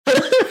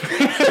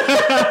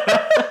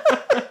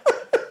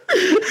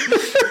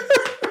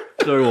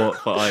You know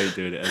what? But I ain't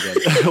doing it again.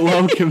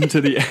 Welcome to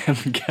the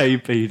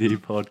MKPD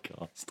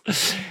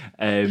podcast.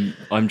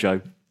 I'm Joe.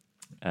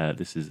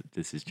 This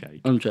is Jake.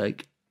 I'm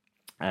Jake.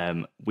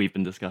 We've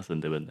been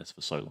discussing doing this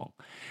for so long.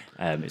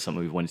 It's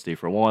something we've wanted to do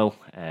for a while.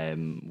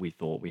 We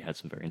thought we had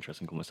some very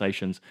interesting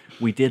conversations.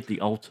 We did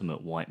the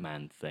ultimate white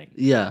man thing.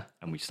 Yeah.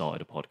 And we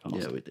started a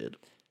podcast. Yeah, we did.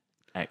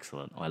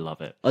 Excellent. I love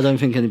it. I don't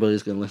think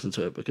anybody's going to listen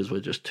to it because we're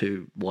just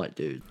two white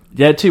dudes.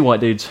 Yeah, two white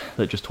dudes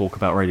that just talk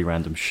about really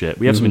random shit.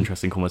 We have some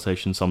interesting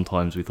conversations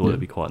sometimes. We thought it'd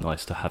be quite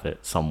nice to have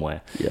it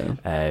somewhere. Yeah.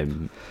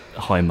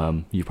 Hi,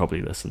 Mum. You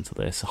probably listen to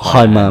this.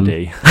 Hi, Mum.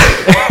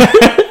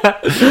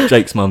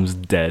 Jake's mum's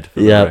dead,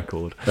 for the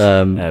record.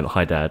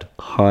 Hi, Dad.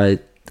 Hi.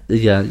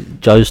 Yeah,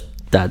 Joe's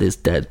dad is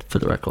dead, for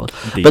the record.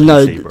 DTC, but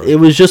no, bro. it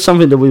was just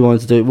something that we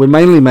wanted to do. We're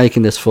mainly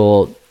making this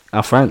for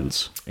our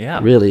friends.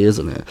 Yeah. Really,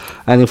 isn't it?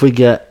 And if we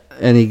get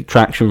any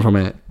traction from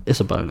it,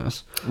 it's a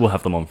bonus. We'll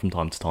have them on from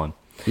time to time.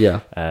 Yeah.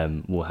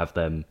 We'll have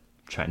them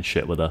chatting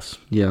shit with us.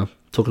 Yeah.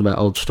 Talking about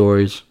old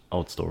stories.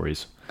 Old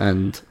stories.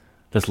 And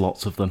there's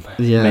lots of them.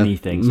 Yeah, many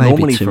things. maybe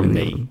Normally too from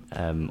many me.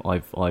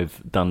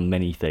 I've done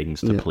many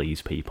things to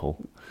please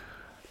people.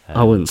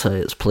 I wouldn't say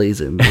it's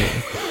pleasing, but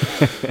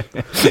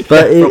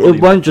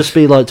it won't just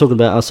be like talking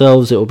about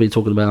ourselves. It will be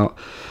talking about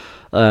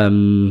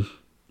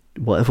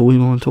whatever we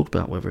want to talk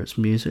about, whether it's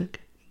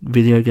music,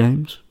 video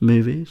games,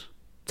 movies,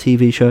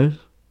 TV shows,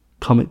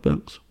 comic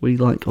books. We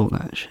like all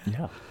that shit.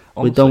 Yeah.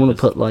 We don't want to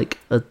put like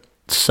a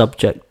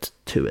subject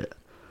to it.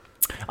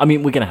 I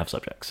mean, we're going to have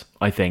subjects.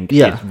 I think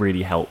it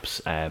really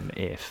helps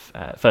if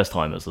first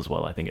timers as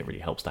well. I think it really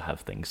helps to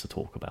have things to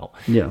talk about.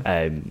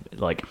 Yeah.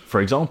 Like,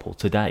 for example,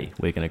 today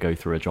we're going to go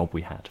through a job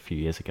we had a few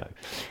years ago.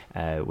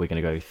 We're going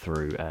to go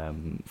through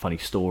funny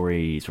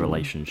stories,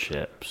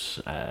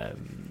 relationships,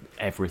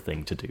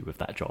 everything to do with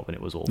that job, and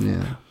it was awful.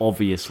 Yeah.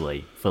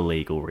 Obviously, for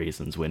legal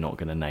reasons, we're not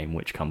going to name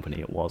which company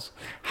it was.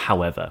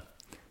 However,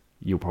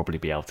 you'll probably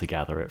be able to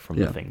gather it from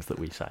the things that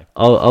we say.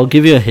 I'll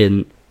give you a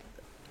hint.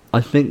 I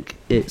think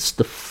it's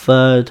the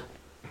third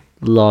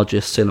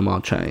largest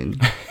cinema chain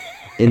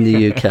in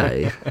the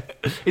UK.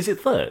 Is it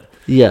third?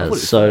 Yeah,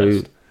 so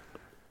first.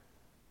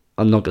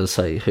 I'm not going to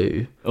say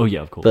who. Oh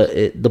yeah, of course. But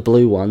the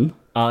blue one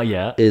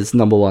yeah, is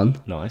number one.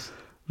 Nice.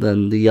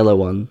 Then the yellow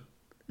one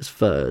is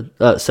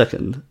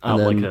second. Oh,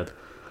 and like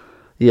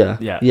yeah.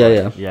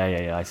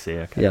 Yeah. I see.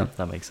 Okay, yeah,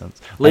 that makes sense.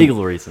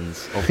 Legal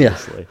reasons,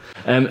 obviously.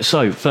 Yeah.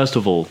 So first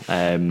of all,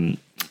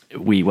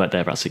 we worked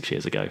there about 6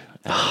 years ago.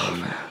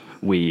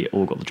 We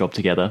all got the job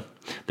together.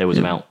 There was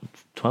about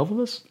 12 of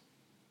us.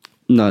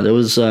 No, there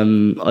was.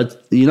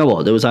 You know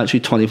what? There was actually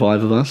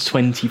 25 of us.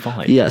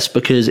 25. Yes,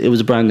 because it was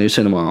a brand new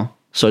cinema,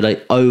 so they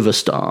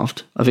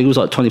overstaffed. I think it was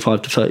like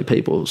 25 to 30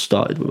 people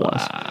started with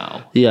us.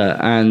 Wow. Yeah,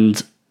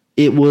 and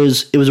it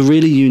was a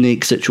really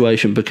unique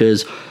situation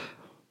because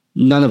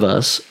none of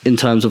us, in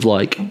terms of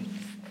like,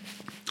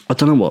 I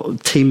don't know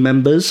what team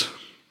members,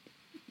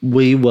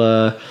 we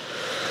were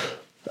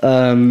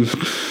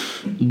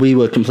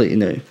completely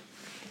new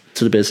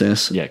to the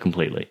business. Yeah,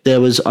 completely.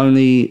 There was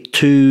only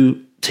 2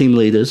 team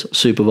leaders,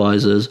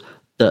 supervisors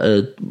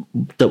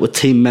that were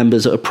team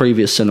members at a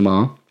previous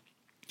cinema,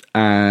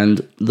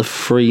 and the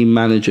 3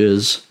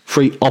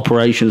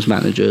 operations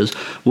managers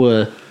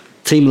were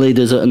team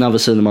leaders at another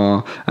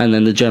cinema, and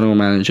then the general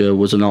manager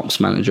was an ops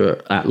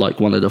manager at like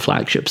one of the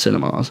flagship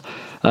cinemas.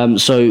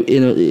 So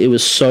it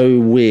was so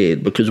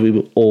weird because we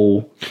were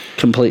all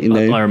completely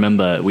new. I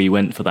remember we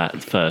went for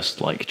that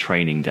first like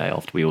training day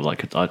after we all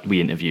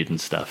we interviewed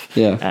and stuff.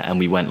 Yeah. And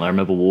we went. I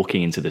remember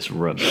walking into this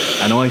room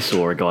and I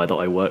saw a guy that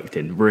I worked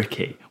in,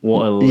 Ricky.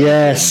 What a legend.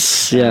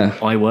 Yes. Yeah.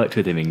 I worked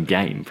with him in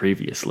game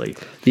previously.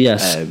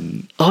 Yes.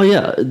 Oh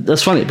yeah,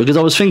 that's funny because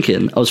I was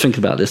thinking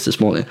about this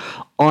morning.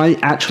 I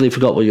actually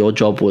forgot what your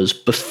job was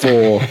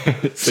before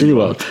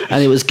Cineworld,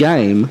 and it was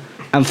game.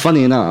 And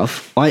funny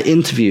enough, I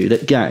interviewed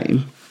at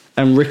game,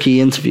 and Ricky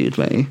interviewed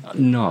me.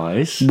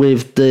 Nice.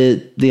 With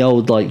the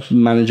old like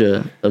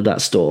manager of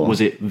that store.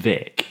 Was it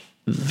Vic?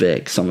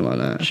 Vic, something like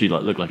that. She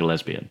looked like a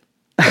lesbian.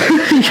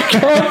 You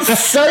can't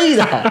say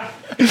that.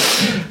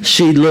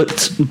 She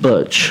looked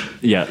butch.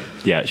 Yeah,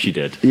 she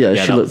did. Yeah,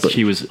 she looked.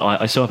 She was.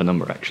 I still have a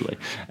number actually.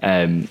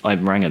 I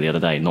rang her the other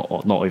day,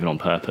 not even on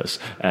purpose.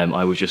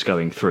 I was just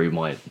going through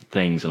my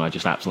things, and I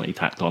just absolutely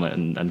tapped on it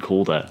and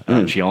called her,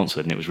 and she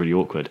answered, and it was really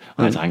awkward.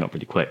 I had to hang up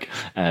really quick.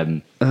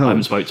 I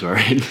haven't spoke to her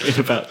in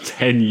about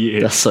 10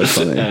 years. That's so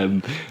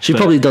funny. She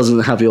probably doesn't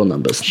have your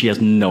numbers. She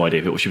has no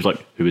idea who it was. She was like,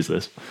 "Who is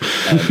this?"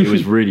 It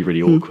was really,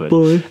 really awkward.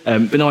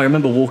 But no, I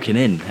remember walking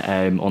in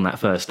on that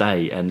first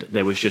day, and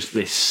there was just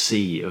this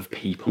sea of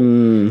people,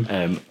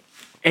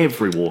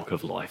 every walk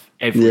of life,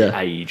 every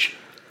age.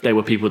 There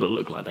were people that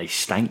looked like they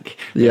stank.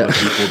 There were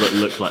people that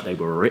looked like they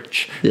were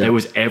rich. There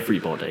was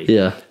everybody.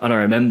 Yeah. And I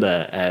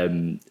remember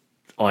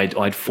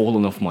I'd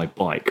fallen off my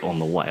bike on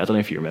the way. I don't know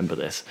if you remember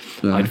this.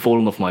 No. I'd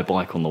fallen off my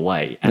bike on the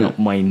way, and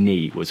my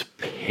knee was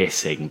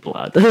pissing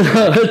blood.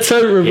 I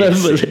don't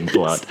remember this.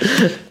 Blood.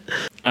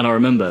 And I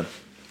remember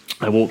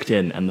I walked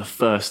in, and the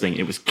first thing,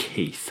 it was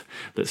Keith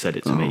that said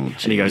it to me.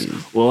 And he goes,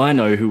 well, I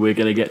know who we're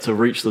going to get to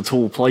reach the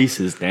tall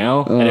places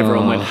now. And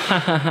everyone went, ha,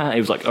 ha, ha. It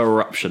was like an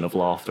eruption of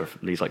laughter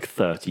from these like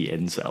 30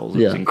 incels.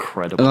 It was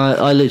incredible. And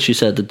I literally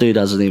said, the dude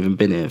hasn't even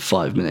been here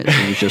 5 minutes.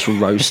 And you just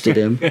roasted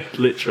him.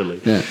 Literally.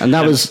 Yeah. And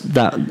that was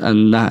that.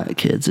 And that,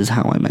 kids, is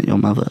how I met your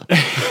mother.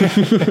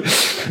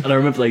 And I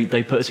remember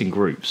they put us in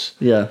groups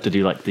to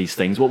do like these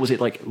things. What was it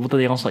like? What did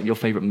they ask, like your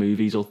favourite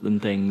movies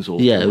and things? Or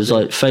yeah, it was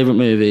like favourite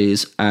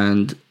movies,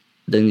 and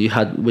then we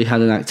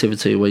had an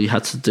activity where you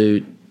had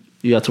to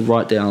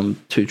write down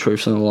 2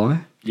 truths and a lie.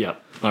 Yeah,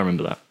 I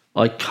remember that.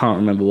 I can't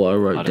remember what I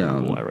wrote I don't down.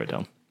 remember what I wrote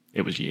down.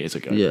 It was years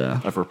ago.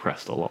 Yeah. I've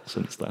repressed a lot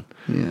since then.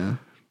 Yeah.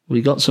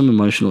 We got some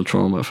emotional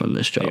trauma from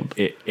this job.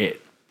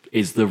 It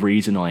is the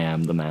reason I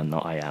am the man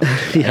that I am.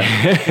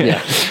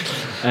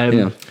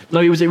 Yeah. No,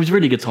 it was a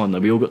really good time though.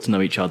 We all got to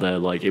know each other.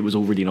 Like it was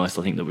all really nice.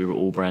 I think that we were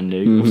all brand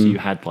new. Also, you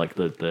had like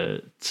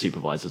the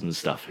supervisors and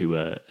stuff who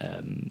were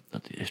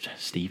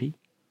Stevie.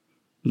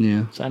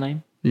 Yeah. Is that her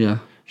name? Yeah.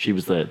 She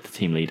was the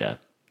team leader.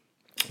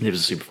 There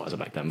was a supervisor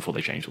back then before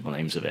they changed all the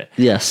names of it.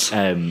 Yes.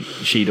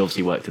 She'd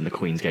obviously worked in the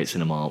Queensgate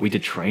Cinema. We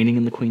did training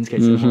in the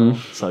Queensgate Cinema.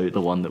 So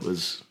the one that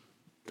was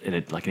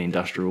in like an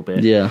industrial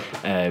bit. Yeah.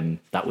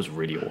 That was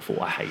really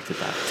awful. I hated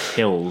that.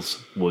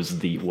 Tills was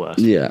the worst.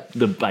 Yeah.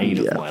 The bane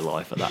of my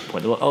life at that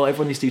point. They're like, oh,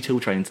 everyone needs to do till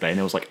training today. And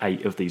there was like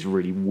 8 of these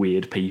really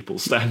weird people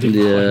standing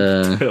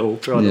behind the till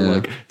trying to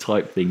like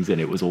type things in.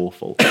 It was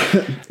awful.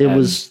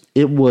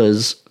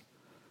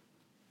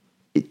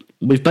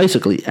 We've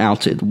basically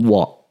outed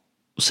what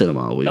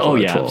cinema we've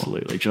worked for.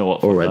 Absolutely. Do you know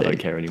what? Already. I don't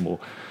care anymore.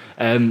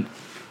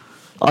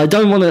 I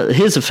don't want to.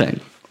 Here's the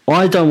thing.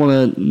 I don't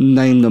want to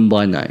name them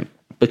by name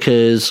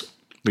because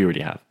we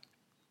already have.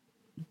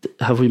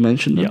 Have we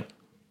mentioned them? Yep.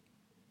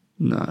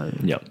 No.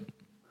 Yep.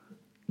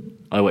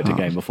 I worked at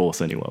Game before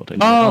Cineworld.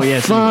 Oh,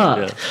 yeah,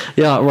 fuck.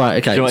 Yeah, right.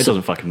 Okay. Do you know what? It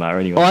doesn't fucking matter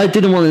anyway. I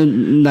didn't want to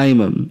name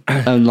them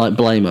and like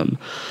blame them.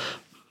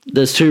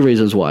 There's 2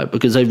 reasons why.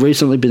 Because they've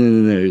recently been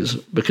in the news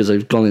because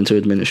they've gone into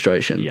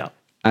administration. Yeah.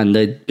 And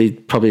they'd be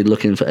probably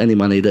looking for any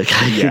money they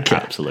can get.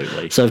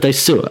 Absolutely. So if they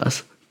sue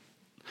us,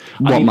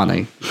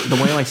 money? The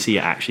way I see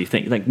it,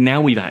 actually, like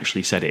now we've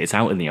actually said it. It's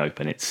out in the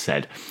open. It's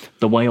said.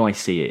 The way I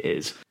see it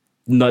is,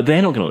 no,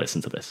 they're not going to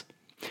listen to this.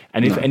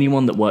 And if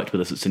anyone that worked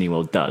with us at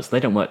Cineworld does, they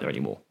don't work there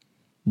anymore.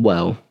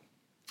 Well,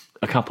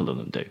 a couple of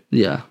them do.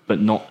 Yeah.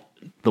 But not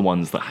the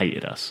ones that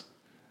hated us,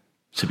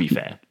 to be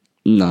fair.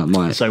 No,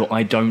 my... So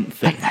I don't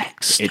think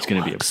it's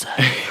going to be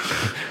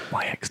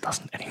my ex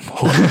doesn't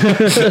anymore.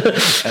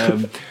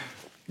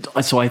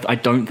 So I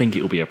don't think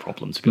it will be a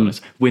problem, to be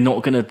honest. We're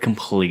not going to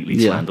completely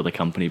slander the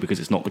company because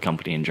it's not the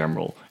company in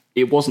general.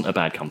 It wasn't a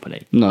bad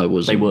company. No, it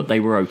wasn't. They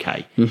were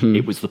okay.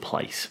 It was the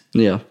place.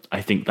 Yeah.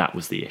 I think that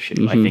was the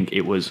issue. I think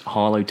it was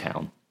Harlow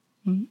Town.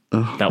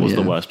 That was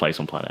the worst place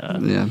on planet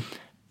Earth. Yeah.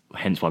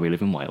 Hence why we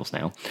live in Wales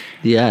now.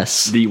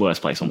 Yes. The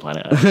worst place on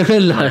planet Earth.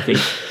 No. I think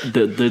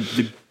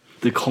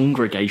the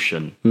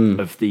congregation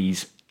of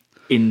these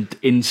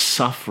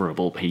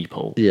insufferable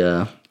people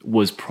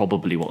was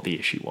probably what the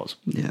issue was.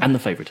 Yeah. And the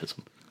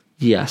favouritism.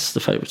 Yes, the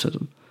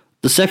favouritism.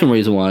 The second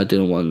reason why I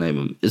didn't want to name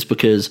them is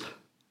because,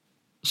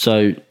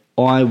 so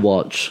I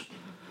watch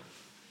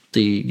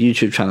the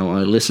YouTube channel and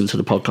I listen to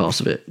the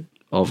podcast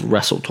of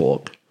Wrestle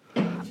Talk,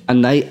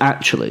 and they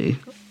actually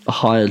are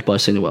hired by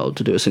Cineworld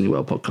to do a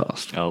Cineworld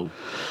podcast. Oh.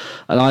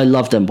 And I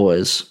love them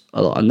boys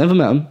a lot. I never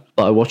met them,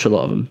 but I watch a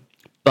lot of them.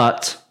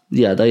 But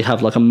yeah, they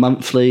have like a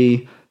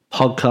monthly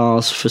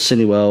podcast for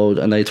Cineworld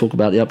and they talk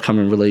about the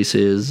upcoming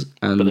releases.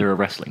 But they're a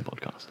wrestling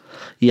podcast.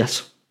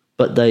 Yes,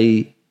 but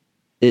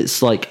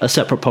it's like a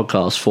separate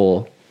podcast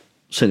for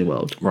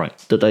Cineworld. Right.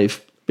 That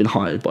they've been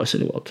hired by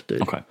Cineworld to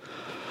do. Okay.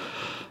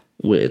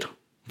 Weird.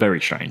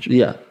 Very strange.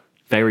 Yeah.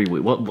 Very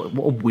weird. What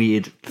a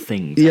weird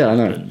thing. Yeah, I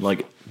happen. know.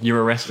 Like, you're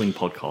a wrestling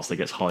podcast that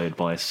gets hired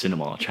by a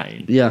cinema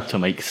chain to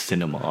make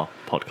cinema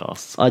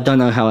podcasts. I don't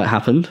know how it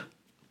happened,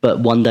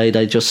 but one day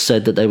they just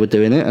said that they were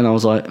doing it, and I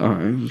was like, oh,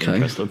 okay.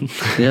 Interesting.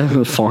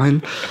 Yeah,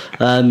 fine.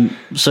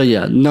 So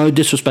yeah, no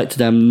disrespect to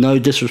them, no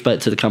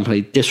disrespect to the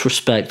company,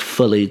 disrespect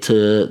fully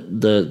to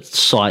the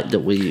site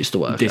that we used to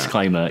work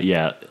Disclaimer,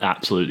 yeah,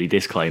 absolutely.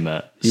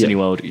 Disclaimer.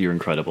 Cineworld, you're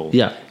incredible.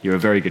 Yeah. You're a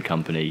very good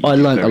company. I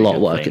learned a lot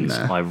good working things.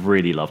 there. I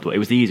really loved it. It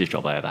was the easiest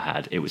job I ever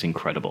had. It was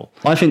incredible.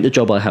 I think the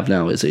job I have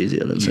now is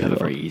easier than You have a Cineworld.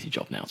 very easy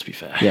job now, to be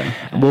fair.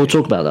 Yeah, we'll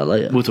talk about that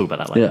later. We'll talk about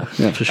that later.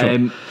 Yeah, for sure.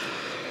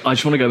 I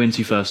just want to go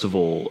into, first of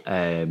all,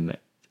 on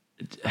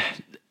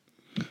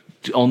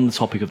the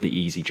topic of the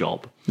easy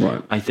job.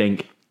 Right. I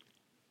think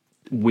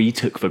we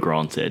took for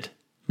granted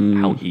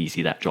how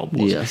easy that job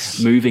was. Yes.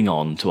 Moving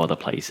on to other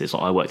places.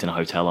 I worked in a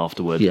hotel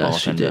afterwards, Yes,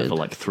 you bartender did. for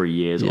like 3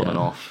 years on and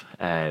off.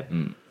 I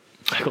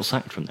got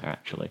sacked from there,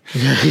 actually.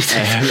 Yeah, you did.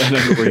 And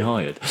I got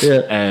rehired.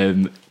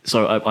 Yeah.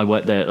 So I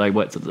worked there. I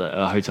worked at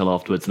a hotel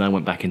afterwards, and I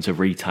went back into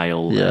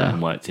retail and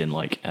worked in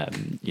like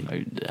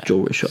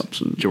Jewelry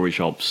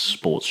shops,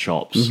 sports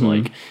shops.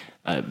 Like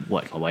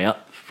worked my way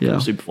up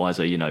from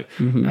supervisor.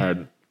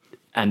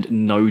 And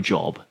no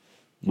job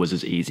was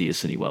as easy as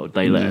Cineworld.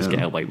 They let us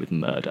get away with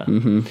murder.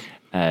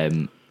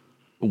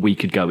 we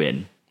could go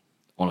in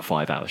on a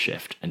 5-hour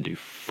shift and do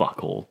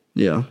fuck all.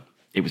 Yeah.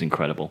 It was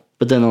incredible.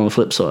 But then on the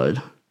flip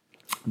side,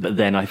 But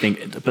then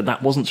but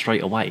that wasn't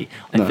straight away.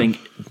 I think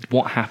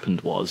what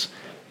happened was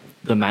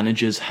the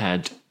managers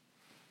had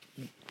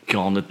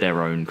garnered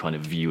their own kind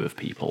of view of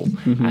people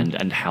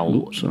and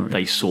how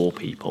they saw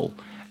people,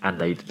 and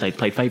they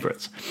played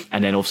favourites.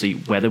 And then obviously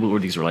where there were all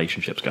these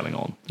relationships going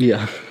on,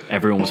 yeah.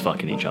 everyone was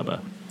fucking each other.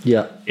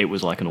 Yeah. It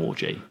was like an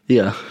orgy.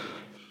 Yeah.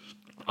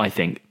 I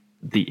think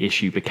the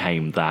issue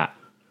became that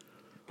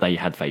they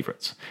had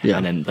favourites, Yeah.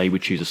 and then they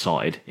would choose a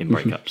side in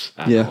breakups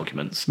and Yeah.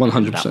 arguments.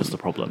 100%. That was the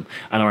problem.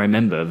 And I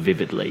remember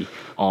vividly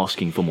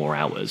asking for more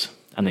hours,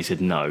 and they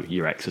said, no,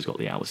 your ex has got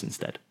the hours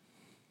instead.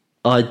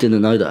 I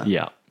didn't know that.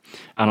 Yeah.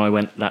 And I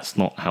went, that's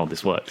not how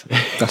this works.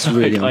 That's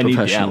really I need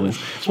the unprofessional. hours.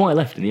 That's why I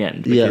left in the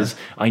end, because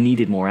I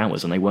needed more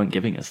hours and they weren't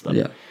giving us them.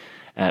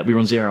 Yeah. We were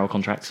on 0-hour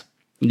contracts.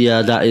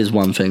 Yeah, that is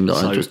one thing that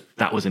So I just...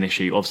 that was an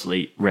issue.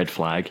 Obviously, red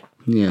flag.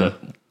 Yeah.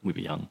 But we were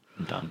young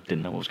and dumb.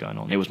 Didn't know what was going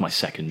on. It was my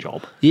second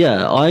job.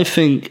 Yeah, I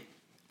think...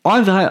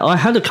 I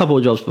had a couple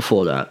of jobs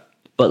before that,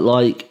 but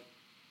like...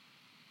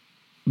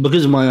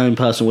 Because of my own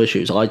personal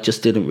issues, I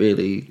just didn't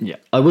really... Yeah.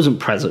 I wasn't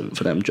present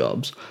for them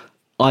jobs.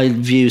 I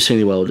view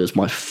Cineworld as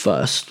my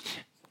first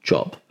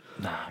job.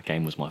 Nah,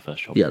 game was my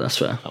first job. Yeah, that's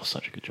fair. That was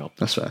such a good job.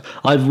 That's fair.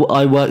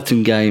 I worked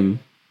in game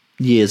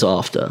years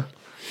after,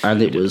 and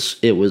it was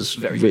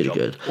Very really job.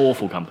 good.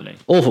 Awful company.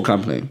 Awful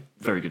company.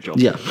 Very good job.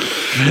 Yeah.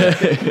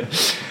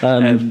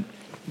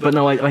 But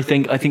no, I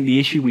think the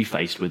issue we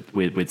faced with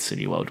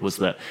Cineworld was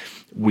that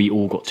we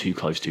all got too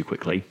close too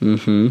quickly.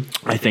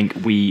 Mm-hmm. I think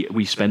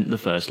we spent the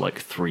first like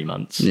 3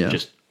 months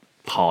just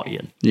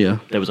partying. Yeah.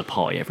 There was a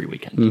party every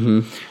weekend.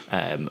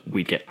 Mm-hmm.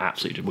 We'd get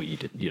absolutely... Well,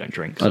 you don't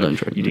drink. So I don't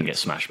drink. You didn't get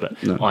smashed,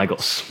 but No. I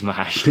got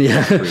smashed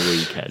Yeah. every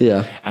weekend.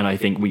 Yeah. And I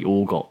think we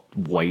all got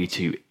way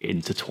too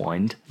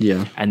intertwined.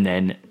 Yeah. And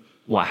then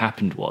what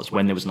happened was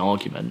when there was an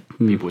argument,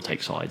 people would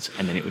take sides,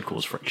 and then it would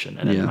cause friction,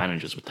 and then Yeah. the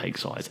managers would take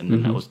sides, and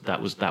then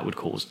that would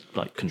cause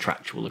like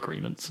contractual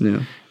agreements,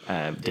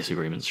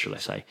 disagreements, shall I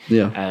say?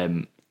 Yeah.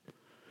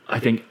 I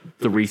think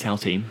the retail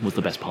team was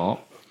the best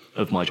part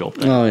of my job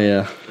there. Oh,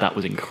 yeah. That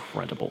was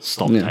incredible.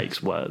 Stock Yeah.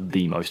 takes were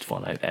the most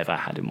fun I've ever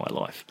had in my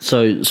life.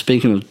 So,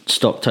 speaking of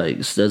stock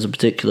takes, there's a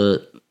particular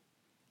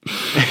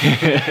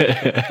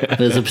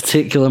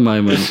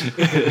moment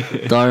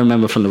that I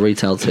remember from the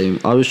retail team.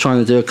 I was trying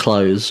to do a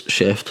close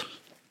shift,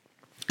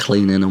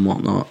 cleaning and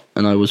whatnot,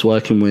 and I was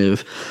working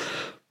with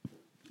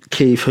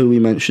Keith, who we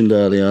mentioned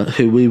earlier,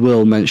 who we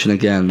will mention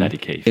again Daddy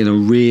Keith. in a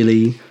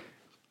really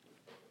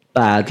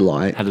bad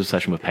light. Had a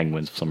session with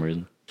penguins for some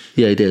reason.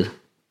 Yeah, he did.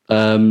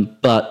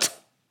 But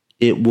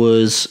it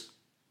was,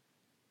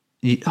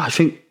 I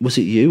think, was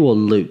it you or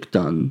Luke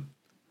Dunn?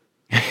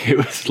 It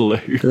was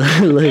Luke.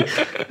 Luke,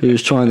 who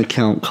was trying to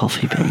count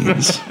coffee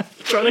beans.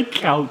 Trying to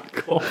count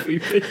coffee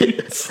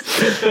beans.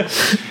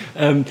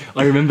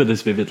 I remember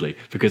this vividly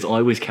because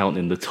I was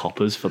counting the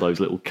toppers for those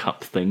little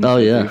cup things Oh,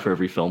 they yeah. do for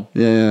every film.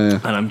 Yeah.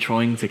 And I'm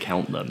trying to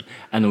count them,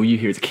 and all you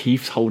hear is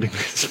Keith's holding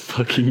this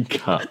fucking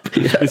cup,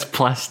 this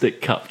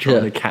plastic cup,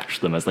 trying to catch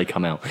them as they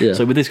come out. Yeah.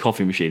 So with this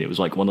coffee machine, it was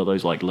like one of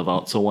those like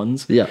Lavazza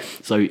ones. Yeah.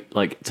 So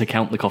like to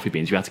count the coffee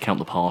beans, you had to count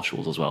the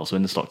partials as well. So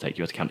in the stock take,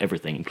 you had to count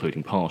everything,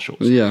 including partials.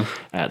 Yeah.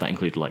 That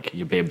included like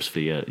your bibs for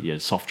your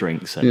soft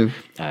drinks and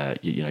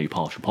your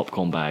partial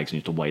popcorn bags, and you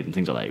had to weigh them,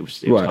 things like that. It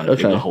was Right, kind of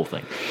okay. the whole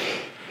thing.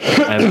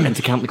 And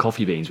to count the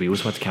coffee beans, we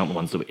also had to count the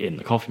ones that were in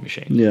the coffee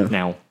machine. Yeah.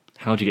 Now,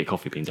 how do you get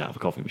coffee beans out of a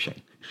coffee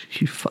machine?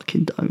 You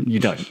fucking don't. You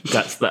don't.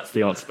 That's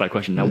the answer to that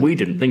question. Now we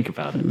didn't think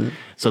about it.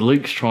 So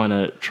Luke's trying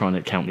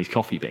to count these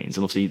coffee beans,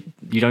 and obviously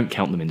you don't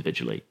count them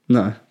individually.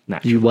 No.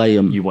 Naturally. You weigh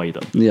them. You weigh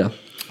them. Yeah.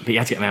 But you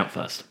had to get them out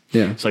first.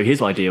 Yeah. So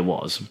his idea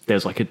was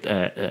there's like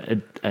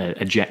a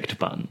eject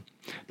button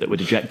that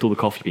would eject all the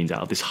coffee beans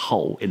out of this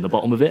hole in the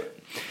bottom of it.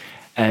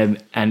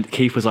 And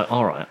Keith was like,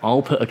 all right,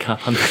 I'll put a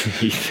cup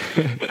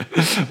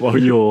underneath while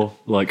you're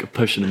like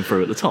pushing them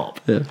through at the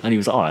top. Yeah. And he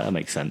was like, all right, that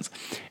makes sense.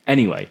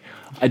 Anyway,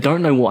 I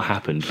don't know what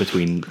happened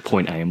between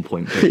point A and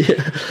point B,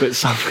 but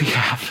something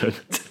happened.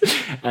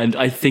 And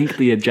I think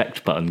the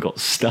eject button got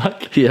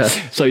stuck. Yeah.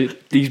 So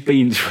these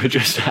beans were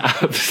just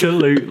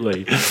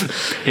absolutely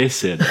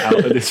pissing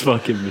out of this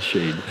fucking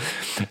machine.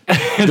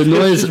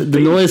 The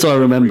noise I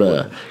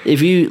remember,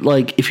 if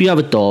you have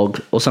a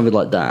dog or something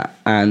like that,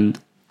 and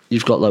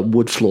you've got like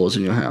wood floors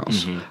in your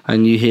house,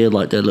 and you hear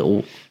like their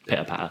little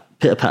Pitter patter.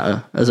 pitter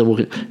patter as they're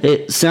walking,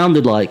 it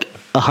sounded like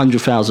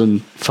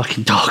 100,000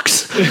 fucking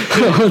dogs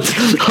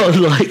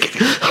on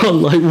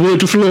like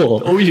wood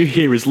floor. All you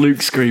hear is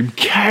Luke scream,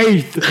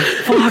 Keith,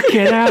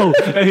 fucking hell.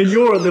 And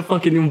you're on the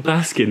fucking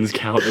Baskins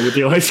counter with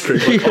the ice cream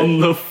like, on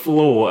the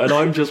floor, and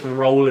I'm just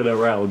rolling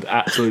around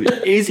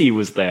absolutely. Izzy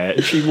was there,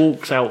 and she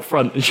walks out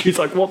front, and she's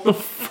like, what the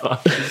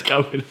fuck is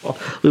going on?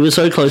 We were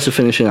so close to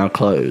finishing our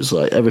clothes,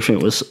 like everything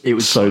was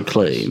so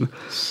clean.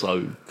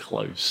 So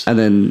close. And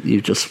then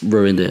you just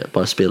ruined it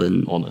by spilling.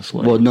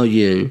 Honestly. Well, not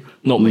you.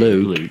 Not me,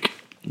 Luke. Luke.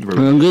 And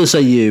I'm going to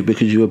say you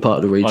because you were part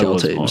of the retail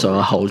was team, part of so the I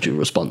retail hold you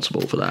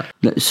responsible for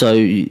that. So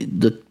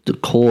the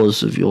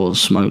cause of your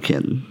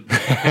smoking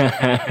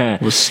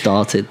was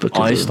started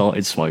because I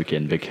started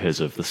smoking because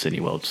of the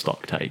Cineworld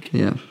stock take.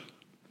 Yeah.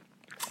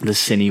 The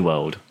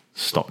Cineworld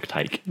stock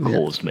take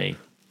caused me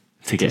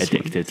to get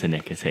addicted to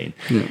nicotine.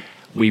 Yeah.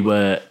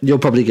 You'll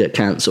probably get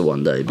cancer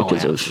one day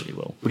because of absolutely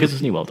will. Because of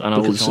Cineworld, and I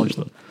will charge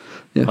them.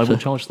 Yeah, I will fair.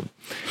 charge them.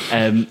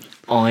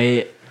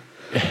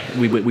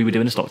 We were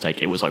doing a stock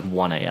take. It was like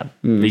 1 a.m.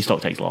 These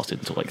stock takes lasted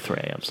until like 3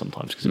 a.m.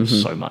 sometimes because it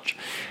was so much.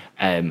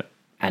 And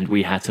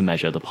we had to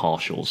measure the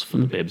partials for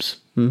the bibs.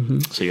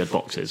 So you had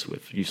boxes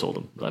you saw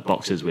them, like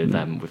boxes with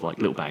like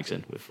little bags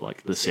in with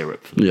like the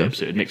syrup for the bibs.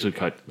 So it would mix with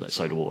like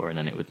soda water and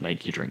then it would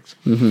make your drinks.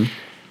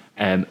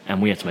 And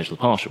we had to measure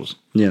the partials.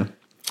 Yeah.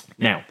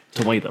 Now,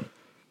 to weigh them,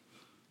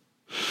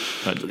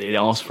 it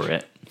asked for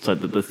it. So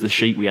the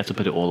sheet we had to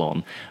put it all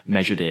on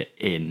measured it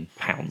in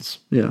pounds.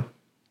 Yeah.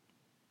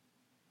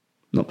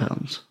 Not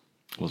pounds.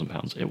 It wasn't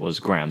pounds. It was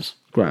grams.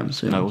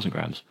 Grams. Yeah. No, it wasn't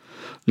grams.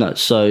 No,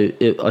 so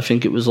I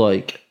think it was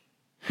like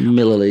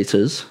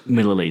milliliters.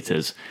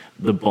 Milliliters.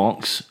 The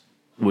box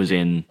was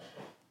in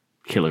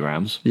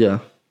kilograms. Yeah.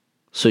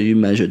 So you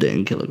measured it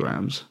in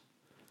kilograms.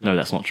 No,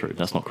 that's not true.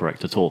 That's not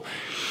correct at all.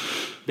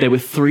 There were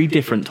 3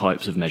 different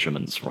types of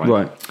measurements, right?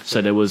 Right.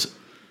 So there was,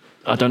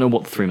 I don't know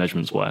what the 3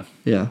 measurements were.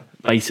 Yeah.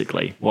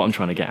 Basically, what I'm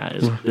trying to get at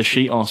is the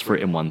sheet asked for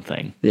it in one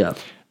thing. Yeah.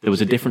 There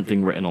was a different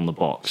thing written on the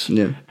box.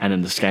 Yeah. And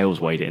then the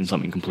scales weighed it in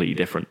something completely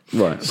different.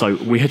 Right. So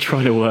we are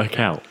trying to work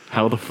out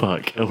how the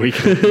fuck are we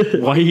going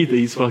to weigh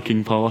these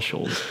fucking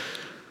partials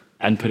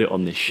and put it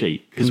on this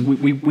sheet. Because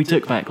we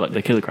took back like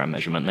the kilogram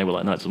measurement and they were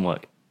like, no, it doesn't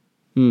work.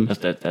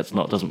 That's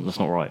not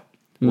right.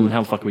 Well, then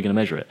how the fuck are we going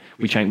to measure it?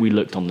 We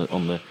looked on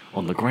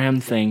the gram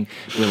thing.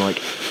 We're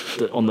like,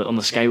 on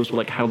the scales, we're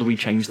like, how do we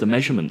change the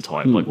measurement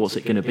type? Like, what's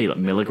it going to be? Like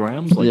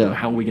milligrams? Like,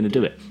 how are we going to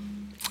do it?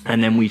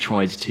 And then we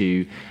tried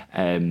to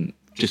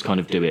just kind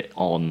of do it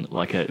on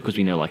like because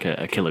we know like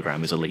a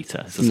kilogram is a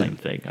litre. It's the same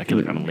thing. A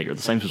kilogram and a litre are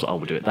the same. So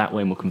we'll do it that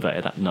way and we'll convert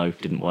it that. No,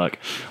 didn't work.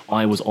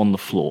 I was on the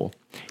floor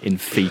in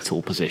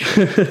fetal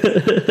position,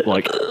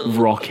 like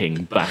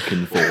rocking back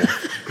and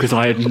forth because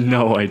I had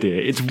no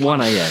idea. It's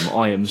 1 a.m.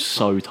 I am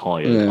so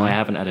tired. Yeah. I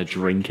haven't had a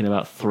drink in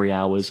about 3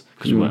 hours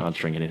because we weren't allowed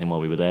to drink anything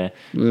while we were there,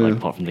 like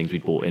apart from things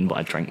we'd bought in. But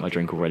I drank my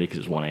drink already because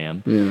it was 1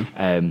 a.m.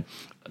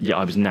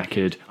 I was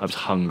knackered. I was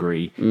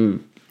hungry.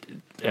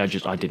 I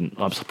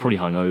was probably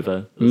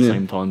hungover at the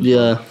same time.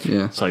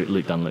 Yeah. So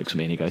Luke Dunn looks at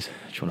me and he goes, "Do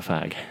you want a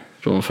fag?"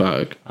 Do you want a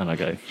fag? And I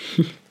go,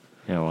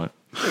 "Yeah, all right."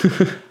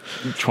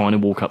 Trying to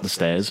walk up the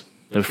stairs.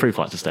 There were 3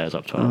 flights of stairs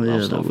up to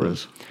our staff room.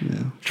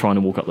 Yeah. Trying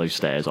to walk up those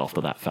stairs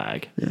after that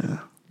fag Yeah.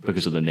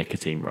 because of the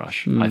nicotine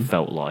rush. I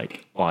felt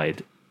like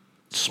I'd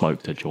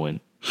smoked a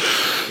joint.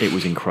 It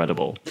was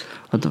incredible.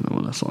 I don't know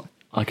what that's like.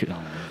 I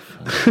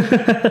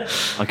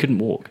couldn't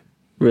walk.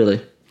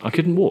 Really? I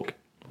couldn't walk.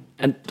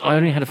 And I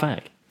only had a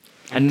fag.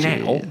 And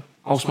now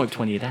I'll smoke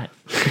 20 a day.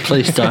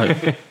 Please don't.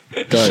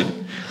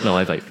 Don't. No,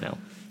 I vape now.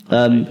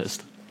 I'm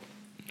vapist.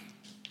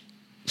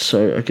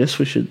 So I guess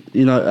we should...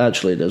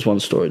 actually, there's one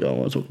story that I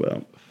want to talk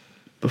about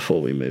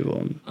before we move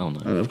on. Oh, no.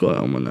 And I've got it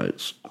on my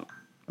notes.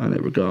 And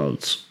it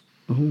regards...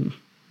 Oh,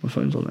 my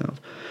phone's on loud.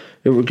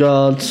 It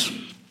regards...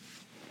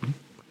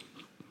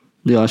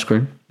 the ice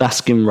cream.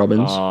 Baskin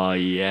Robbins. Ah,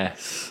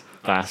 yes.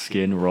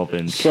 Baskin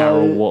Robbins.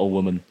 Carol, what a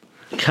woman.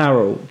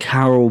 Carol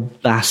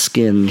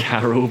Baskin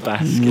Carol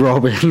Baskin.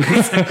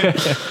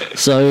 Robbins.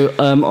 So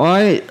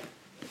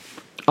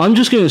I'm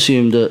just going to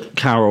assume that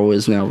Carol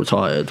is now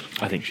retired.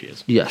 I think she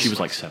is. Yes. She was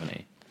like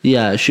 70.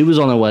 Yeah, she was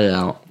on her way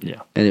out.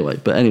 Yeah. Anyway,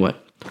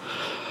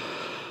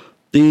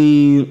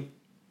 the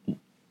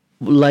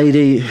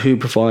lady who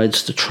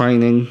provides the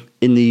training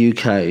in the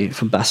UK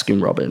for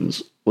Baskin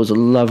Robbins was a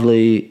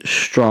lovely,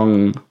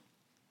 strong,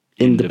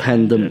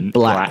 independent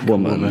black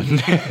woman.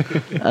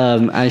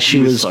 And she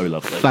was so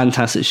lovely.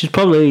 Fantastic. She's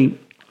probably,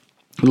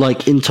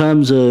 like, in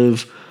terms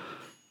of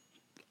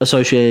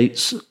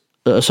associates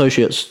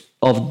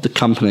of the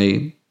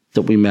company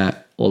that we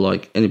met, or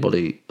like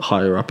anybody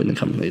higher up in the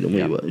company than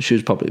we were, she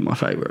was probably my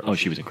favourite. Oh,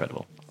 she was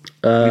incredible.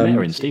 We met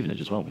her in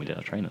Stevenage as well when we did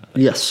our trainer.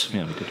 Yes.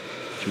 Yeah, we did.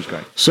 She was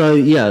great. So,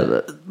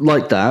 yeah,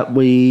 like that,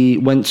 we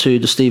went to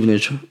the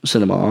Stevenage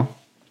cinema,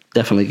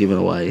 definitely giving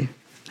away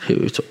who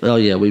we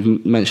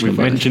we've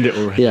mentioned it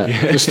already.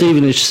 Yeah, the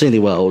Stevenage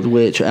Cineworld,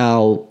 which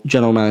our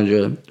general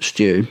manager,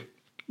 Stu,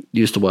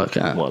 used to work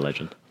at. What a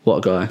legend. What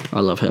a guy. I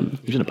love him.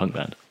 He was in a punk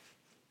band.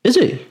 Is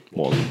he?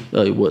 Was.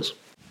 Oh, he was.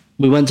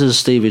 We went to the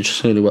Stevenage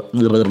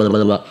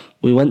Cineworld.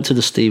 We went to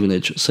the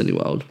Stevenage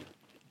Cineworld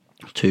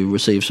to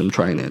receive some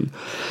training.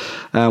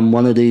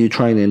 One of the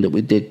training that we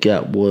did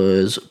get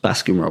was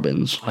Baskin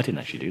Robbins. I didn't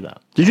actually do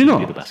that. Did you not? I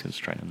did the Baskins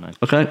training, no.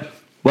 Okay.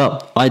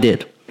 Well, I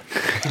did.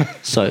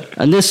 So,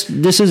 and this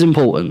is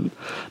important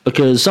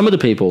because some of the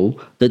people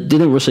that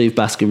didn't receive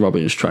Baskin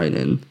Robbins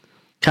training,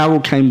 Carol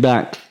came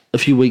back a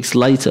few weeks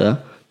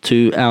later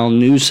to our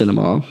new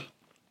cinema,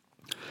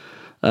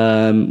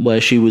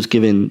 where she was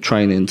giving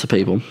training to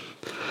people.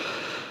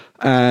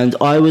 And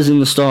I was in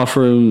the staff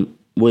room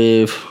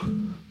with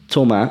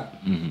tall Matt,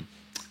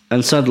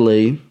 and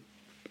suddenly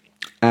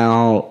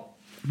our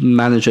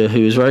manager,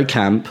 who was very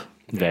camp,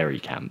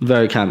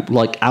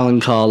 like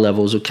Alan Carr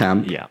levels of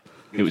camp. Yeah,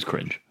 it was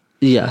cringe.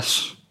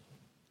 Yes,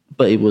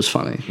 but it was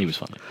funny. He was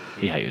funny.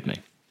 He hated me.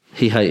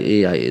 He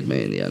hated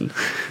me in the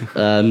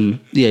end.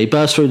 He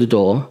burst through the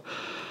door,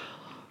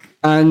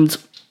 and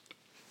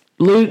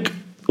Luke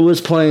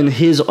was playing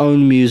his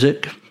own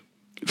music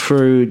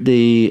through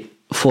the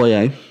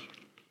foyer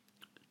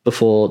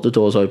before the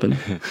doors open.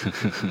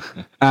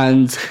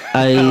 And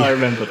I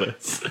remember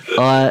this.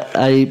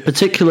 A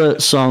particular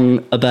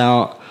song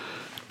about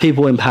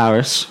people in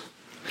Paris.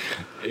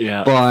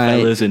 Yeah, by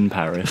Fellas in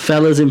Paris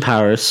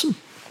Paris.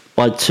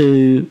 by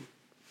two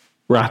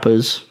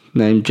rappers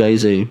named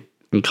Jay-Z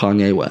and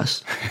Kanye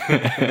West.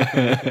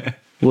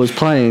 Was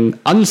playing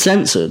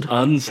uncensored.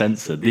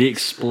 The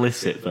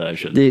explicit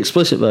version. The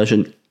explicit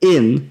version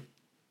in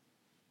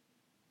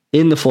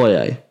the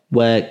foyer,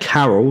 where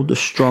Carol, the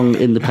strong,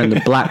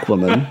 independent black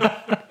woman,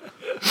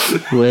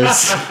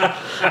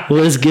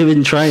 was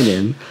given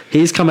training.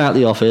 He's come out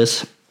the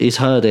office, he's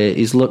heard it,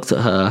 he's looked at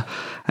her,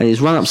 and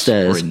he's run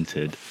upstairs.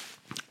 Sprinted.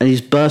 And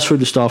he's burst through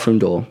the staff room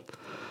door.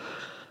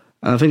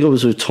 And I think it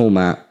was with tall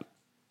Matt.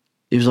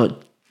 He was like,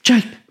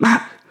 Jake,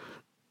 Matt,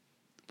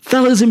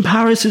 Fellas in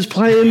Paris is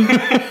playing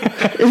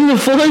in the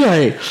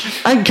foyer.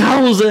 And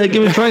Carol's there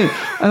giving training.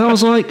 And I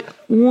was like,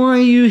 why are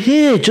you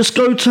here? Just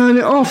go turn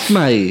it off,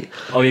 mate.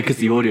 Oh, yeah, because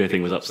the audio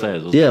thing was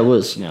upstairs, wasn't it? Yeah, it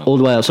was. Yeah. All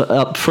the way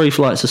up 3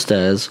 flights of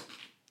stairs,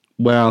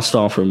 where our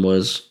staff room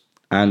was,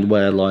 and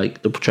where,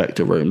 like, the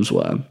projector rooms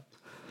were.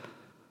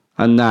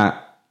 And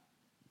that,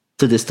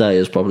 to this day,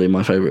 is probably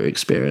my favourite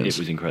experience. It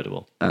was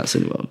incredible. At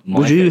Cineworld.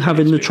 Was you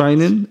having the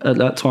training at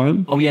that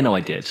time? Oh, yeah, no, I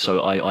did. So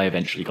I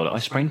eventually got it. I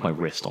sprained my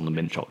wrist on the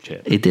mint choc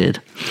chip. He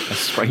did. I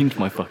sprained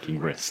my fucking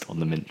wrist on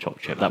the mint choc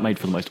chip. That made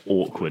for the most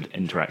awkward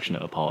interaction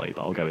at a party,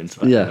 but I'll go into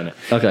that in a minute.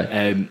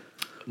 Okay.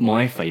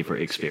 My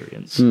favourite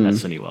experience at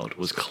Cineworld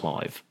was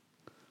Clive.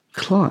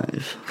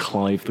 Clive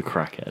the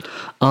crackhead.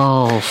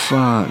 Oh,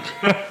 fuck.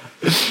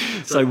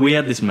 So we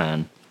had this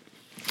man,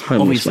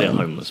 obviously a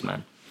homeless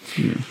man,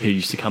 Yeah. who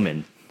used to come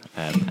in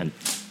and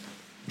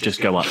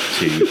just go up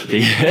to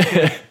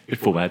the...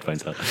 pull my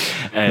headphones out.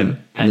 And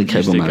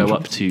used to go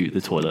up to the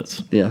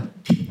toilets. Yeah.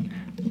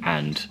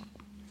 And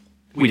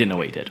we didn't know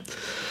what he did.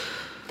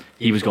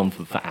 He was gone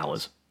for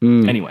hours.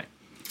 Anyway,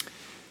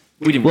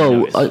 we didn't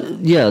really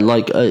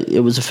notice. It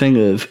was a thing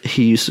of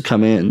he used to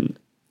come in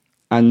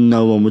and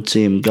no one would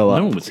see him go up.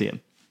 No one would see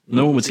him.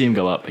 No one would see him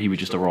go up. He would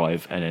just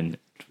arrive, and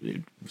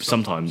then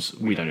sometimes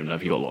we don't even know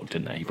if he got locked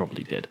in there. He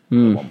probably did at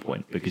one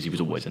point because he was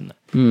always in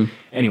there.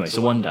 Anyway,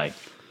 so one day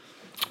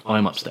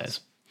I'm upstairs.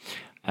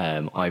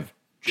 I've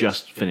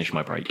just finished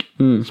my break,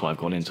 so I've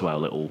gone into our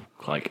little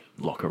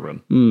locker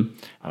room, and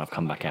I've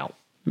come back out.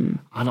 And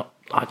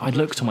I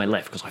look to my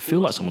left because I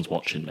feel like someone's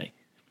watching me.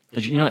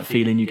 You know that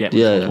feeling you get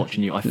when someone's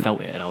watching you? I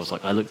felt it, and I was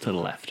like, I looked to the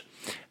left,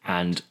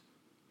 and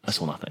I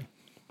saw nothing.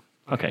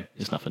 Okay,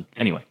 it's nothing.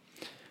 Anyway,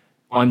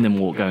 I'm then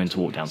going to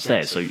walk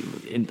downstairs. So,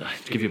 to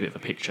give you a bit of a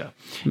picture,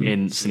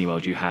 in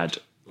Cineworld you had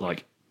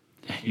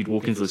you'd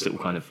walk into this little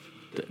kind of,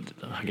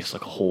 I guess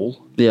like a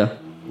hall. Yeah.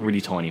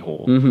 Really tiny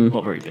hall,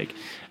 not very big,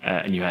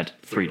 and you had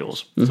 3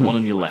 doors. So one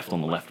on your left,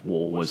 on the left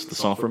wall, was the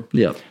staff room.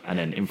 Yeah. And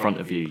then in front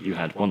of you, you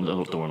had one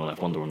door on the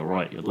left, one door on the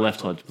right. The left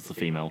side was the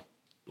female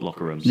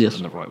locker rooms,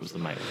 and the right was the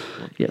male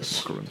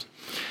locker rooms.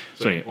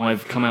 So anyway,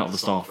 I've come out of the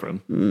staff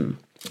room,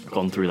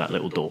 gone through that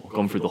little door,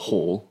 gone through the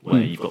hall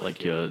where you've got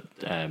like your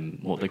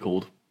what are they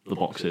called, the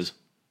boxes.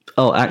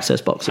 Oh,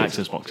 access boxes.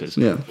 Access boxes.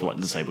 Yeah. For like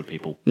disabled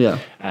people. Yeah.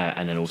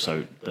 And then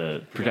also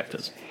the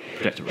projector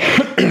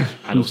room.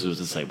 And also there's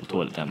a disabled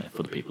toilet down there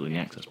for the people in the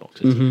access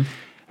boxes.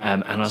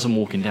 And as I'm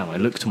walking down, I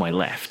look to my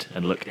left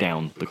and look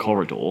down the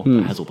corridor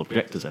that has all the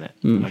projectors in it.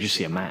 And I just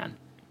see a man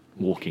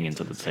walking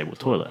into the disabled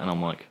toilet. And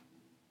I'm like,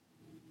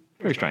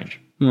 very strange.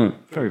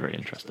 Very, very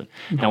interesting.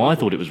 Now, I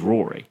thought it was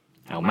Rory,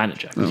 our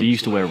manager, because he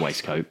used to wear a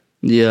waistcoat.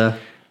 Yeah.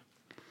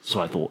 So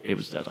I thought it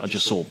was, I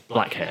just saw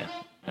black hair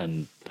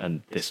and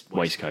this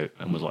waistcoat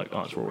and was like,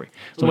 oh, it's Rory.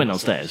 So I went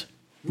downstairs,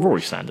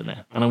 Rory's standing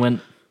there, and I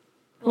went,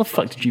 how the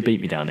fuck did you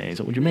beat me down here? He's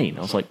like, what do you mean?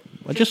 I was like,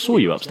 I just saw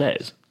you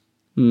upstairs.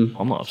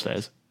 I'm not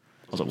upstairs.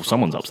 I was like, well,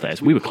 someone's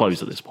upstairs. We were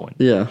closed at this point.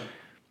 Yeah.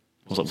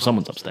 I was like, well,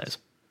 someone's upstairs.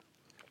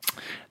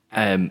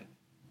 And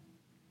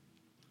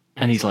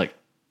he's like,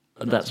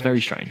 that's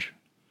very strange.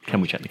 Can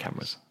we check the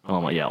cameras? And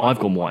I'm like, yeah, I've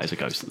gone white as a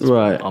ghost at this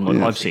point. I'm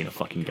like, I've seen a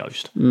fucking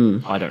ghost.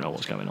 I don't know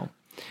what's going on.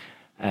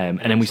 And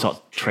then we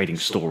start trading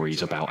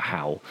stories about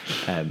how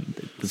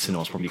the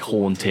cinema's probably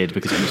haunted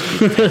because it used to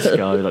be the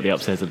Tesco, like the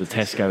upstairs of the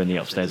Tesco and the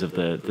upstairs of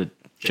the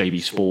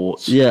JB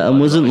Sports. Yeah, and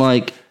wasn't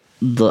like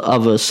the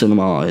other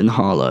cinema in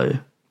Harlow,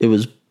 it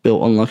was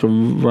built on like a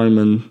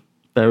Roman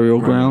burial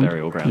ground.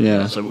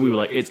 Yeah. So we were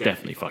like, it's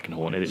definitely fucking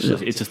haunted.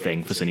 It's a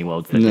thing for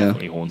Cineworld. They're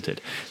definitely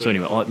haunted. So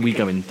anyway, we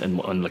go in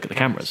and look at the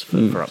cameras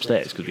for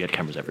upstairs because we had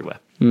cameras everywhere.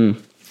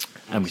 And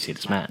we see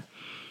this man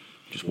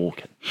just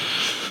walking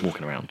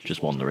around,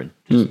 just wandering.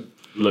 Just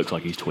looks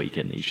like he's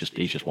tweaking. He's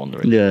just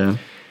wandering. Yeah.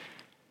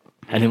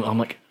 And then I'm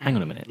like, hang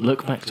on a minute,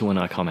 look back to when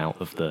I come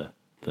out of the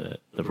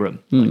room,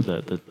 like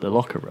the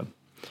locker room.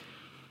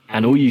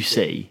 And all you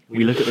see,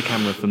 we look at the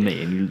camera for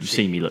me, and you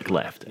see me look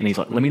left. And he's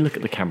like, let me look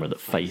at the camera that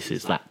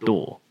faces that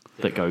door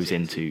that goes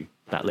into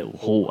that little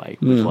hallway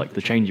with like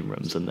the changing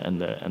rooms and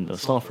the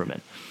staff room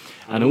in.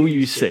 And all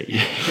you see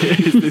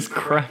is this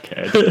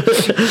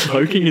crackhead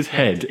poking his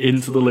head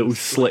into the little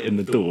slit in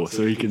the door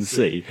so he can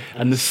see.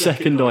 And the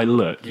second I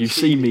look, you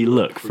see me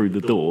look through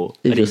the door,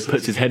 and he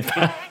puts his head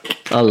back.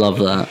 I love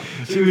that.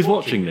 So he was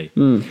watching me.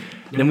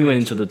 Then we went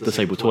into the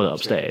disabled toilet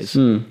upstairs.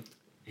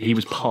 He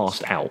was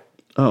passed out,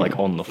 like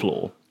on the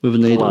floor. With a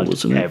needle, Blood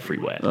wasn't it?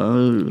 everywhere.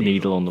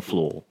 Needle on the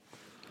floor.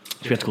 So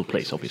we had to call the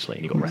police, obviously,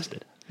 and he got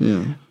arrested.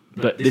 Yeah.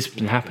 But this had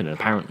been happening,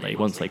 apparently,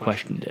 once they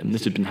questioned him.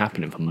 This had been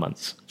happening for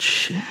months.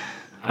 Shit.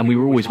 And we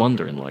were always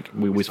wondering, like,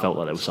 we always felt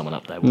like there was someone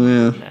up there.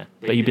 In there.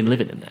 But he'd been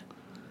living in there.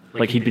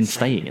 Like, he'd been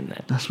staying in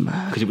there. That's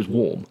mad. Because it was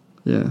warm.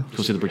 Yeah.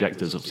 Obviously, the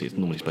projectors, obviously, it's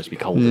normally supposed to be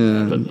cold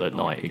in there, but at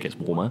night it gets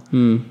warmer.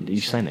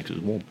 He's staying there because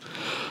it was warm.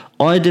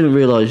 I didn't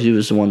realise you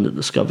was the one that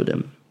discovered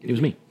him. It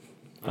was me.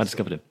 I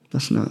discovered him.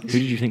 That's nuts. Who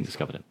did you think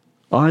discovered him?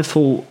 I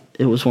thought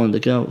it was one of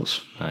the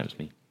girls. No, it was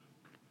me.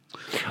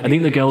 I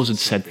think the girls had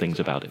said things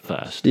about it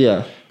first.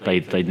 Yeah.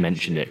 They'd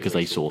mentioned it because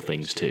they saw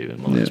things too,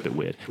 and well, it's a bit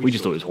weird. We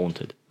just thought it was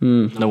haunted.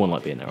 No one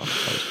liked being there, I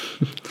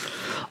suppose.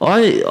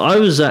 I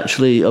was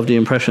actually of the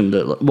impression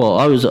that, well,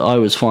 I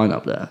was fine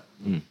up there.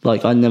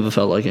 Like, I never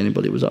felt like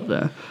anybody was up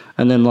there.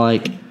 And then,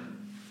 like,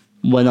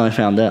 when I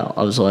found out,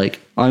 I was like,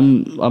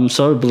 I'm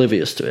so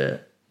oblivious to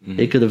it.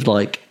 It could have,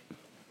 like,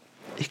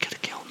 he could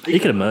have killed me. He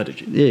could have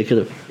murdered you. Yeah, he could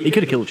have. He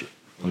could have killed you.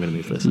 I'm going to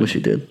move this. Wish he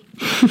did.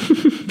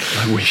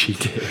 I wish he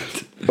did.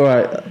 All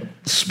right.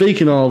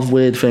 Speaking of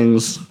weird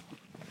things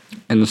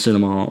in the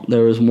cinema,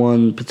 there is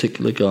one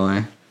particular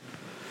guy,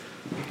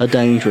 a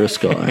dangerous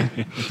guy,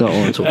 that I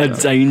want to talk A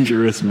about.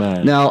 dangerous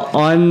man. Now,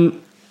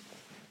 I'm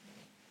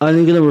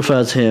only going to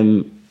refer to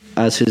him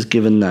as his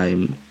given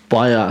name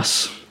by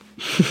us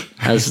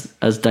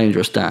as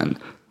Dangerous Dan.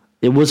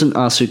 It wasn't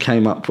us who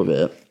came up with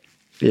it.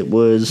 It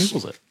was... Who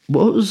was it?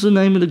 What was the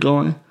name of the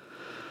guy?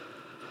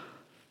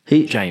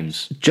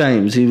 James.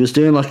 James. He was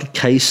doing like a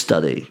case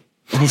study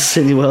on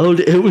Cineworld.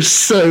 It was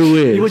so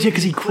weird. He was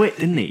because he quit,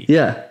 didn't he?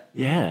 Yeah.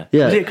 Yeah.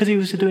 Yeah. Was it because he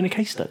was doing a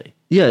case study?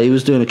 Yeah, he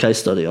was doing a case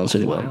study on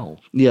Cineworld. Wow.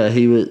 Yeah,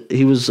 he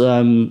was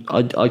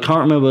I can't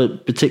remember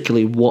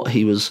particularly what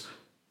he was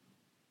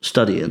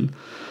studying,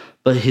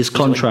 but his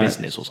contract, Like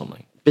business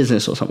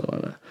or something.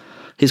 like that.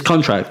 His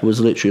contract was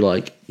literally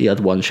like he had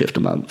one shift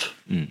a month.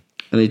 And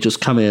he'd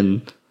just come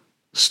in,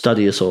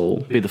 study us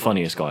all, Be the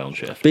funniest guy on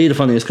shift. be the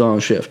funniest guy on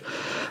shift.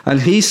 And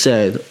he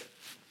said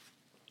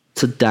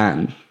to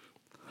Dan,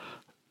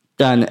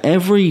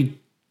 every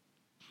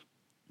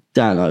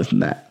Dan I've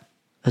met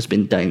has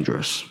been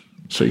dangerous.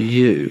 So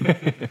you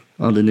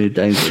are the new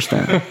dangerous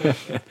Dan.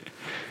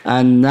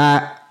 And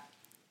that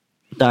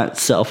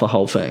set off a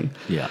whole thing.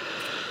 Yeah.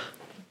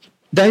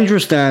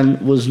 Dangerous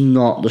Dan was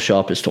not the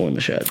sharpest tool in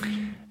the shed.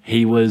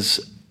 He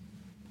was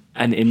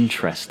an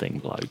interesting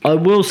bloke. I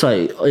will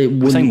say it The saying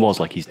wouldn't was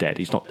like he's dead.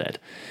 He's not dead.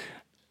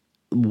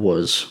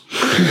 was.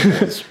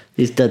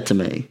 He's dead to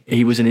me.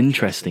 He was an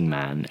interesting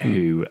man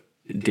who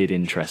did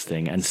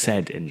interesting and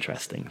said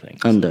interesting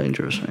things. And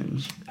dangerous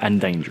things. And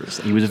dangerous.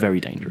 He was a very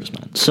dangerous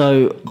man.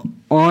 So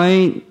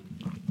I'm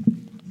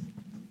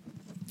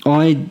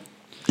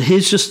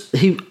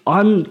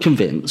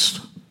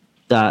convinced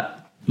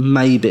that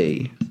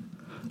maybe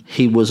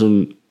he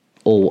wasn't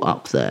all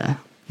up there.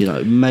 You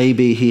know,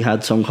 maybe he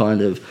had some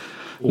kind of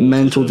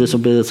mental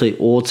disability,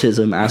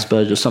 autism,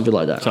 Asperger's, something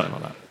like that. Something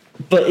like that.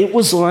 But it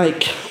was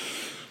like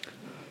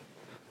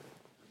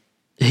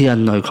he had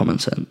no common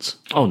sense.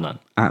 Oh, none.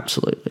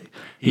 Absolutely.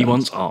 He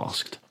once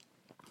asked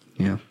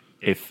Yeah.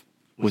 if,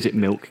 was it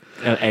milk?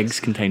 Eggs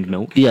contained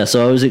milk? Yeah,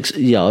 so I was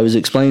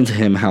explaining to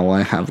him how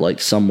I have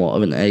like somewhat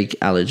of an egg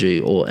allergy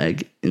or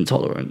egg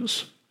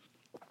intolerance.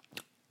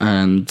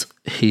 And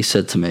he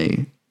said to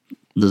me,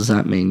 "Does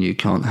that mean you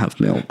can't have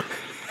milk?"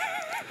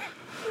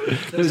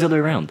 It was the other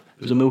way around.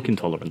 It was a milk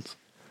intolerance.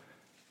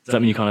 Does that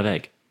mean you can't have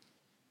egg?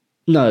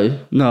 No,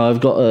 I've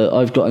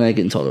got an egg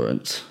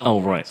intolerance. Oh,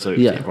 right. So,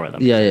 Yeah, right.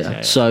 That yeah. makes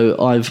sense. So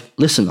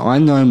I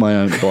know my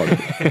own body,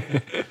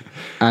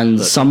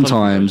 and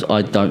sometimes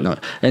I don't know.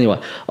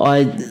 Anyway,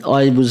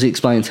 I was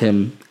explaining to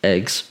him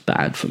eggs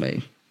bad for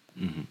me,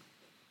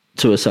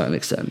 to a certain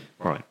extent.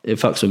 Right. It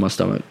fucks with my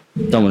stomach.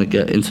 Don't want to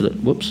get into the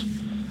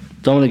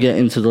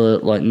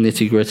like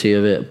nitty gritty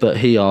of it. But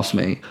he asked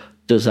me,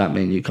 "Does that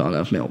mean you can't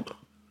have milk?"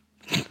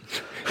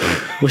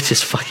 Which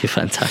is fucking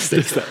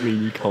fantastic. Does that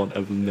mean you can't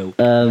have milk?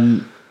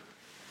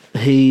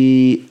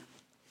 He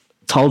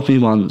told me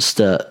once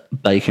that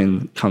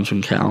bacon comes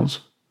from cows.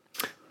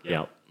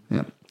 Yeah.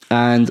 Yeah.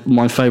 And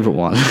my favourite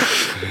one,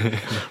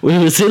 we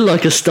was in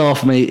like a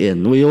staff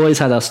meeting. We always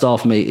had our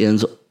staff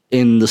meetings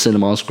in the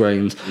cinema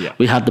screens. Yeah.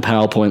 We had the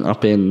PowerPoint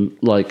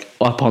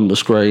up on the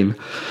screen.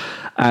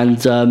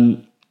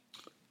 And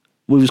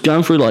we was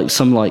going through like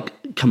some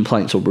like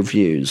complaints or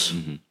reviews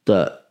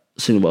that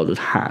Cineworld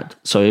had.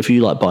 So if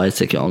you like buy a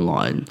ticket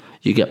online,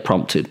 you get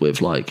prompted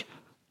with like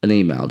an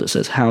email that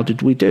says, "How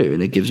did we do?"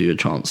 And it gives you a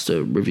chance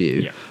to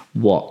review Yeah.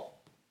 what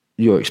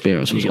your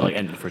experience You was get like. like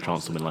entered for a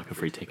chance to win like a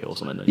free ticket or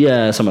something. Don't you?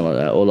 Yeah, something like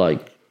that, or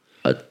like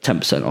a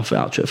 10% off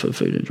voucher for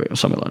food and drink, or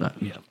something like that.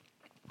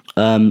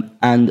 Yeah.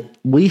 And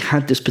we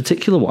had this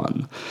particular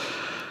one.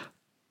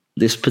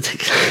 This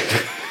particular.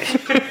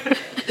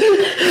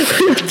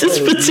 This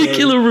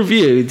particular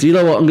review. Do you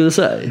know what I'm going to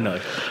say? No.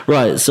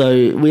 Right.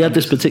 So we had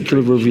this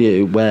particular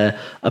review where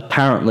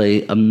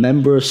apparently a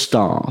member of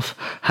staff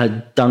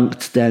had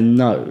dunked their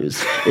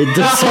nose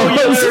into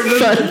someone's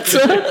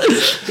Fanta.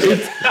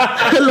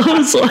 And I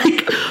was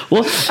like,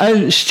 "What?"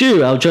 And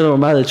Stu, our general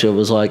manager,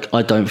 was like,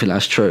 "I don't think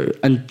that's true."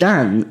 And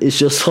Dan is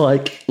just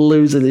like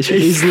losing his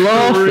shit. He's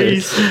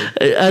laughing,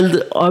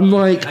 and I'm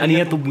like, And he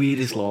had the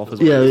weirdest laugh as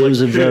well. "Yeah, it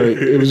was like,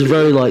 it was a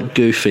very like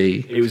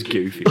goofy." It was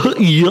goofy.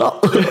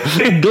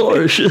 Yeah,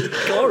 gosh.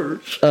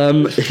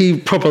 He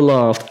proper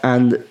laughed,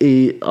 and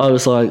I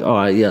was like, "All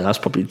right, yeah, that's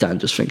probably Dan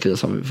just thinking of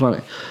something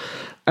funny."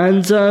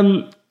 And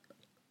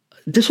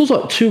this was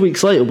like 2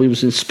 weeks later. We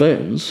was in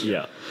Spoons,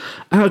 Yeah.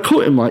 and I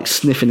caught him like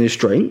sniffing his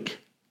drink,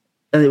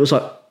 and it was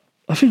like,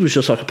 I think it was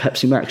just like a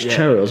Pepsi Max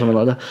cherry or something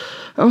like that.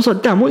 And I was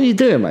like, "Dan, what are you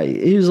doing,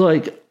 mate?" He was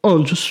like, "Oh,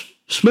 I'm just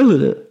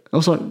smelling it." I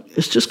was like,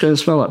 "It's just going to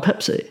smell like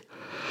Pepsi."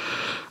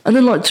 And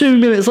then like 2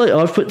 minutes later,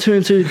 I've put two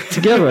and two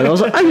together, and I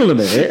was like, "Hang on a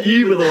minute."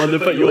 You were the one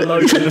that put your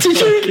nose in the Did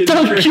you fucking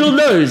dunk drink. your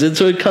nose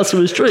into a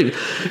customer's drink?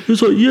 He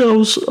was like, "Yeah, I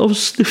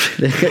was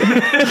sniffing it."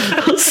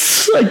 I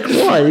was like,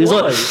 "Why?" He was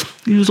Why?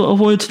 like,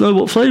 "I wanted to know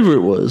what flavour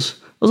it was."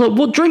 I was like,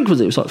 "What drink was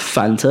it?" He was like,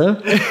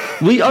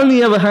 "Fanta." We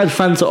only ever had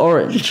Fanta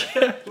orange.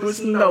 There was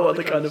no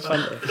other kind of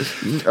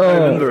Fanta.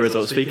 I remember as I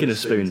was speaking of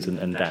Spoons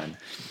and Dan.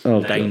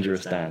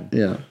 Dangerous Dan.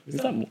 Yeah, Is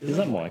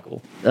that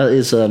Michael? that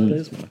is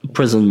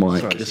Prison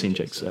Mike. Sorry, I just seen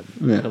Jake's.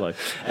 Hello.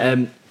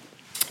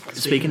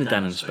 Speaking of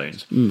Dan and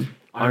Spoons,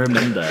 I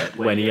remember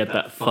when he had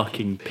that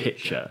fucking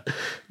picture.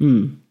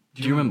 Do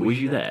you remember?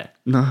 Was you there?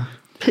 No,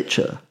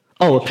 pitcher.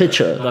 Oh, a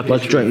pitcher, That like a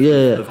picture drink.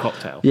 Yeah, of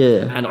cocktail.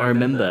 Yeah. And I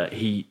remember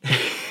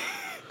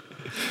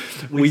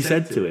we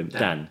said to him,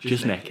 "Dan,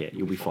 just neck it,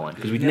 you'll be fine,"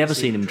 because we'd never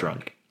seen him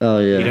drunk. Oh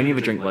yeah. He'd only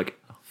ever drink like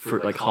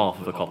half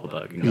of a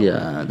Copperberg. And go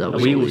Yeah, that on.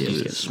 was And we all always he used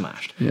to ever get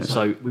smashed. Yeah.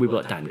 So we were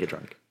like, "Dan, get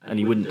drunk," and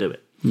he wouldn't do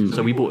it.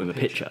 So we bought him a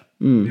pitcher.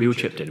 We all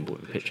chipped in and bought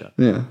him a pitcher.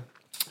 Yeah.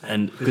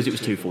 And because it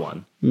was 2 for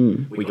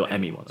 1, we got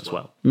Emmy one as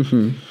well.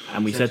 And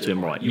we said to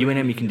him, "Right, you and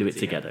Emmy can do it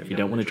together. If you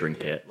don't want to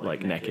drink it,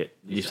 like neck it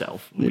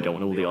yourself. We don't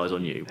want all the eyes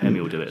on you.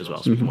 Emmy will do it as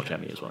well, so we can watch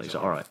Emmy as well." He's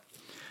like, "All right."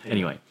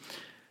 Anyway,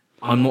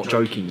 I'm not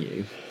joking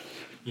you.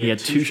 He had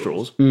 2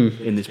 straws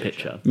in this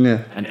pitcher,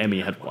 Yeah. and Emmy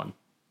had 1.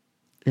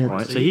 Yeah.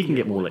 Right, so he can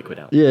get more liquid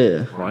out.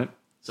 Yeah. Right,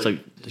 so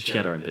she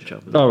had her own pitcher.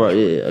 Oh right.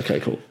 Yeah. Okay.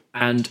 Cool.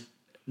 And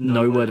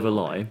no word of a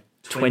lie,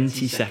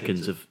 20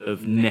 seconds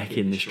of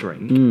necking this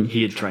drink,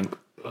 he had drank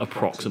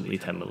approximately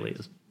 10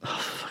 millilitres.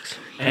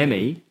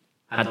 Emmy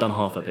had done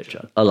half a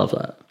pitcher, I love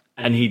that.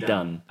 and he'd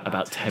done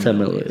about 10 10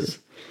 millilitres. millilitres.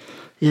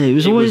 Yeah, he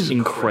was It always was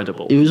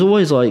incredible. He was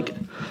always like,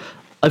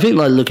 I think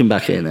like looking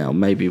back here now,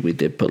 maybe we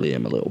did bully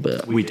him a little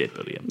bit. We did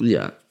bully him.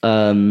 Yeah.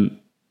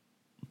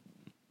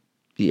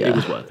 Yeah. It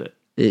was worth it.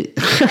 It-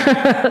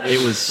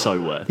 It was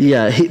so worth it.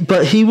 yeah,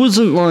 but he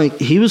wasn't like,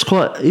 he was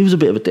a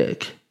bit of a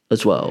dick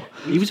as well.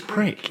 He was a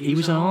prick. He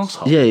was an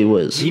arsehole. Yeah, he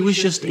was.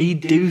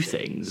 He'd do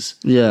things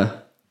Yeah.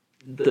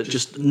 that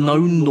just no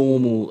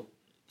normal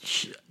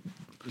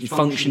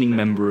functioning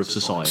member of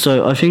society.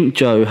 So I think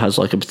Joe has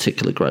like a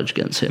particular grudge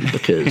against him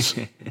because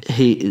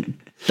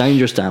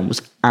Dangerous Dan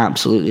was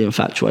absolutely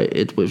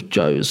infatuated with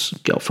Joe's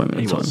girlfriend at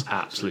He the time. was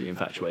absolutely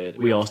infatuated.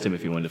 We asked him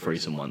if he wanted a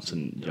threesome once,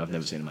 and I've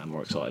never seen a man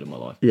more excited in my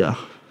life. Yeah.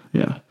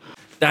 Yeah.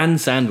 Dan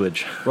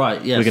Sandwich.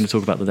 Right, yes. We're going to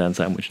talk about the Dan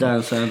Sandwich now.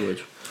 Dan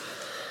Sandwich.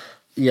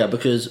 Yeah,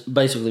 because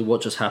basically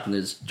what just happened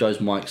is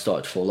Joe's mic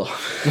started to fall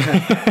off.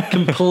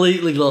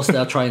 Completely lost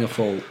our train of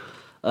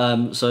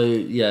thought. So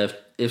yeah,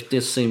 if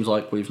this seems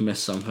like we've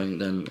missed something,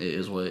 then it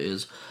is what it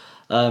is.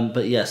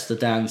 But yes, the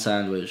Dan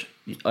Sandwich.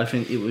 I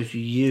think it was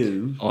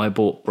you. I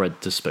bought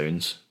bread to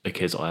Spoons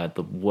because I had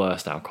the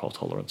worst alcohol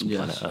tolerance on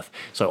planet Earth.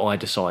 So I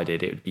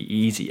decided it would be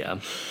easier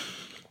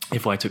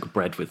if I took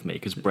bread with me,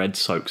 because bread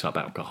soaks up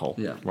alcohol,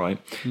 right?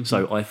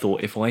 So I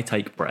thought if I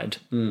take bread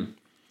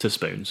to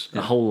Spoons,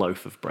 a whole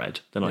loaf of bread,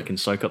 then I can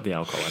soak up the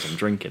alcohol as I'm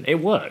drinking. It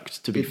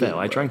worked, to be fair.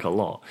 I drank a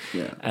lot.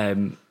 Yeah.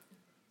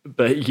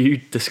 But you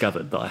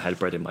discovered that I had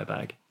bread in my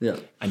bag. Yeah.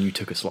 And you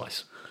took a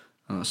slice.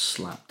 And I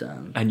slapped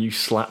Dan And you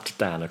slapped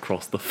Dan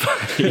across the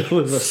face.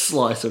 with a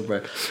slice of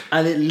bread.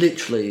 And it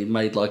literally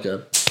made like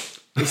a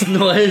this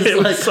noise. It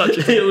was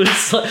it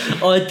was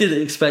like, I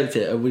didn't expect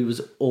it, and we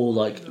was all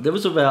like, there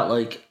was about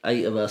like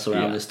 8 of us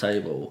around this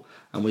table,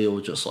 and we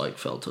all just like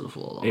fell to the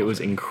floor. It was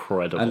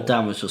incredible. And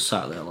Dan was just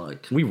sat there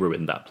like, We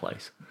ruined that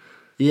place.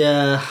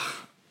 yeah,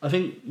 I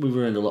think we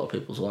ruined a lot of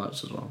people's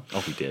lives as well.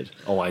 Oh, we did.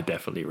 Oh, I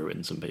definitely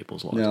ruined some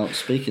people's lives. Now,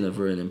 speaking of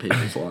ruining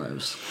people's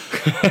lives,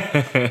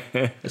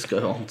 let's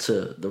go on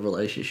to the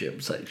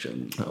relationship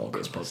section of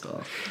this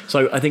podcast.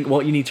 So I think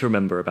what you need to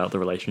remember about the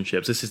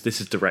relationships, this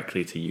is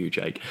directly to you,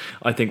 Jake.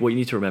 I think what you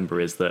need to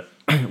remember is that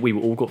we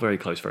all got very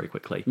close very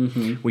quickly.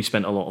 Mm-hmm. We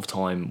spent a lot of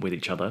time with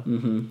each other,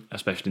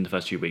 especially in the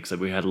first few weeks. So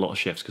we had a lot of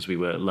shifts because we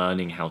were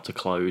learning how to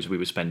close. We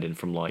were spending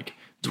from like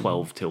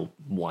 12 till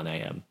 1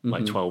 a.m.,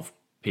 like 12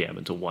 p.m.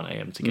 until 1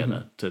 a.m.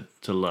 together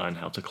to learn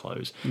how to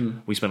close.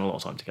 We spent a lot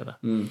of time together.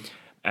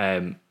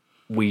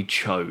 We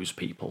chose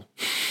people.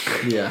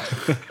 Yeah.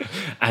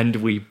 And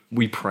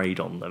we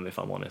preyed on them, if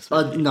I'm honest.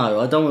 No,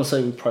 I don't want to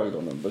say we preyed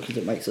on them because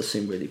it makes us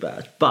seem really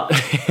bad. But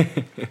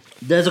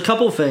there's a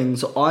couple of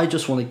things I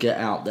just want to get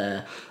out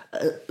there.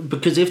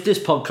 Because if this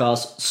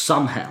podcast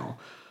somehow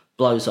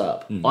blows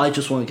up, I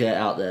just want to get it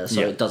out there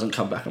so it doesn't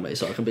come back on me,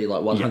 so I can be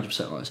like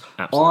 100% honest.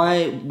 Absolutely.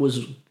 I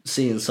was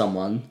seeing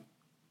someone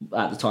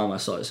at the time I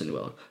started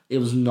Cineworld. It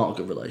was not a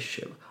good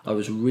relationship. I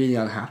was really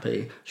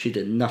unhappy. She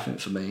did nothing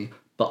for me,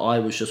 but I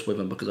was just with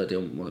him because I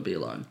didn't want to be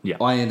alone. Yeah.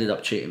 I ended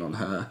up cheating on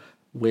her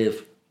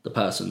with the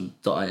person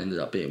that I ended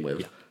up being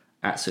with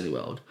at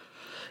Cineworld.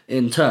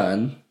 In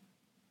turn,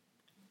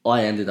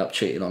 I ended up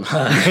cheating on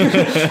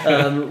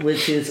her,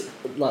 which is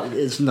like,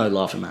 it's no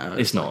laughing matter.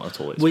 It's not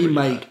at all. It's we really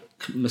make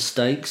bad.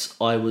 mistakes.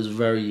 I was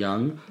very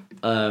young.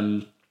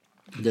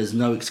 There's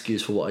no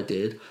excuse for what I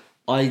did.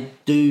 I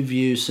do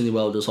view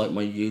Cineworld as like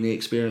my uni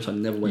experience. I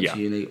never went to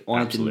uni.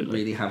 I didn't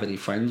really have any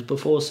friends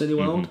before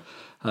Cineworld.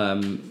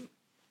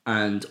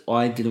 And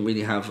I didn't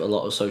really have a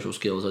lot of social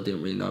skills. I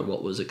didn't really know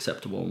what was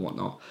acceptable and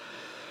whatnot.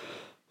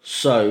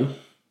 So,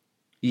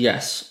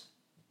 yes,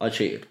 I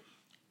cheated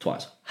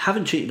twice.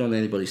 Haven't cheated on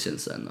anybody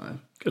since then, though.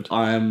 Good.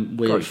 I am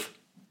with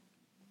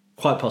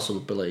quite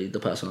possibly the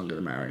person I'm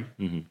going to marry.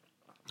 I'm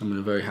in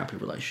a very happy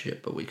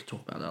relationship, but we could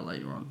talk about that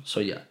later on. So,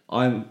 yeah,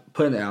 I'm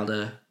putting it out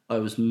there. I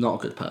was not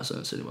a good person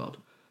in Cineworld.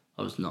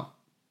 I was not.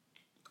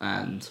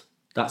 And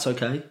that's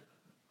okay,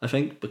 I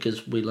think,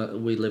 because we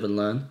live and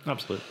learn.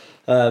 Absolutely.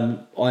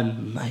 I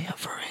may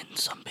have ruined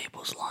some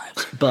people's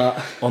lives,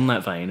 but on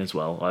that vein as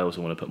well, I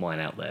also want to put mine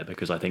out there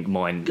because I think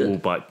mine will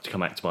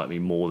come back to bite me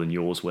more than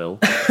yours will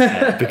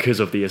because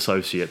of the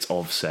associates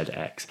of said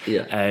ex.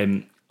 Yeah.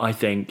 I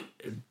think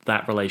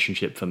that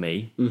relationship for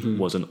me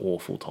was an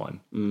awful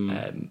time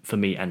for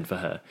me and for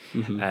her.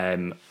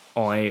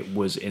 I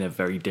was in a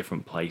very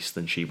different place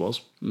than she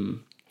was.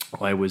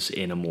 I was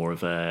in a more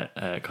of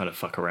a kind of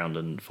fuck around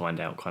and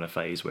find out kind of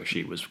phase where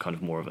she was kind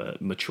of more of a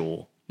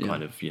mature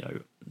kind of, you know,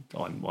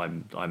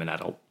 I'm an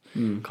adult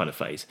kind of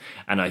phase.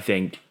 And I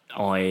think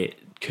I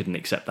couldn't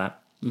accept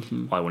that.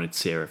 I wanted to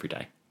see her every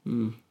day.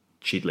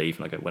 She'd leave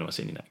and I go, when am I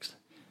seeing you next?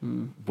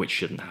 Which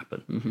shouldn't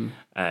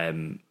happen.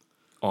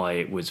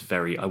 I was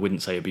I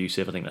wouldn't say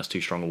abusive. I think that's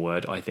too strong a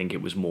word. I think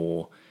it was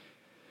more,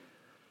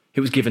 it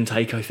was give and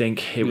take. I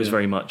think it was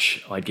very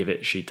much, I'd give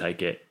it, she'd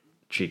take it.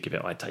 She'd give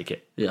it, I'd take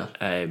it. Yeah.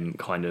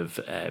 Kind of,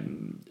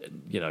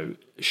 you know,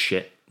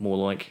 shit, more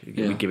like.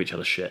 We'd give each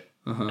other shit,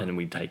 and then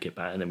we'd take it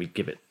back, and then we'd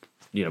give it,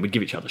 you know, we'd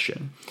give each other shit.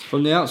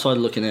 From the outside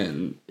looking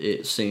in,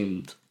 it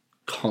seemed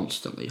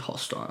constantly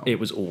hostile. It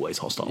was always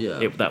hostile.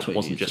 Yeah, That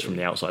wasn't just from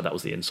the outside, that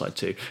was the inside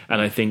too. And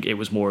I think it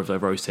was more of a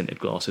rose-tinted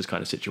glasses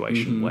kind of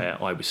situation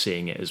where I was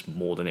seeing it as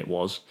more than it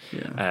was.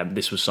 Yeah.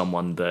 This was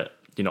someone that,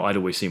 you know, I'd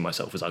always seen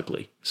myself as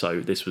ugly.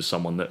 So this was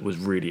someone that was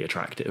really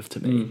attractive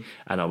to me.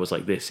 And I was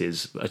like, this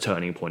is a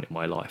turning point in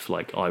my life.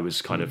 Like I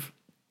was kind of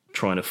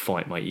trying to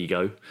fight my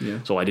ego. Yeah.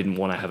 So I didn't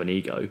want to have an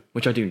ego,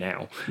 which I do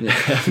now.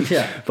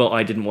 Yeah. But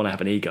I didn't want to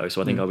have an ego.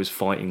 So I think I was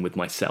fighting with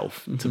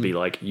myself to be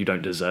like, you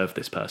don't deserve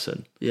this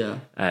person. Yeah.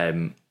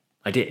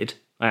 I did.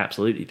 I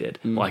absolutely did.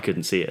 But I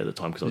couldn't see it at the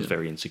time because I was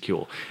very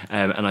insecure.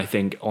 And I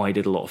think I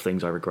did a lot of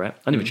things I regret.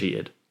 I never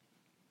cheated.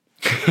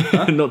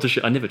 Not to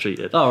shit. I never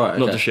cheated. Oh, right.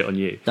 Not okay. to shit on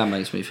you. That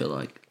makes me feel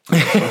like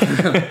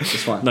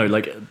it's fine. No,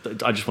 like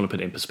I just want to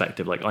put it in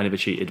perspective. Like I never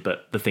cheated,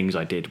 but the things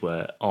I did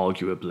were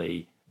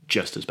arguably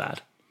just as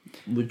bad.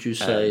 Would you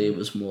say it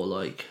was more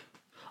like?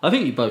 I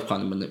think you both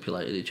kind of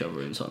manipulated each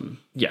other in some.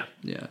 Yeah.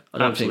 Yeah.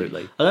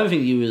 Absolutely. I don't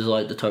think you was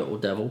like the total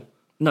devil.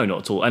 No, not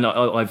at all. And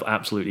I've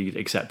absolutely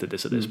accepted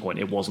this at this point.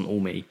 It wasn't all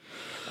me.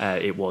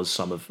 It was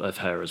some of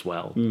her as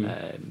well.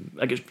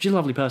 Like she's a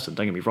lovely person.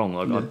 Don't get me wrong.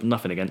 I've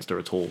nothing against her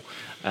at all.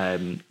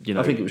 You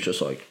know, I think it was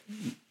just like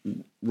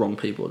wrong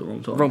people at the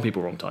wrong time. Wrong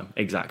people, wrong time.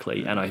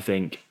 Exactly. And I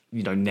think,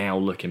 you know, now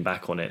looking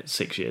back on it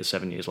 6 years,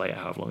 7 years later,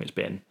 however long it's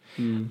been,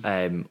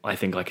 I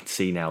think I can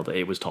see now that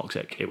it was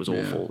toxic. It was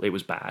awful. It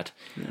was bad.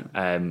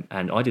 And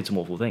I did some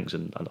awful things,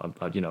 and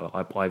you know,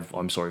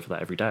 I'm sorry for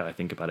that every day. I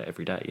think about it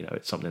every day. You know,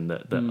 it's something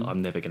that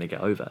I'm never going to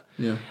get over.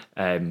 Yeah.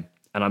 And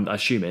I'm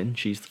assuming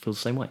she feels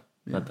the same way.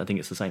 I think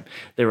it's the same.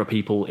 There are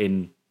people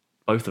in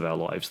both of our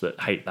lives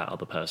that hate that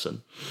other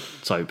person.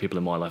 So people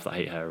in my life that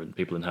hate her, and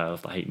people in her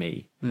life that hate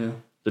me. Yeah.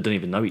 That don't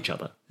even know each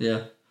other.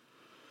 Yeah.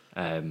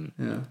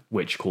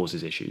 Which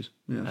causes issues.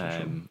 Yeah, for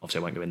sure. Obviously,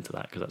 I won't go into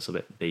that because that's a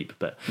bit deep.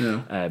 But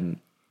Yeah.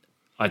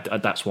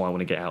 that's why I want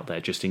to get out there,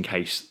 just in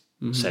case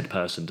said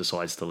person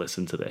decides to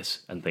listen to this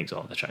and thinks,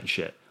 oh, they're chatting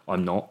shit.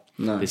 I'm not.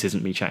 No. This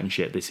isn't me chatting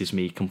shit. This is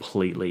me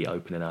completely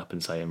opening up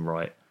and saying,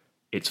 right,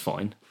 it's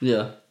fine.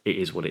 Yeah. It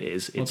is what it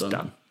is. It's done.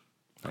 done.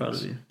 Proud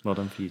of you. Well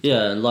done for you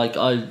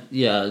too.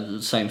 Yeah,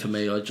 same for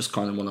me. I just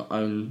kind of want to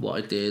own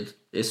what I did.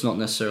 It's not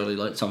necessarily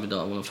like something that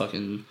I want to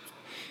fucking...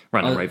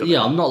 Random rave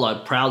yeah, I'm not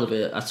like proud of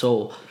it at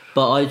all.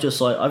 But I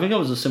just like, I think it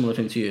was a similar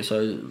thing to you.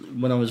 So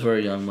when I was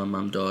very young, my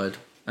mum died,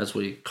 as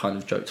we kind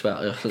of joked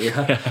about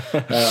earlier.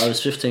 I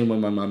was 15 when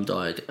my mum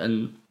died.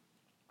 And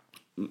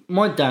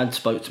my dad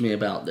spoke to me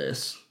about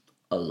this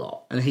a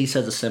lot. And he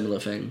said a similar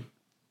thing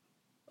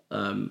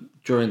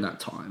during that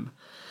time.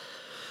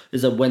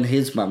 Is that when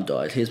his mum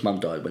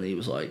died when he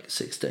was like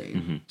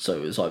 16. So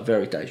it was like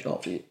very deja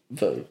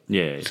vu.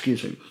 Yeah.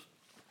 Excuse me.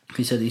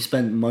 He said he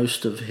spent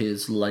most of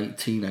his late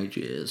teenage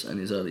years and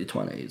his early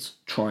 20s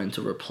trying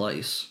to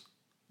replace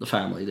the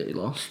family that he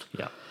lost.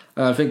 Yeah.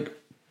 And I think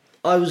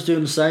I was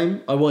doing the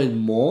same. I wanted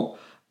more.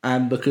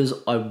 And because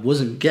I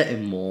wasn't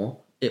getting more,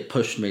 it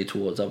pushed me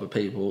towards other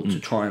people to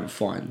try and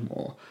find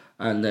more.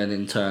 And then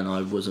in turn,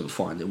 I wasn't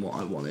finding what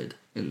I wanted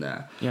in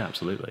there. Yeah,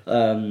 absolutely.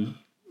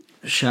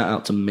 Shout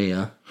out to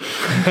Mia.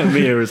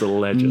 Mia is a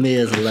legend.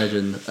 Mia's a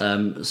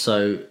legend.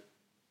 So,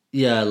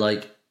 yeah,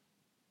 like,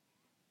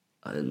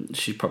 and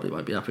she probably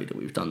won't be happy that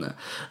we've done that.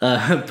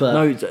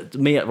 But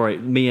No,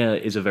 Mia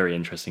is a very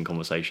interesting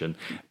conversation,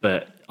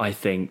 but I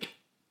think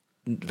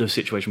the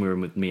situation we're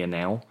in with Mia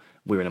now,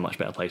 we're in a much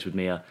better place with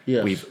Mia.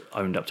 Yes. We've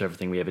owned up to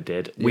everything we ever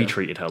did. We Yeah.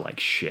 treated her like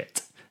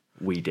shit.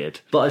 We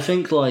did. But I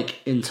think, like,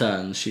 in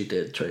turn, she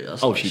did treat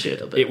us like She shit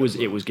did. a bit.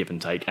 It was give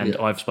and take, and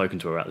Yeah. I've spoken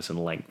to her about this in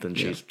length, and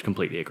she's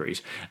completely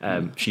agrees.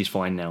 She's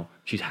fine now.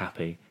 She's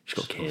happy. She's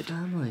got a kid.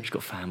 family. She's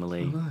got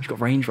family. She's got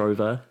Range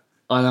Rover.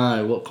 I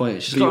know, what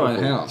point? She's got her own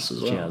Beautiful. house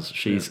as well.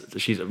 She has.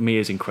 She's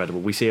Mia's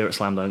incredible. We see her at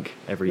Slam Dunk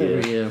every year.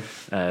 Every year.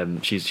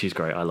 She's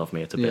great. I love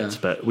Mia to Yeah. bits,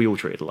 but we all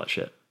treated her like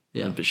shit.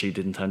 Yeah. But she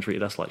did in turn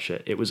treated us like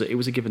shit. It was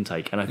a give and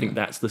take, and I think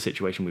that's the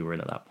situation we were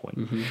in at that point.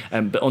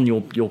 Mm-hmm. But on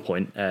your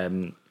point,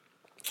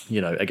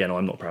 again,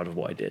 I'm not proud of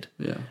what I did.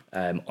 Yeah.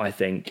 I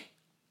think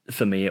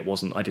for me it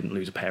wasn't. I didn't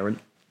lose a parent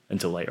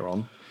until later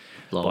on.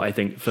 Lol. But I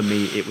think for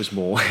me it was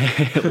more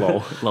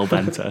lol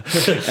banter.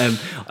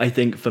 I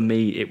think for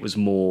me it was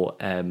more.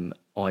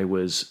 I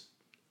was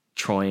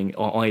trying.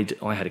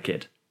 I had a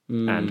kid.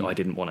 And I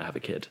didn't want to have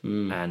a kid,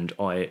 and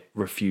I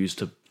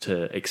refused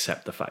to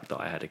accept the fact that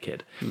I had a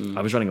kid.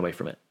 I was running away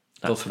from it.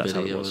 God forbid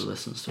how he it ever was.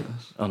 listens to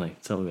us. Oh no,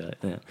 tell me about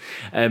it.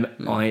 Yeah.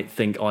 I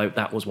think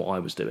that was what I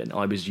was doing.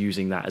 I was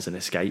using that as an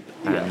escape,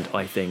 and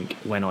I think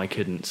when I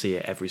couldn't see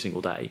it every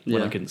single day,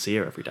 when I couldn't see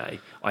her every day,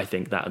 I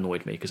think that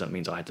annoyed me because that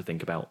means I had to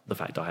think about the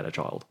fact I had a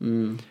child.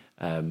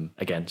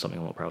 Again, something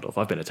I'm not proud of.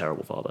 I've been a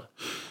terrible father.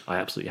 I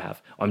absolutely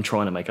have. I'm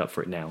trying to make up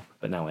for it now,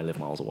 but now I live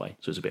miles away,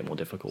 so it's a bit more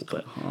difficult.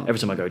 But every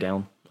time I go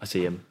down, I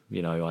see him.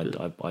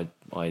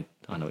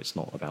 I know it's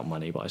not about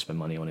money, but I spend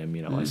money on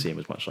him. I see him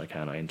as much as I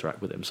can. I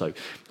interact with him, so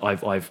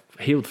I've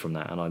healed from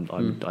that,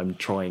 and I'm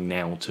trying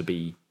now to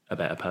be a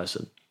better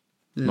person,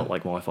 not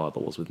like my father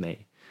was with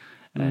me.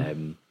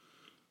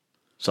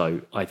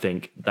 So I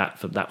think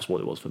that's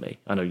what it was for me.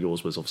 I know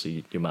yours was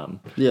obviously your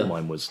mum. Yeah.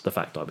 Mine was the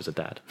fact I was a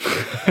dad.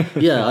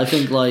 Yeah, I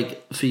think,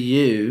 like, for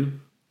you,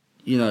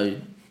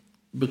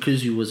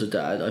 because you was a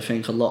dad, I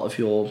think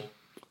the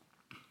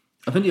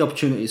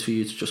opportunities for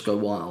you to just go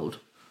wild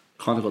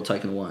kind of got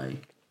taken away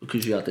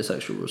because you had this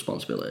extra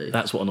responsibility.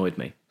 That's what annoyed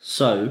me.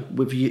 So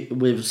with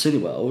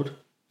Cineworld,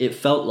 it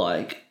felt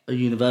like a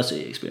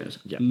university experience.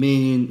 Yeah.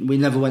 Meaning we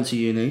never went to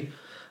uni.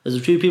 There's a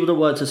few people that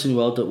worked at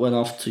Cineworld that went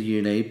off to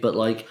uni, but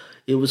like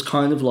it was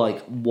kind of like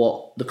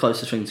what the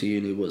closest thing to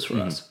uni was for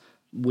us.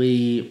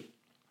 We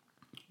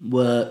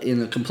were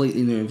in a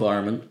completely new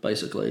environment,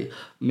 basically,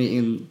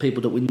 meeting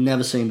people that we'd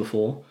never seen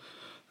before,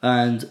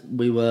 and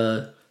we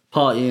were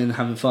partying,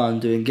 having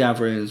fun, doing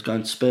gatherings,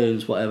 going to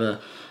Spoons,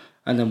 whatever,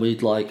 and then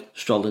we'd like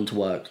stroll into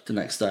work the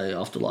next day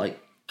after like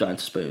going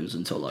to Spoons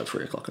until like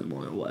 3 o'clock in the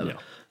morning or whatever.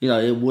 Yeah.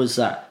 It was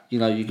that,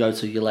 you go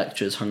to your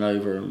lectures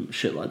hungover and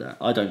shit like that.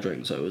 I don't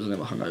drink, so it was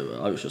never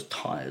hungover. I was just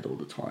tired all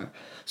the time.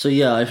 So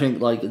yeah, I think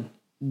like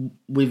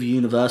with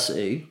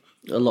university,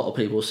 a lot of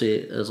people see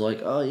it as like,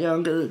 oh yeah,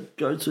 I'm going to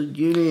go to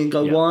uni and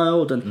go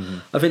wild.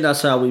 And I think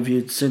that's how we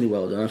viewed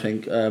Cineworld. And I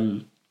think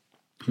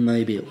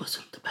maybe it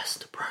wasn't the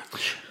best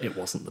approach. It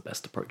wasn't the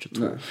best approach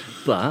at all.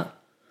 But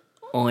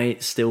I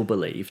still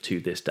believe to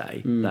this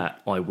day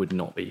that I would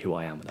not be who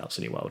I am without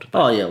Cineworld.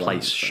 That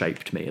place 100%.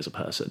 shaped me as a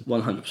person.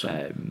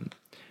 100%.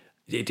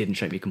 It didn't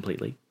shape me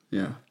completely.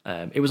 Yeah.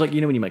 It was like,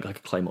 when you make like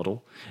a clay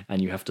model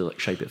and you have to like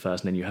shape it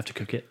first and then you have to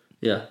cook it.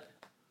 Yeah.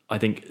 I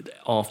think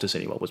after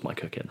Cineworld was my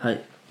cooking. Hey,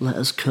 let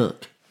us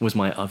cook. Was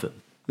my oven.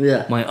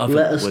 Yeah. My oven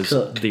let us was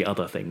cook. the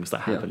other things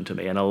that happened to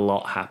me, and a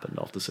lot happened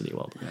after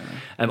Cineworld.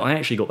 I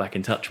actually got back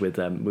in touch with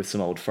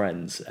some old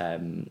friends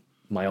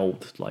my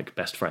old like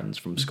best friends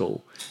from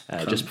school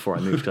just before I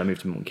moved, because I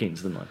moved to Milton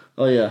Keynes, didn't I?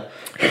 Oh yeah.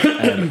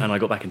 And I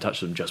got back in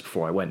touch with them just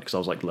before I went, because I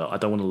was like, look, I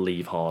don't want to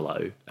leave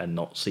Harlow and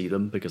not see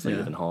them because they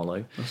live in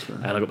Harlow. That's fair.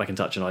 And I got back in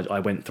touch and I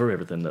went through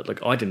everything that,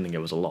 like, I didn't think it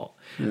was a lot.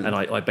 And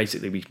I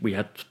basically, we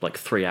had like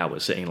 3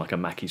 hours sitting in like a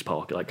Mackey's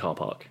car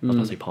park. I was going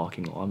to say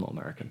parking lot, I'm not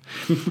American.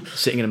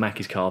 Sitting in a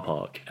Mackey's car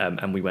park, and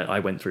I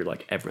went through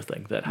like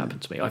everything that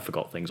happened to me. I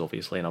forgot things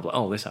obviously, and I was like,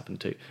 oh, this happened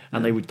too.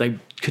 And they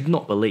could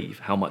not believe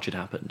how much had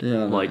happened.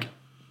 Yeah, like,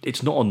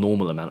 it's not a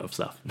normal amount of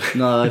stuff.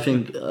 No, I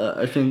think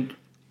I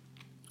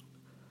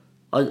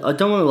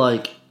don't want to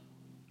like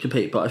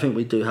compete, but I think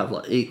we do have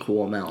like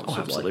equal amounts of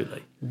absolutely.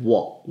 like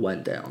what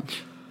went down.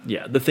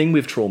 Yeah, the thing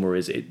with trauma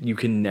is you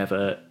can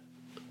never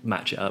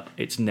match it up.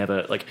 It's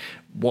never like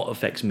what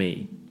affects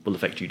me will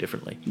affect you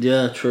differently.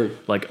 Yeah, true.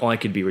 Like I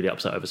could be really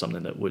upset over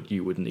something that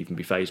you wouldn't even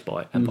be fazed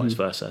by, and vice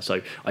versa.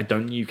 So I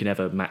don't think you can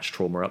ever match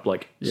trauma up.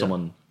 Like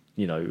someone,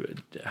 you know,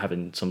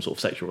 having some sort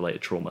of sexual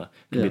related trauma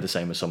can be the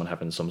same as someone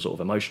having some sort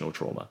of emotional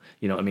trauma.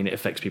 You know what I mean? It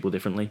affects people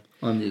differently.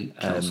 I'm the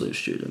counselling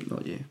student,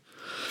 not you.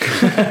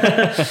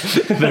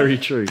 Very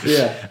true.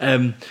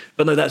 Yeah.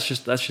 But no, that's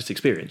just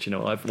experience. You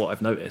know, what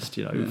I've noticed.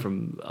 You know,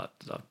 from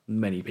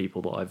many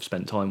people that I've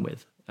spent time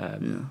with.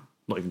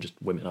 Not even just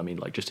women. I mean,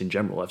 like just in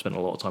general, I've spent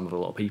a lot of time with a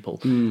lot of people,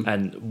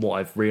 and what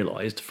I've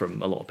realised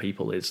from a lot of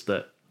people is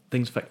that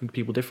things affect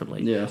people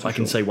differently. Yeah, I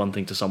can say one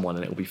thing to someone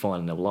and it'll be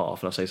fine and they'll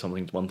laugh, and I'll say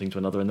one thing to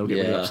another and they'll get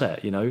really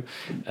upset. You know,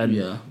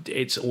 and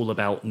it's all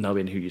about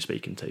knowing who you're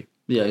speaking to.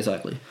 Yeah,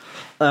 exactly.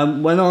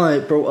 When I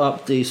brought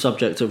up the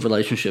subject of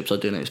relationships, I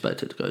didn't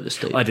expect it to go this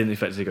deep. I didn't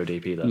expect it to go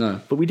deep either.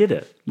 No. But we did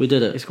it. We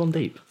did it. It's gone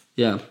deep.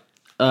 Yeah.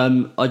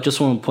 I just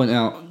want to point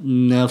out,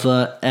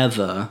 never,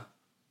 ever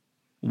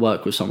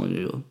work with someone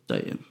you're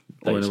dating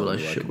or in a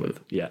relationship with.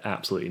 Yeah,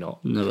 absolutely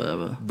not. Never,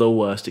 ever. The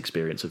worst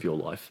experience of your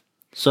life.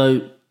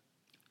 So,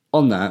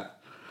 on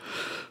that,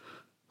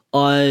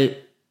 me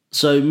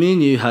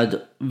and you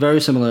had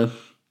very similar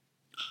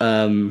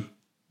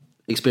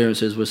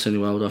experiences with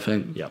Cineworld, I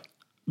think. Yeah.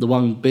 The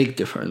one big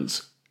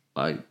difference,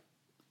 I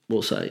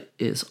will say,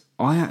 is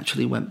I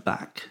actually went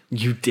back.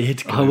 You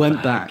did go I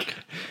went back.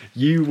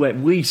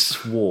 We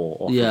swore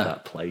off of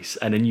that place,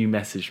 and then you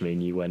messaged me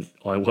and you went,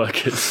 I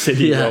work at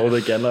Cineworld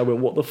again. I went,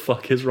 what the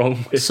fuck is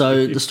wrong with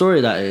you? The story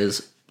of that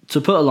is,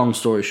 to put a long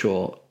story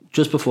short,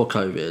 just before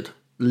COVID,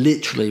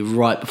 literally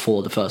right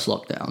before the first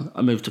lockdown,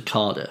 I moved to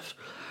Cardiff.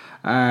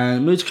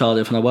 And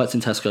I worked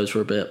in Tesco's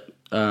for a bit.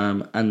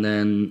 And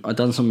then I'd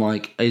done some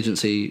like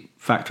agency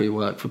factory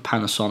work for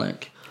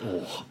Panasonic.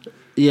 Oh.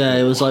 Yeah,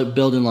 it was like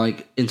building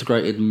like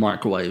integrated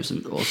microwaves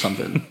or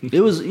something.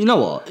 It was, you know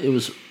what? It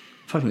was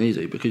fucking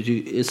easy because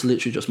it's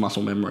literally just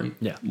muscle memory.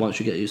 Yeah. Once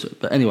you get used to it.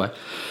 But anyway,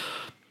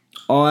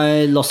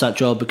 I lost that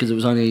job because it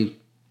was only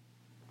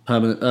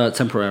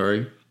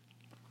temporary.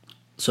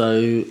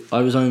 So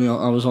I was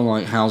on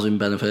like housing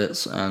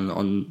benefits and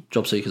on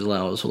job seekers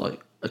allowance for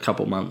like a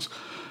couple of months.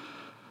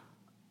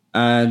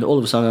 And all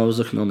of a sudden I was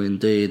looking on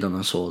Indeed and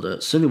I saw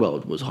that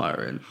Cineworld was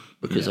hiring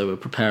because they were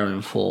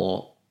preparing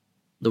for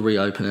the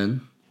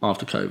reopening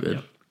after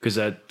COVID. Because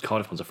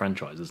Cardiff one's a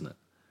franchise, isn't it?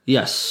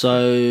 Yes,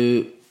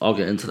 so I'll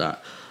get into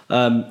that.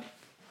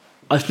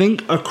 I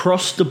think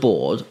across the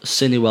board,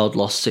 Cineworld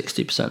lost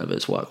 60% of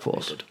its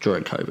workforce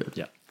during COVID.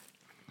 Yeah.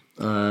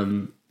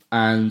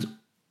 And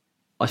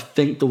I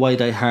think the way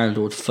they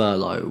handled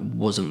furlough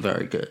wasn't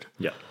very good.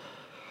 Yeah.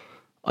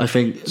 I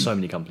think so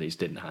many companies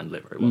didn't handle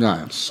it very well.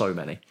 No. So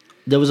many.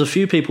 There was a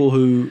few people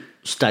who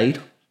stayed,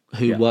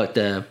 who worked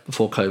there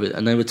before COVID,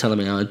 and they were telling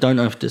me, I don't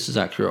know if this is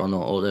accurate or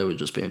not, or they were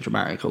just being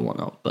dramatic or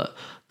whatnot, but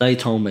they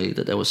told me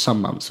that there were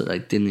some months that they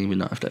didn't even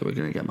know if they were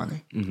going to get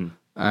money. Mm-hmm.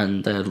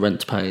 And they had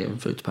rent to pay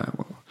and food to pay and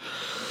whatnot.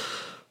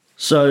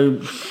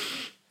 So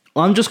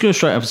I'm just going to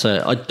straight up and say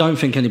it. I don't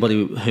think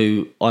anybody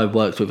who I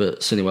worked with at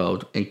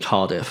Cineworld in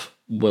Cardiff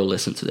will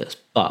listen to this,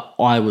 but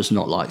I was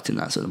not liked in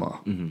that cinema.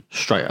 Mm-hmm.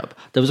 Straight up.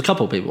 There was a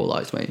couple of people who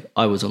liked me.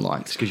 I wasn't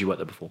liked. It's because you worked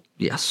there before.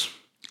 Yes,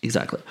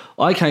 exactly.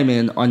 I came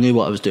in, I knew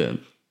what I was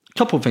doing. A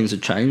couple of things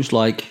had changed,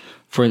 like,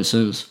 for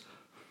instance,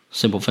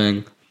 simple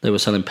thing, they were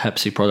selling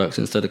Pepsi products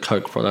instead of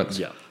Coke products.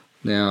 Yeah.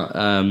 Now,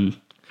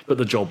 but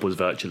the job was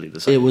virtually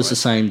the same. It was the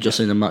same, just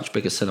in a much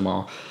bigger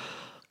cinema.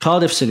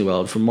 Cardiff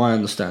Cineworld, from my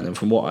understanding,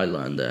 from what I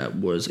learned there, it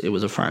was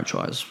a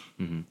franchise.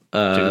 Mm-hmm.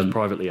 So it was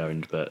privately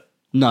owned, but...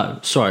 No,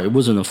 sorry, it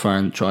wasn't a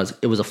franchise.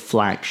 It was a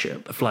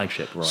flagship. A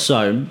flagship, right.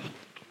 So,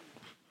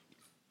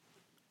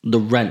 the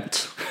rent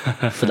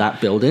for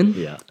that building,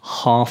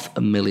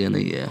 $500,000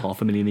 a year.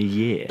 $500,000 a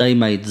year? They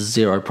made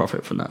zero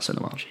profit from that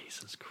cinema.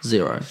 Jesus Christ.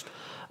 Zero.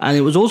 And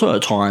it was also at a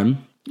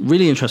time,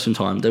 really interesting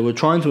time, they were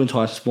trying to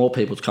entice more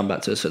people to come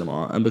back to the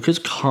cinema. And because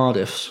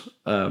Cardiff's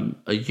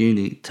a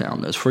uni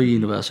town, there's 3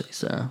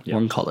 universities there,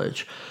 1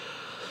 college,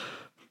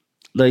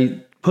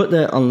 they put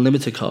their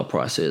unlimited card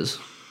prices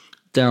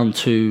down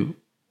to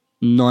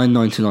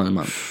 $9.99 a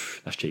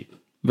month. That's cheap.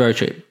 Very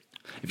cheap.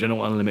 If you don't know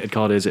what unlimited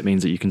card is, it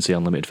means that you can see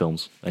unlimited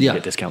films and you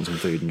get discounts on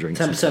food and drinks.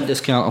 10%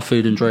 discount off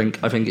food and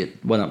drink. I think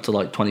it went up to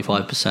like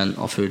 25%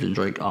 off food and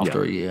drink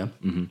after a year.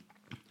 Mm-hmm.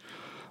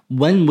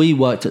 When we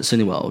worked at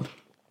Cineworld,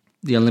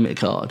 the unlimited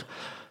card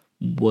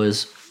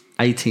was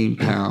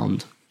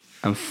 £18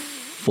 and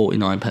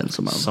 49 pence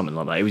a month. Something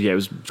like that. It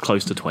was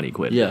close to 20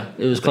 quid. Yeah,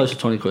 it was close to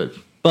 20 quid.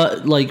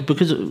 But like,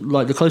 because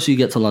like the closer you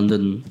get to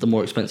London, the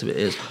more expensive it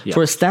is. Yeah.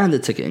 For a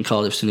standard ticket in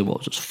Cardiff Cinema,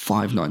 it was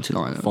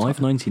 £5.99.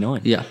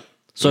 $5.99. Yeah.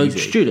 So Easy.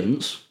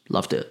 students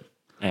loved it.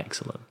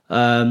 Excellent.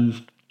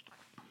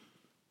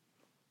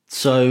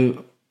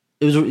 So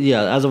it was,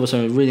 yeah, as I was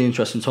saying, a really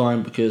interesting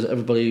time because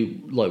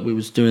everybody, like, we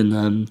was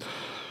doing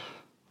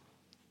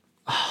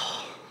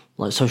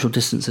like social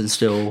distancing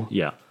still.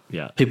 Yeah.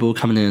 Yeah. People were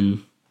coming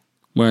in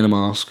wearing a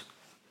mask.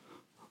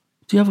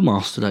 Do you have a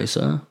mask today,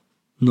 sir?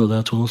 Not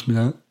allowed to ask me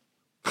that.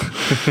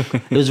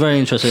 It was very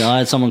interesting. I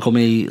had someone call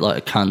me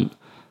like a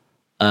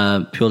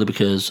cunt purely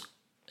because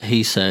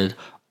he said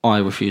I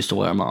refuse to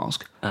wear a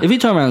mask. If he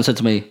turned around and said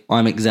to me,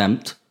 I'm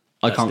exempt,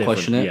 I can't Different.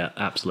 question it. Yeah,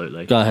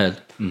 absolutely. Go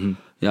ahead. Mm-hmm.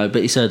 You know,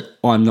 but he said,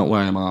 I'm not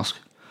wearing a mask.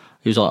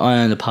 He was like,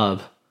 I own a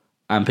pub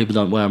and people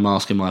don't wear a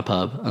mask in my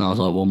pub. And I was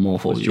like, well, more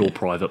for It's you. your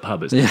private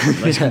pub, isn't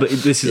it? But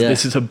this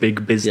is a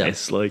big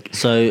business. Yeah. Like,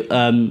 So,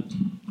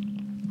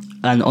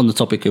 and on the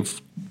topic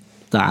of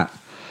that,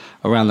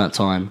 around that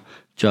time,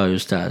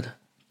 Joe's dad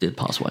did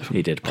pass away from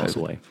he did pass COVID.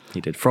 away. He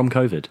did from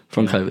COVID.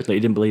 From Yeah. COVID. That he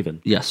didn't believe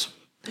in. Yes.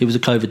 He was a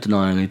COVID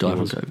denier and he died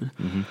from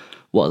COVID.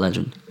 What a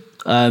legend.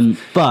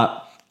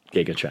 But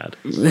Giga Chad.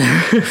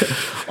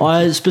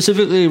 I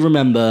specifically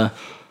remember,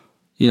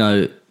 you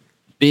know,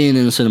 being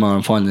in the cinema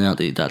and finding out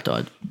that your dad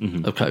died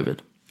of COVID.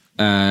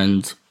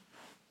 And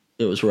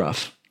it was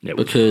rough. It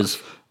was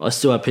because I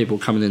still had people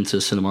coming into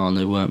the cinema and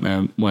they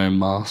weren't wearing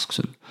masks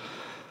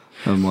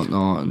and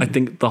whatnot. And I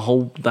think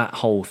that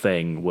whole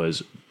thing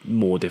was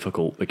more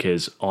difficult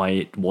because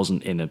I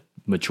wasn't in a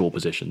mature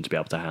position to be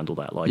able to handle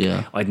that. Like,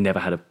 Yeah. I'd never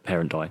had a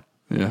parent die.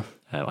 yeah.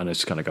 I know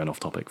it's kind of going off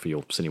topic for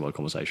your Cineworld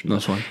conversation.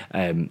 That's but,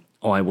 fine.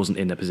 I wasn't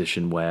in a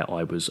position where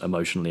I was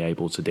emotionally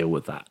able to deal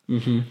with that.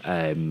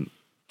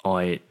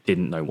 I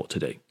didn't know what to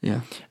do.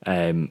 Yeah.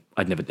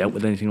 I'd never dealt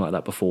with anything like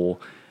that before.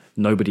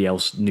 Nobody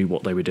else knew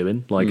what they were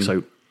doing. Like,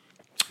 so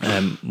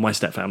my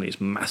step family is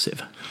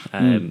massive.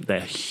 They're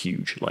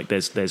huge. Like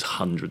there's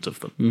hundreds of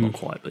them. Not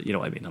quite, but you know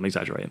what I mean. I'm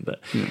exaggerating, but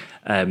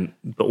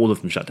all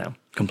of them shut down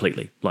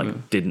completely.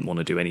 Like didn't want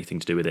to do anything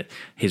to do with it.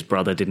 His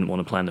brother didn't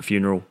want to plan the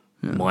funeral.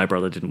 My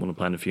brother didn't want to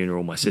plan a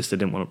funeral. My sister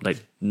didn't want to.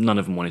 None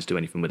of them wanted to do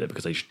anything with it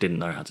because they just didn't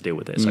know how to deal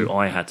with it. So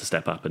I had to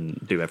step up and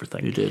do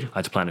everything. You did. I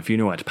had to plan a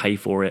funeral. I had to pay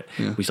for it.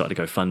 We started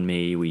to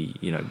GoFundMe.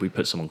 We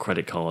put some on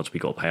credit cards. We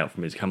got a payout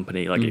from his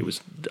company. Like it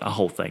was a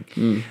whole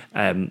thing.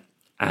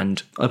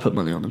 And I put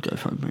money on the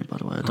GoFundMe, by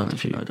the way. I don't know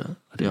if you know that.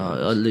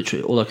 I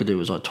literally, all I could do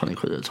was like 20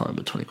 quid at a time,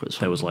 but 20 quid.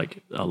 there was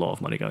like a lot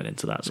of money going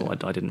into that, so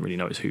I didn't really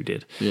notice who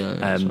did. Yeah,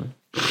 that's fine.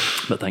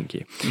 But thank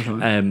you.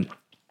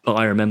 But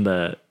I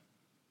remember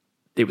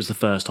it was the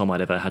first time I'd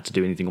ever had to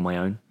do anything on my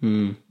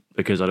own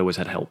because I'd always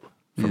had help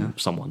from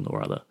someone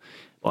or other.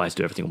 But I had to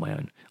do everything on my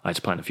own. I had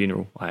to plan a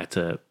funeral. I had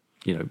to,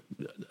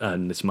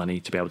 earn this money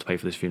to be able to pay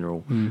for this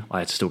funeral. I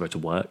had to still go to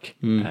work.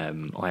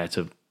 I had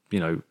to,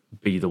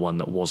 be the one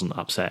that wasn't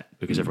upset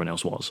because everyone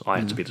else was. I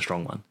had to be the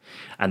strong one.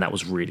 And that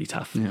was really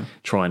tough.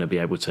 Trying to be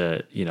able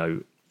to,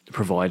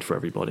 provide for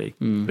everybody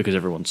because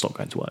everyone stopped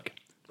going to work.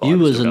 But You I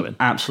was still an going.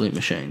 absolute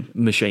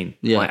machine.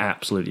 Yeah. I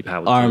absolutely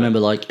powered I through remember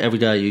like every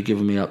day you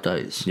giving me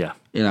updates Yeah.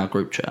 in our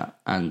group chat,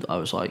 and I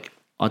was like,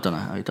 I don't know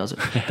how he does it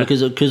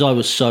because I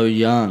was so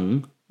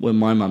young when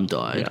my mum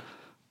died. Yeah.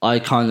 I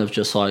kind of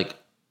just like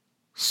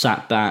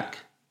sat back,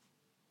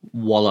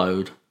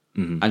 wallowed,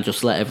 and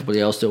just let everybody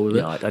else deal with it.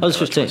 Yeah, I I was know that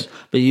 15, choice.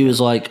 but you was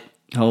like,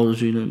 how old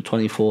was you then?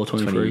 24,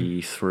 23?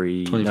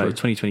 23. 23. No,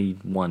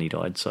 2021 he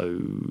died,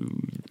 so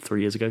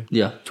 3 years ago.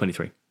 Yeah.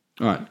 23.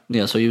 All right.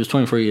 Yeah, so you was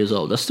 23 years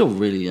old. That's still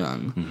really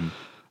young.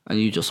 And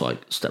you just like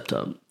stepped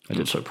up.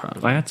 I'm so proud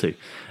of you. I had to.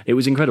 It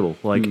was incredible.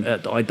 Like I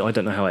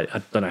don't know how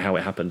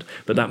it happened,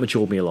 but that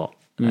matured me a lot.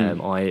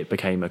 I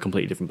became a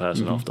completely different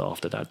person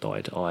after Dad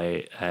died.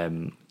 I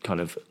kind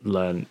of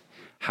learned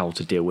how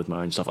to deal with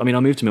my own stuff. I mean, I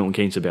moved to Milton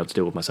Keynes to be able to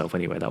deal with myself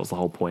anyway. That was the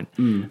whole point.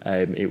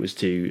 It was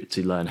to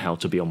learn how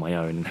to be on my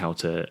own and how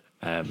to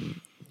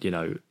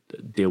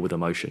deal with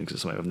emotion because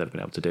it's something I've never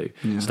been able to do.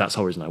 So that's the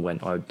whole reason I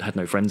went. I had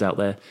no friends out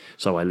there,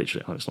 so I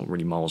literally, it's not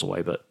really miles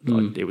away, but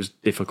it was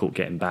difficult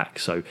getting back.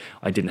 So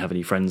I didn't have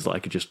any friends that I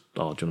could just, do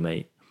you want to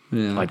meet?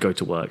 Yeah. I'd go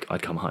to work,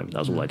 I'd come home. That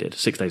was all I did.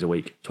 6 days a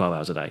week, 12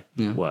 hours a day,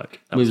 work.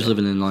 That We was was it.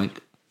 living in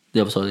like the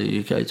other side of the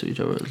UK to each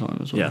other at the time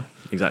as well. Yeah,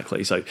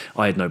 exactly. So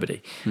I had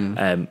nobody.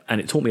 And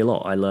it taught me a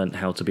lot. I learned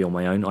how to be on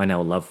my own. I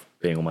now love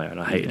being on my own.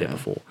 I hated it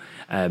before.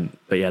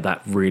 But yeah,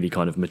 that really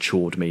kind of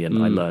matured me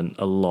and I learned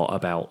a lot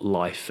about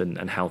life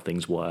and how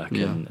things work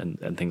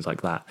and things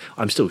like that.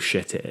 I'm still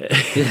shit at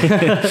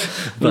it.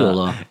 We all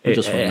are. We It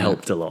just want to-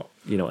 helped a lot.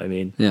 You know what I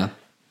mean? Yeah.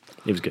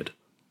 It was good.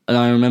 And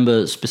I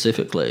remember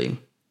specifically,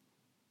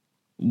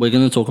 we're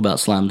going to talk about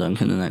Slam Dunk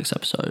in the next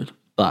episode,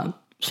 but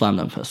Slam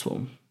Dunk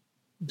Festival,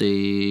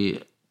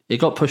 it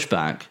got pushed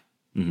back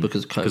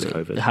because of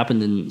COVID. It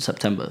happened in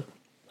September,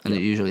 and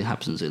it usually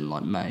happens in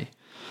like May.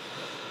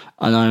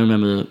 And I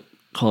remember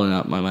calling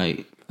up our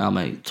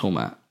mate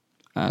Tormat,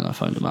 and I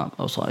phoned him up.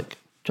 I was like,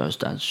 Joe's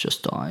dad's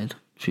just died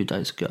a few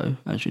days ago,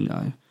 as you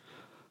know.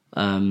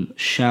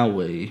 Shall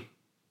we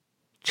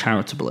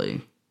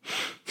charitably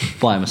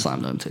buy him a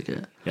Slam Dunk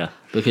ticket? Yeah.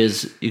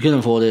 Because you couldn't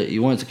afford it,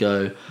 you wanted to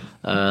go.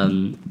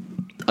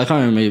 I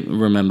can't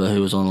remember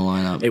who was on the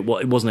lineup.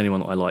 It wasn't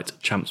anyone that I liked.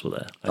 Champs were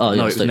there. Oh, yeah,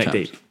 no, it was State Neck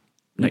Champs. Deep.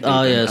 Neck Deep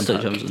Oh, yeah, and State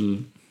Puck. Champs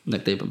and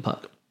Neck Deep and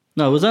Puck.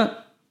 No, was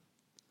that?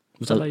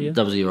 Was that year?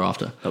 That was the year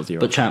after. That was the year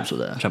But after. Champs were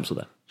there. Champs were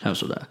there.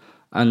 Champs were there.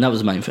 And that was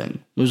the main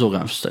thing. It was all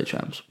going for State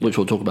Champs, which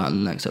we'll talk about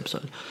in the next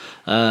episode.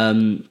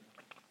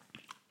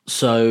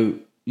 So,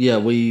 yeah,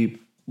 we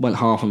went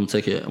half on the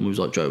ticket and we was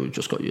like, Joe, we've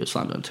just got you a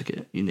Slam Dunk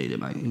ticket. You need it,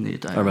 mate. You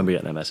need it. I remember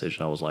getting that message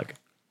and I was like,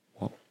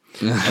 what?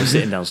 I was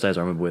sitting downstairs,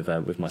 I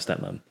remember, with my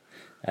stepmom.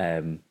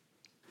 And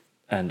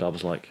I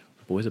was like,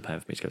 the boys are paying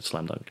for me to go to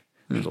Slam Dunk.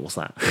 She was like, what's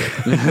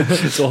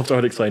that? So after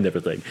I'd explained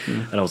everything,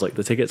 and I was like,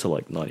 the tickets are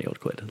like 90 odd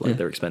quid. Like,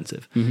 they're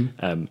expensive.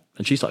 And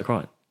she started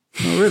crying.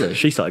 Oh, really?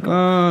 She started crying.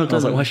 Oh, I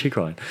was like, why is she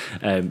crying?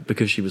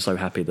 Because she was so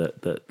happy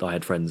that I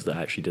had friends that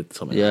actually did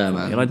something. Yeah, like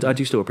that for man. me. And I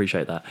do still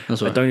appreciate that.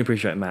 That's I right. don't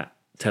appreciate Matt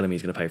telling me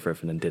he's going to pay for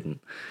everything and didn't.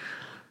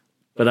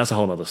 But that's a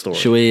whole other story.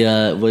 Should we?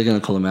 We're going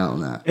to call him out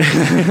on that.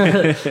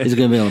 He's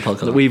going to be on the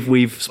podcast.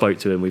 We've spoke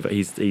to him.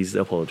 He's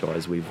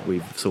apologised. We've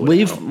sorted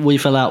it out. We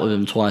fell out with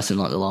him twice in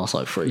like the last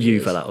like 3 years.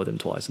 You fell out with him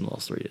twice in the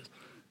last 3 years.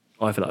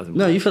 I fell out with him.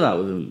 No, twice. you fell out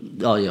with him.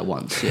 Oh yeah,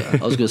 once. Yeah,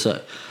 I was going to say.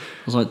 I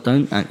was like,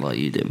 don't act like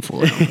you didn't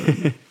fall out with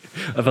him.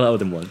 I fell out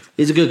with him once.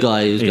 He's a good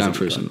guy. He was He's going a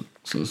through good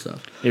some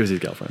stuff. It was his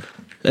girlfriend.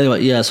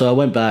 Anyway, yeah. So I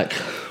went back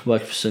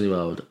working for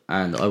Cineworld,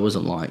 and I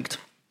wasn't liked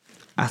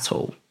at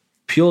all,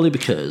 purely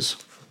because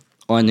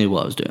I knew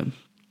what I was doing.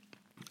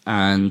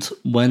 And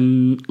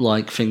when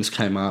like things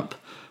came up,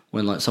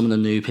 when like some of the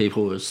new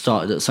people who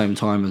started at the same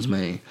time as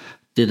me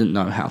didn't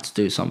know how to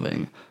do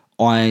something,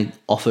 I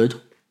offered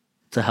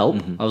to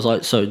help. I was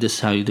like, so this is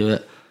how you do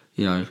it,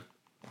 you know,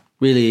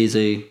 really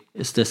easy.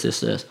 It's this.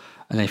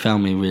 And they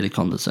found me really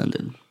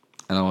condescending.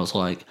 And I was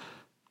like,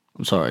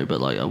 I'm sorry, but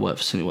like I worked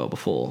for Cineworld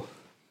before.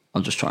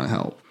 I'm just trying to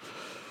help.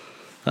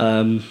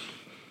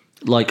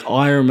 Like,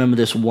 I remember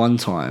this one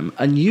time,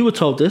 and you were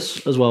told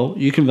this as well,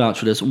 you can vouch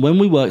for this. When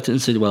we worked in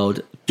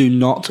Cineworld, do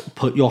not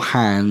put your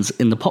hands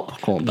in the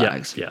popcorn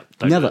bags. Yeah.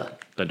 Never.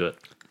 Don't do it.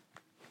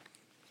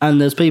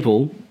 And there's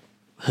people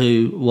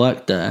who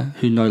worked there,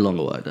 who no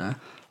longer work there,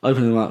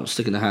 opening them up,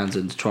 sticking their hands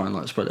in to try and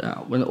like spread it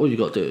out. When all you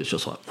got to do is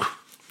just like,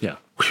 Yeah.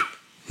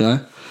 you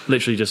know,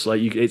 Literally just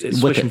like, it's Whip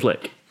swish and it.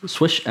 flick.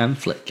 swish and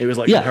flick. It was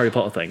like the Harry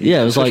Potter thing.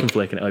 Yeah, it was swish like, and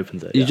flick and it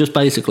opens it. you just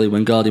basically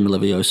Wingardium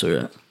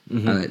Leviosa it,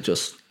 and it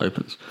just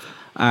opens.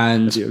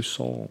 And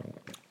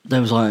they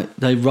was like,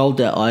 they rolled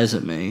their eyes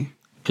at me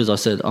because I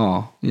said,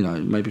 oh, you know,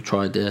 maybe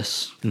try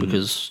this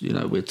because, you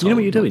know, we're told You know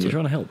what you're not doing? to. You're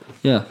trying to help.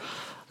 Yeah.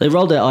 They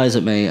rolled their eyes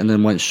at me and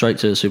then went straight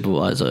to the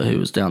supervisor who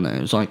was down there.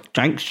 It was like,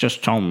 Jake's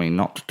just told me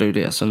not to do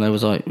this. And they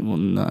was like, well,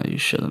 no, you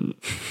shouldn't.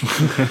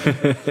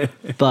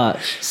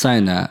 But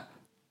saying that,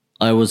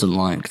 I wasn't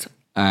liked.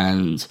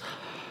 And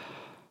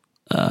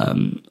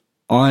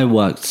I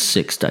worked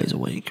 6 days a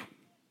week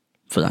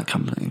for that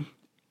company.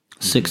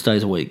 6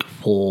 days a week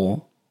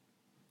for,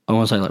 I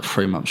want to say like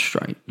 3 months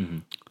straight.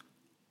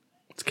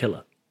 It's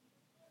killer.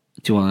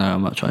 Do you want to know how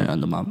much I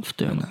earned a month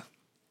doing that?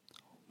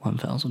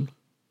 1,000. Is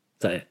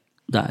that it?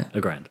 That,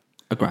 $1,000.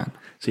 $1,000.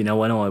 See, now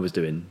when I was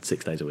doing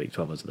 6 days a week,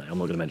 12 hours a day, I'm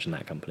not going to mention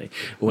that company,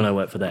 but when I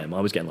worked for them,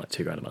 I was getting like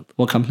 $2,000 a month.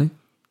 What company?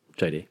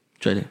 JD.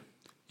 JD.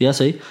 Yeah,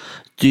 see.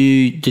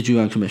 Did you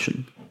earn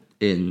commission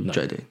in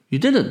JD? You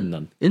didn't?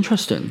 None.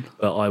 Interesting.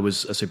 But I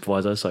was a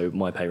supervisor, so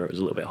my pay rate was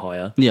a little bit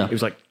higher. Yeah. It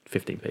was like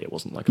 15p. It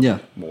wasn't like Yeah.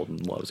 more than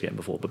what I was getting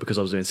before. But because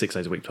I was doing 6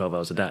 days a week, 12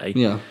 hours a day,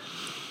 Yeah.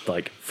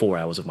 like 4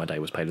 hours of my day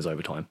was paid as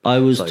overtime. I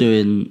was So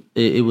doing,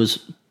 it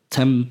was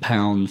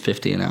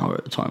 £10.50 an hour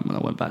at the time when I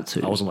went back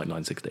to. I wasn't like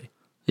 960.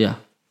 Yeah.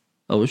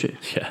 Oh, was you?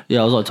 Yeah.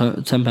 Yeah, I was like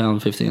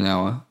 £10.50 an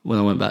hour when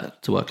I went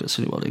back to work at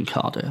Cineworld in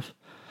Cardiff.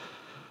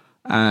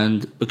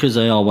 And because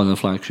they are one of the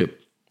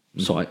flagship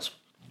sites,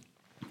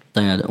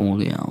 they had all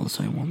the hours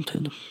they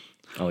wanted.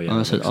 Oh, yeah. And I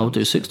that said, makes I'll sense.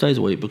 do 6 days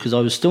a week because I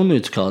was still new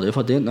to Cardiff.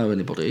 I didn't know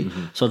anybody.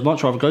 So I'd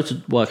much rather go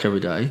to work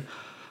every day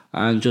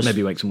and just...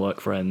 Maybe make some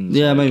work friends.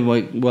 Yeah, maybe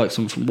make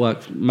some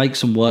work friends.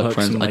 some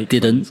I make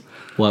didn't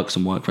friends. work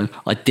some work friends.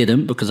 I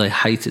didn't because they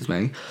hated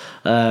me.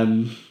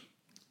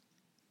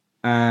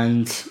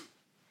 And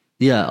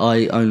yeah,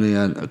 I only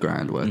earned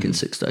 $1,000 working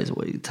 6 days a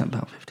week,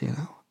 £10.50 an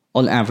hour.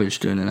 On average,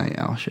 doing an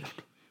 8-hour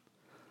shift.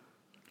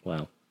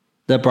 Wow.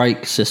 Their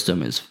break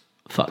system is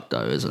fucked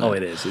though, isn't it? Oh,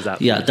 it is. Is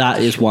that? Yeah, that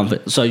is one thing.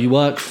 So you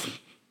work,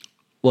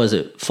 what is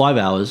it, 5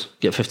 hours,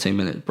 get a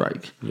 15-minute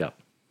break. Yeah.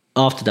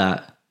 After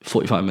that,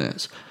 45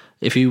 minutes.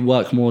 If you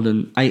work more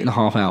than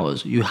 8.5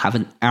 hours, you have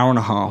an hour and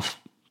a half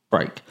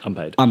break.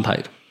 Unpaid.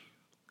 Unpaid.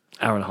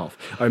 Hour and a half.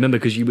 I remember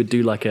because you would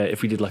do like a,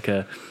 if we did like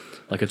a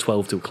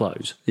 12 till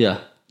close,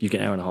 Yeah. you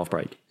get an hour and a half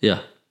break. Yeah.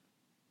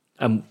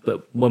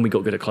 But when we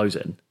got good at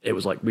closing, it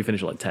was like we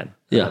finished at like 10,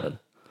 Yeah. 11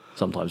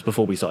 sometimes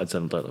before we started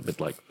selling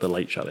with like the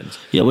late showings.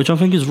 Yeah, which I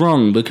think is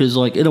wrong because,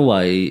 like, in a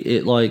way,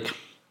 it like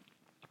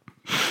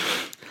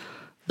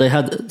they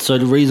had. So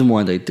the reason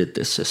why they did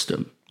this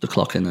system, the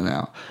clock in and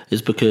out,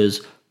 is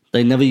because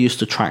they never used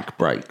to track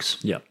breaks.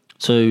 Yeah.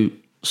 So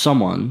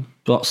someone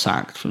got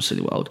sacked from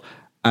Cineworld,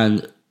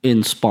 and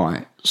in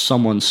spite,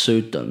 someone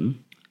sued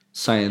them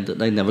saying that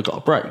they never got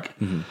a break.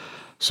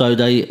 So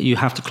you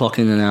have to clock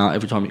in and out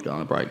every time you go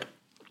on a break.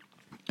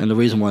 And the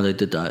reason why they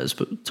did that is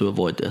to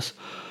avoid this.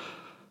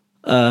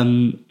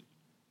 And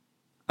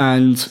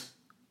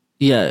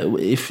yeah,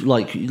 if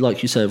like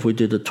you said, if we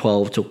did a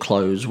 12 till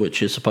close,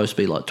 which is supposed to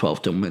be like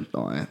 12 till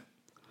midnight,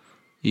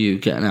 you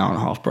get an hour and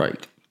a half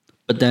break.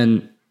 But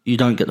then you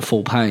don't get the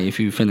full pay if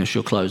you finish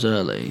your close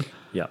early.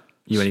 Yeah.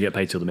 You only get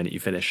paid till the minute you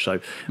finish. So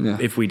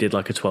if we did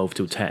like a 12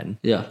 till 10,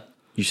 Yeah.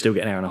 you still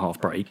get an hour and a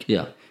half break.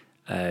 Yeah.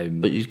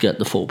 But you get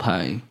the full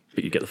pay.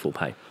 But you get the full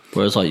pay.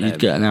 Whereas like you'd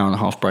get an hour and a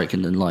half break,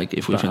 and then like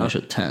if we finish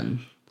at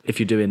 10. If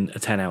you're doing a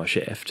 10-hour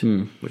shift,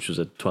 which was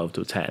a 12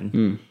 till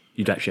 10,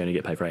 you'd actually only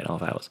get paid for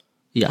 8.5 hours.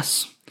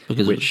 Yes.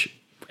 Because which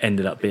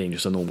ended up being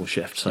just a normal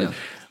shift. So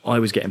I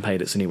was getting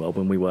paid at Cineworld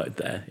when we worked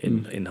there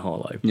in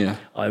Harlow. Yeah.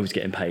 I was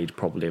getting paid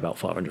probably about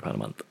 £500 a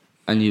month.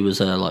 And you was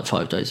there like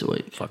 5 days a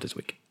week. 5 days a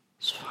week.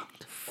 It's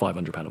fucked.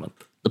 £500 a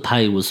month. The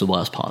pay was the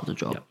worst part of the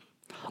job. Yep.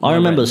 I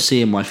remember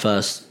seeing my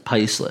first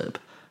pay slip.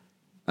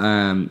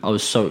 I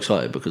was so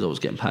excited because I was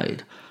getting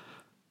paid.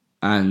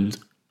 And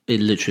it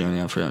literally only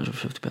had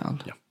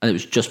 £350. Yeah. And it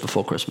was just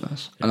before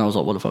Christmas. Yeah. And I was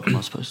like, what the fuck am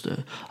I supposed to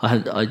do?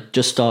 I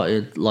just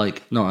started,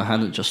 I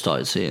hadn't just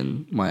started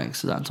seeing my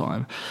ex at that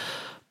time.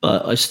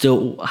 But I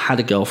still had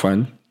a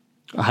girlfriend.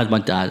 I had my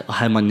dad. I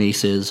had my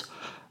nieces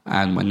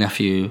and my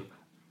nephew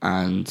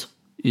and,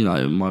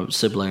 my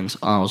siblings.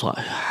 I was like,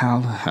 how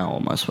the hell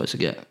am I supposed to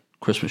get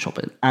Christmas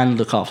shopping and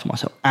look after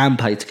myself and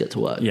pay to get to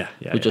work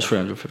with just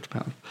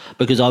 £350?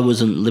 Because I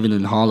wasn't living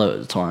in Harlow at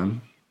the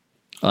time.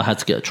 I had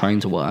to get a train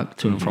to work,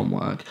 to and from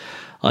work.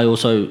 I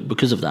also,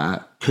 because of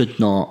that, could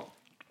not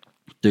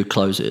do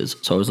closes.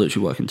 So I was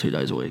literally working 2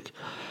 days a week.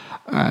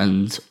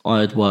 And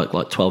I'd work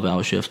like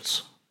 12-hour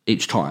shifts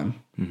each time.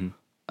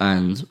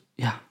 And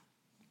yeah,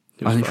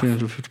 only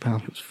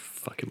 £350. It was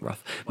fucking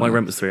rough. My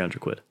rent was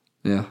 £300.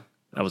 Yeah.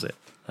 That was it.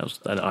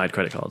 I had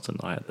credit cards and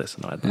I had this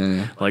and I had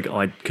that. Like,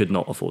 I could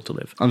not afford to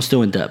live. I'm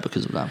still in debt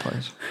because of that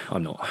place.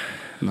 I'm not.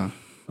 No.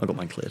 I got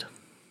mine cleared.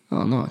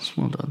 Oh, nice.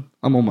 Well done.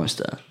 I'm almost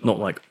there. Not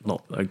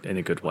in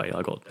a good way.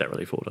 I got debt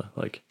relief order.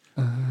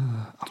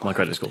 My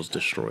credit score was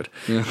destroyed.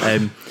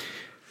 Yeah.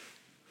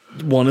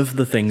 One of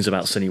the things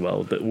about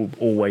Cineworld that will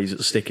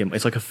always stick in,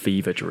 it's like a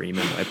fever dream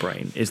in my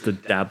brain, is the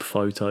dab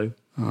photo.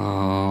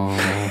 Oh.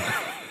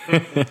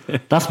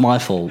 That's my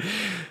fault.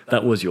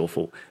 That was your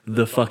fault.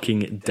 The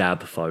fucking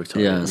dab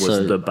photo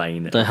was the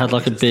bane. They had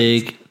like a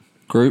big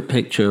group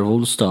picture of all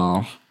the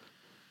staff,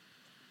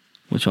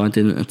 which I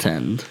didn't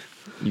attend.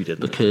 You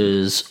didn't.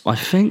 Because I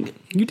think...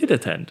 You did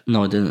attend.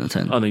 No, I didn't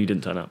attend. Oh, no, you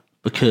didn't turn up.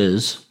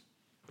 Because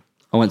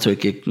I went to a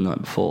gig the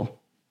night before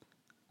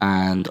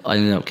and I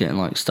ended up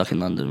getting stuck in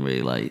London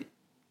really late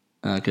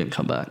and I couldn't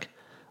come back.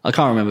 I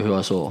can't remember who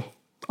I saw.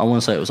 I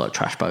want to say it was like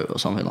Trash Boat or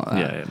something like that.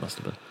 Yeah, it must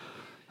have been.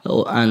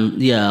 Oh, and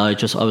yeah, I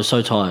was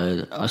so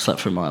tired. I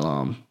slept through my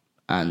alarm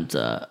and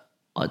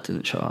I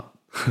didn't show up.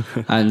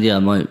 And yeah,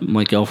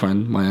 my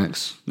girlfriend, my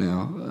ex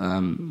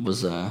now,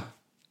 was there.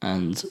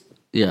 And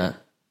yeah,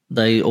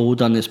 they all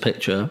done this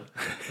picture.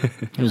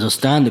 It was a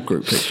standard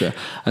group picture.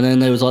 And then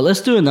they was like,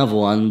 let's do another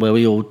one where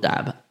we all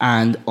dab.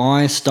 And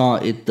I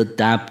started the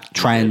dab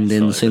trend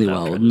in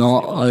Cineworld,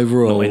 not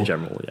overall. Not in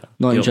general, yeah.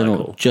 Not in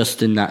general,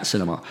 just in that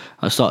cinema.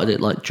 I started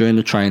it during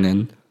the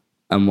training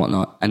and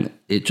whatnot, and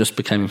it just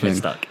became a thing. It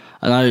stuck.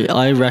 And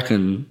I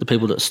reckon the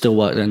people that still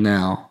work there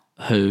now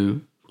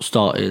who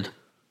started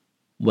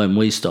when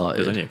we started.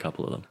 There's only a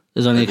couple of them.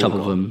 There's only a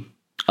couple of them.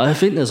 I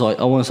think there's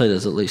I want to say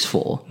there's at least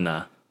 4.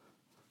 Nah.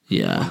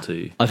 Yeah. 1,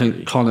 2, I think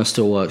 3, Connor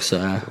still works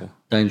there. 4.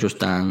 Dangerous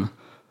Dan.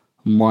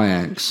 My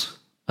ex,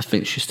 I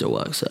think she still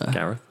works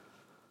there.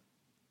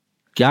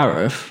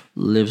 Gareth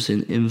lives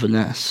in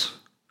Inverness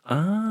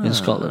in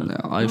Scotland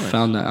now. I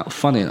found that out.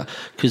 Funny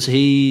enough, because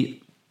he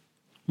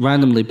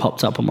randomly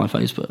popped up on my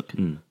Facebook.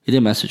 He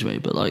didn't message me,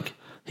 but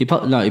he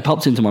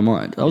popped into my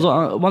mind. I was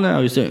like, I wonder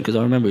how he's doing, because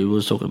I remember he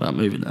was talking about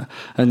moving there.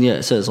 And yeah,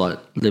 it says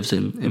lives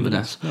in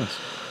Inverness. Nice.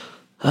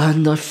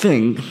 And I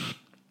think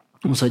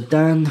I was like,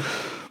 Dan,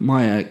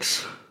 my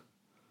ex,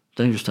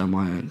 Dangerous Dan,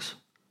 my ex,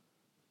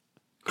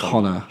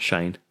 Connor,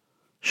 Shane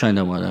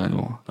don't work there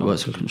anymore. He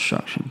works in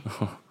construction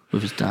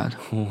with his dad.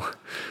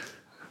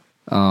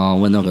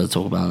 Oh, we're not going to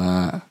talk about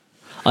that.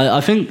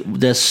 I think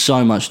there's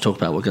so much to talk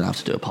about. We're going to have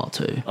to do a part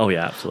 2. Oh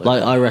yeah,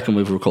 absolutely. I reckon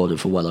we've recorded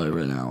for well over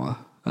an hour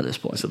at this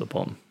point. It's at the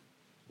bottom.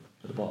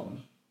 At the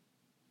bottom.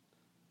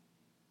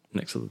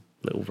 Next to the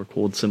little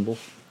record symbol.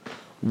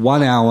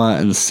 1 hour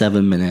and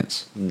 7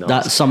 minutes.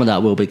 Nice. Some of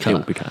that will be cut. It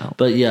will be cut out.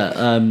 But yeah,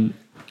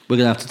 we're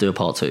going to have to do a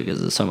part 2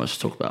 because there's so much to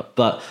talk about.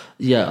 But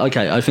yeah,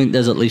 okay, I think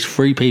there's at least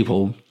 3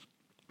 people.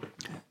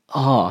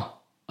 I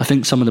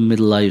think some of the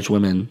middle-aged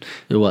women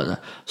who work there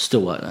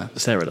still work there.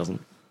 Sarah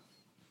doesn't.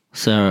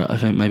 Sarah, I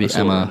think maybe I saw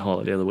her in Emma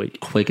Harlow the other week.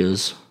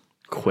 Quiggers.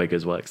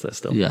 Quiggers works there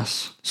still.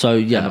 Yes. So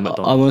yeah,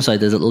 I want to say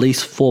there's at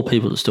least 4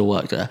 people that still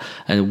work there,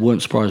 and it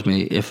wouldn't surprise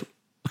me if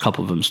a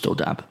couple of them still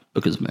dab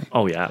because of me.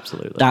 Oh yeah,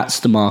 absolutely. That's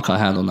the mark I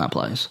had on that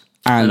place.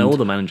 And all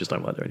the managers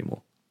don't work there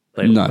anymore.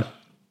 They all No. work.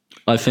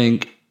 I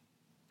think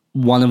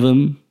one of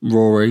them,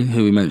 Rory,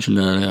 who we mentioned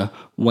earlier,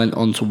 went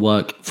on to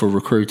work for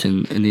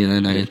recruiting in the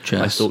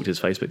NHS. I stalked his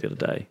Facebook the other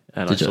day,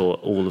 and Did I you? saw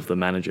all of the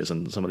managers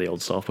and some of the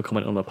old staff were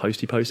commenting on a post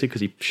he posted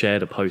because he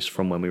shared a post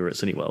from when we were at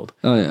Cineworld.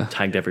 Oh, yeah.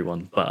 Tagged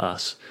everyone but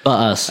us. But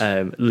us.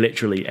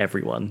 Literally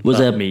everyone. Was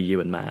but there- me,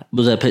 you, and Matt.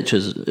 Was there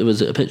pictures?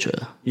 Was it a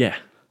picture? Yeah.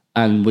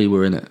 And we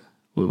were in it,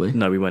 were we?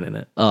 No, we weren't in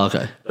it. Oh,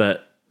 okay.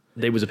 But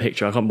there was a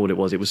picture. I can't remember what it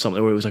was. It was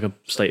something, or it was like a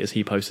status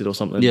he posted or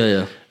something.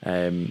 Yeah.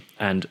 And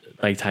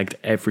they tagged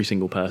every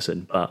single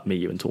person but me,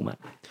 you, and Tall Matt.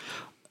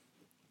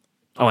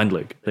 Oh, and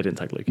Luke. They didn't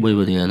tag Luke. We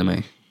were the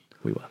enemy.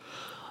 We were.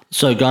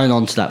 So going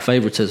on to that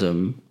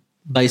favoritism,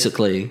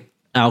 basically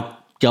our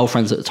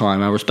girlfriends at the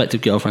time, our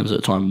respective girlfriends at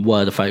the time,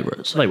 were the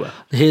favorites. They were.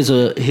 Here's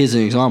an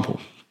example,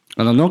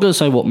 and I'm not going to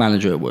say what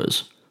manager it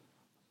was,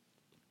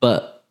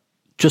 but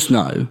just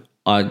know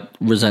I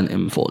resent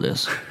him for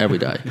this every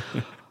day.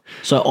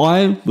 So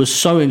I was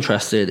so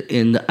interested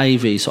in the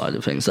AV side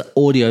of things, the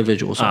audio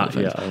visual side of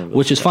things, yeah, I remember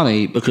which is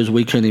funny because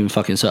we couldn't even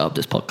fucking set up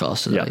this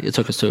podcast today. Yeah. It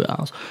took us 2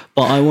 hours.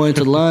 But I wanted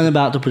to learn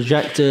about the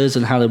projectors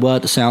and how they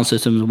work, the sound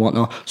systems and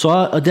whatnot.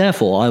 So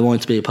therefore, I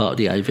wanted to be a part of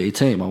the AV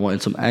team. I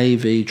wanted some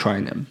AV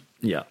training.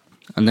 Yeah.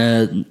 And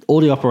their all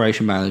the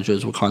operation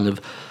managers were kind of,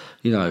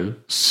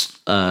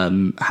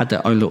 had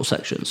their own little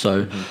section.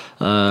 So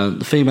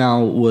the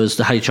female was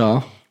the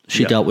HR.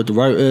 She Yeah. dealt with the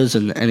rotors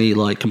and any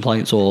like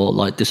complaints or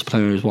like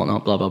disciplinaries,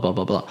 whatnot, blah, blah, blah,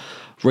 blah, blah.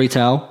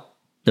 Retail,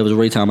 there was a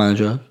retail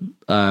manager.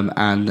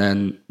 And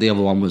then the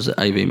other one was the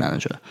AV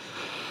manager.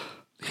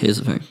 Here's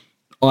the thing.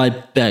 I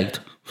begged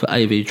for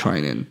AV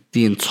training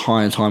the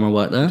entire time I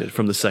worked there.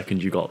 From the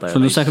second you got there.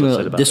 From the they second,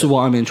 said about this is it.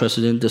 what I'm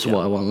interested in. This is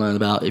what I want to learn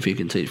about. If you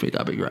can teach me,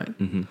 that'd be great.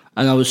 And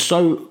I was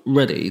so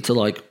ready to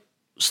like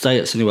stay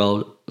at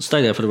Cineworld,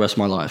 stay there for the rest of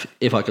my life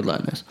if I could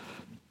learn this.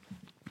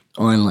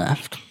 I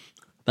left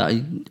about,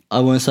 I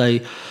want to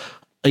say,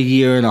 a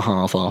year and a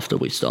half after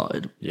we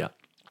started. Yeah.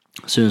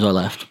 As soon as I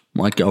left,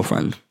 my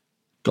girlfriend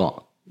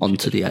got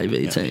onto the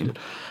AV team,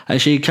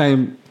 and she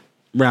came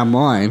round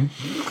mine,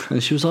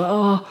 and she was like,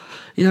 "Oh,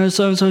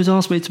 so and so's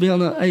asked me to be on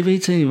the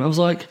AV team." I was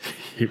like,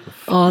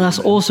 "Oh, that's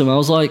awesome." I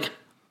was like,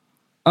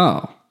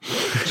 "Oh."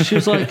 She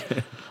was like,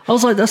 "I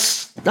was like,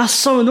 that's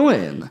so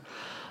annoying."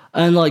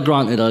 And like,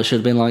 granted, I should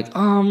have been like,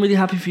 "Oh, I'm really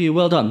happy for you,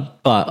 well done,"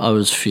 but I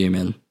was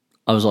fuming.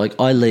 I was like,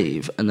 "I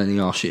leave, and then he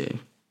asks you,"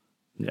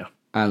 Yeah.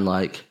 and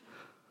like.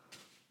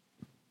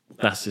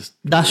 That's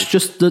just That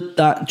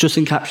just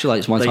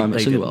encapsulates my time at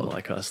they didn't Cineworld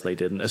like us. They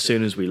didn't. As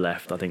soon as we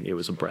left, I think it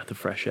was a breath of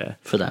fresh air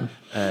for them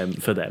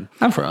for them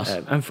and for us.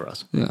 and for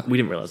us. Yeah. We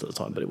didn't realize at the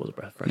time, but it was a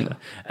breath of fresh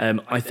air.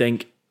 I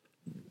think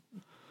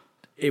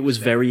it was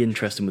very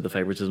interesting with the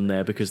favoritism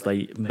there because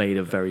they made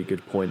a very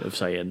good point of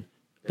saying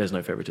there's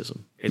no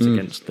favoritism. It's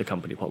against the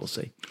company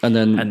policy. And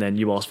then And then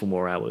you ask for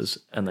more hours,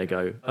 and they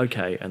go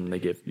okay, and they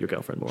give your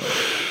girlfriend more hours,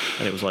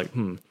 and it was like,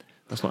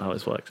 that's not how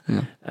this works.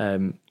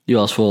 you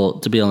ask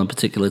to be on a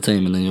particular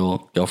team, and then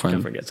your girlfriend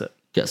Girlfriend gets it.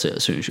 gets it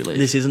as soon as you leave.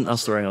 This isn't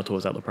us throwing our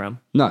toys out the pram.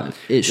 No,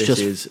 it's This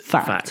just is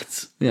fact.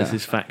 facts. Yeah. This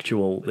is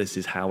factual. This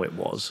is how it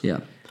was. Yeah.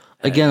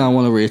 Again, I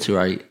want to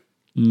reiterate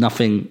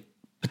nothing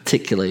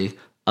particularly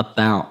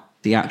about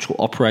the actual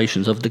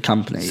operations of the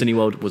company.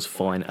 Cineworld was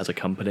fine as a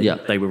company. Yeah.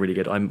 They were really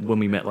good. When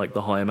we met like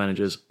the higher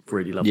managers,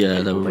 really loved Yeah, the they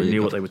people. were really They knew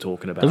good. what they were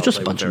talking about. They were just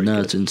a bunch of very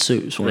nerds good. in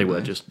suits, They weren't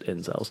were just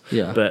incels.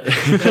 Yeah. But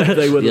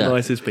they were the Yeah.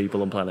 nicest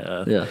people on planet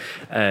Earth. Yeah.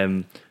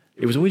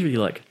 It was always really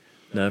like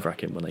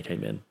nerve-wracking when they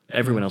came in.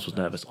 Everyone else was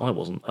nervous. I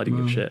wasn't. I didn't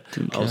give a shit.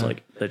 didn't I was care.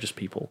 like, they're just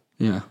people.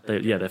 Yeah.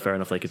 They're fair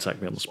enough. They could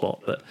sack me on the spot,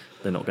 but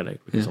they're not going to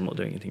because I'm not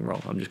doing anything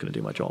wrong. I'm just going to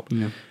do my job.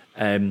 Yeah.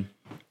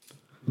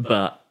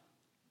 But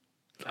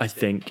I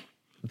think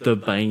the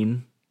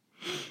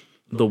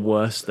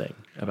worst thing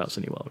about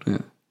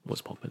Cineworld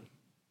was popping.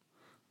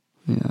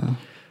 Yeah.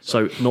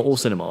 So not all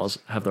cinemas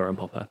have their own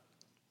popper.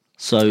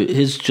 So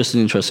here's just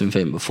an interesting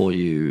thing before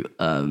you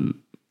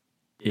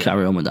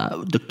carry on with that.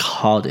 The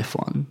Cardiff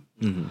one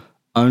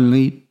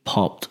only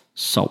popped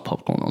salt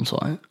popcorn on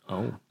site.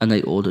 Oh. And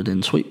they ordered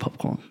in sweet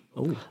popcorn.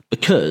 Oh.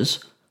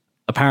 Because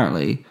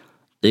apparently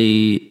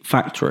the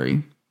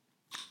factory,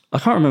 I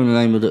can't remember the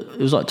name of it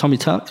was like Tommy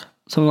Tuck,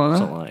 something like that.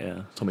 Something like,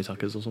 yeah, Tommy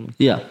Tuckers or something.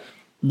 Yeah.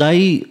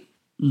 The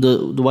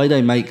way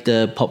they make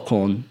their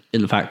popcorn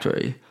in the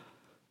factory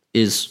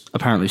is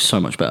apparently so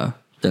much better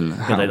than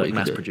how They we like can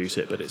mass do it. produce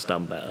it, but it's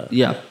done better.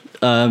 Yeah.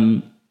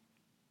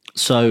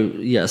 So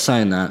yeah,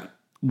 saying that,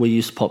 we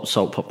used to pop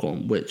salt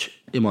popcorn, which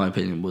in my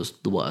opinion was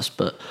the worst,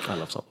 but I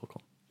love salt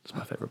popcorn. It's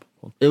my favourite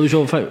popcorn. it was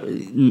your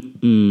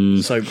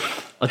favourite. So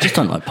I just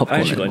don't like popcorn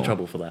I actually got in anymore.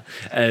 trouble for that.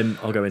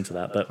 I'll go into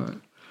that. But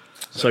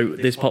so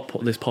this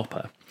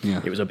popper,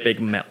 Yeah. it was a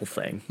big metal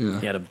thing. Yeah.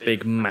 He had a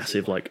big,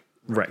 massive, like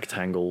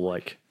rectangle,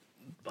 like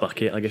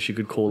bucket, I guess you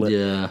could call it.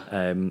 Yeah.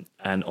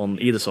 And on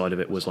either side of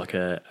it was like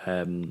a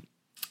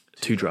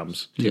two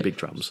Yeah. big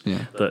drums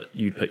Yeah. that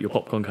you'd put your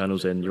popcorn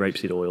kernels in, your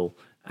rapeseed oil,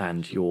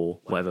 and your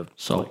whatever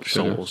Salt, salt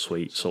sugar. or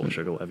sweet, salt,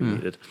 sugar, whatever you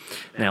needed.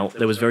 Now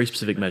there was very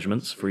specific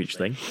measurements for each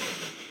thing,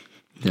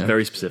 Yeah.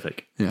 very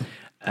specific. Yeah.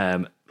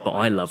 But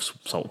I love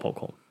salt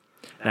popcorn.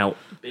 Now,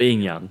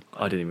 being young,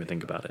 I didn't even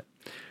think about it.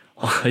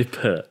 I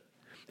put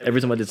every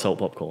time I did salt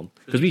popcorn,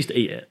 because we used to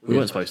eat it. We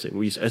weren't supposed to.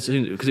 We used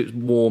because it was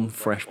warm,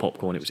 fresh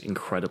popcorn. It was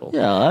incredible.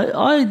 Yeah,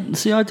 I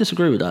see. I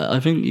disagree with that. I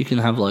think you can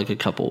have like a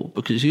couple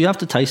because you have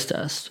to taste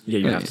test. Yeah,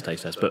 you have to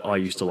taste test. But I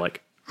used to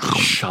like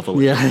shovel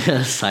it.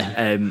 Yeah,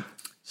 same.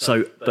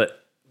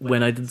 But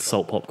when I did the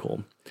salt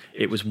popcorn,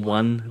 it was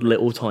one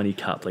little tiny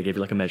cup. They gave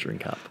you like a measuring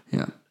cup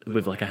Yeah,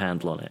 with like a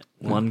handle on it.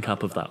 1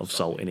 cup of that of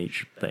salt in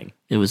each thing.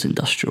 it was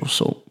industrial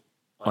salt.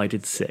 I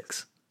did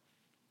 6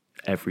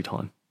 every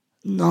time.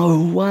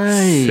 No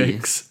way.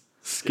 6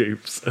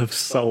 scoops of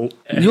salt.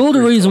 You're the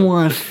every reason time.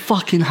 why I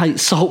fucking hate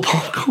salt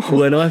popcorn.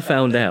 When I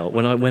found out,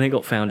 when it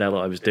got found out that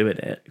I was doing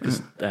it,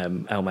 because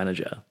our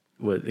manager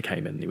came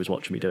in and he was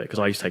watching me do it, because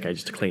I used to take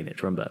ages to clean it,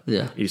 do you remember?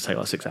 Yeah. It used to take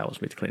like 6 hours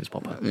for me to clean this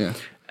popper. Yeah.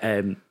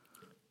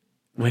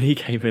 When he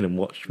came in and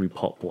watched me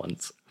pop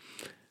once,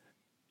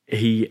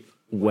 he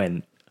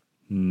went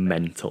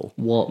mental.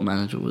 What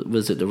manager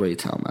was it? The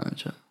retail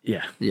manager.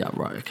 Yeah. Yeah,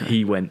 right. Okay.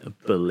 He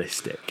went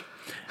ballistic.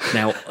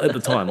 Now, at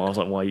the time, I was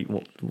like, why,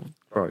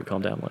 bro,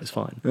 calm down, like, it's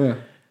fine. Yeah.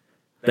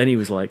 Then he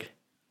was like,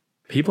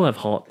 people have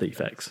heart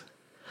defects,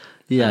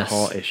 Yes.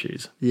 heart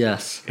issues.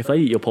 Yes. If they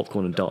eat your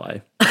popcorn and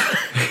die,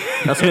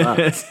 That's what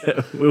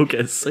that. we'll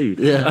get sued.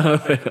 Yeah. And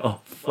I went, oh,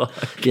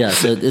 fuck. Yeah.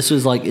 So this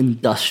was like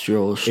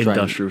industrial strength.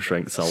 Industrial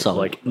strength salt, Salt.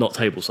 like not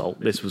table salt.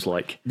 This was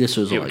like, This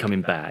was it like- would come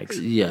in bags.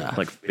 Yeah.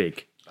 Like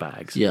big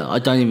bags. Yeah, I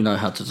don't even know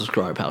how to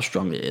describe how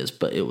strong it is,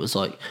 but it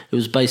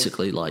was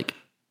basically like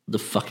the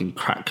fucking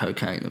crack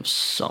cocaine of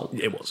salt.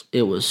 It was.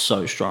 It was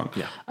so strong.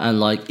 Yeah. And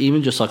like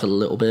even just like a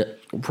little bit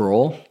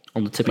raw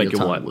on the tip Make of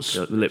your your white, tongue was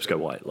the lips go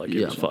white, like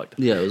it was fucked.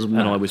 Yeah, it was And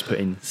mad. I was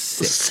putting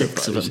six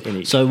of those in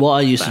each. So what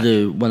I used to bag.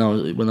 do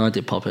when I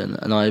did pop in,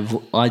 and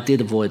I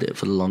did avoid it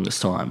for the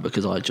longest time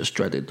because I just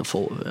dreaded the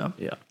thought of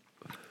it. Yeah.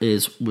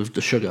 Is with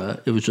the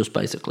sugar, it was just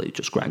basically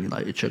just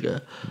granulated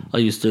sugar. I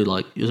used to do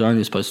like you was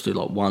only supposed to do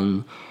like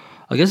one.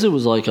 I guess it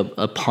was like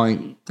a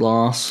pint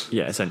glass.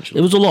 Yeah, essentially.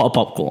 It was a lot of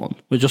popcorn.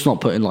 We're just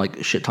not putting like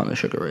a shit ton of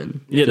sugar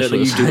in. Yeah, Just they for the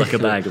used to do sake like a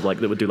of it. bag of like,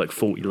 that would do like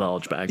 40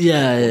 large bags.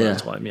 Yeah, all yeah, that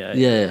time. Yeah.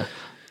 yeah.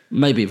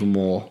 Maybe even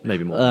more.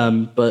 Maybe more.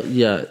 But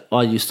yeah,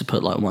 I used to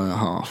put like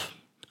 1.5.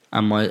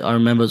 And I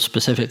remember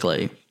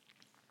specifically,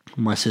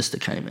 my sister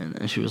came in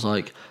and she was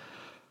like,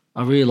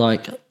 I really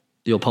like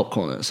your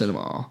popcorn at the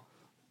cinema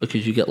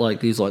because you get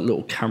like these like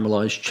little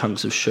caramelized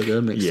chunks of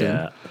sugar mixed in.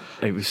 Yeah.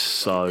 It was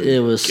so It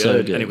was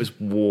so good. And it was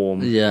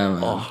warm. Yeah,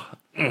 man.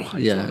 Oh,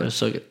 Yeah, it was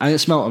so good. And it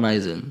smelled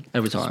amazing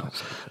every time.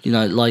 You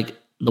know, like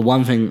the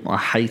one thing I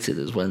hated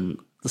is when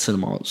the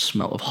cinema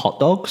smelled of hot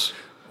dogs.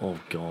 oh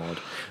God.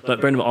 Like,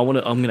 Brendan, I'm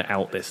going to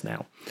out this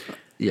now.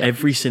 Yeah.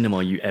 Every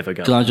cinema you ever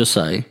go, Can I just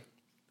say,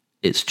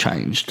 it's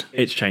changed.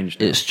 it's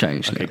changed now. It's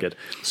changed. Okay, now. good.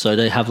 So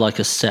they have like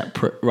a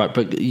separate right,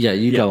 but yeah,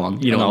 you go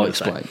on. You know and what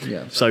I'll I'm gonna explain. say.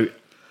 Yeah. So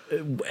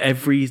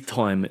every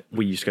time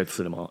we used to go to the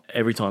cinema,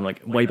 every time,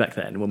 like way back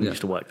then when we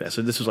used to work there,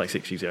 so this was like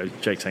 6 years ago,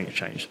 Jake's saying it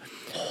changed.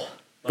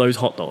 Those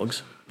hot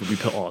dogs would be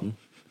put on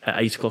at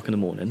 8 o'clock in the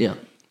morning. Yeah.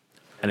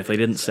 And if they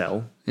didn't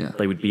sell, Yeah.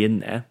 they would be in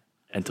there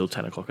until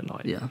 10 o'clock at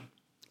night. Yeah.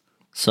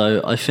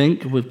 So I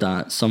think with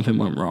that, something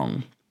went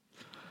wrong,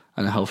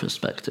 and a health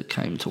inspector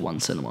came to one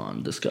cinema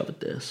and discovered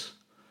this,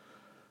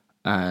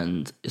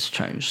 and it's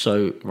changed.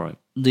 So Right.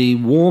 the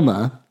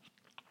warmer,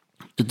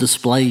 the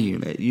display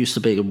unit used to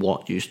be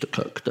what used to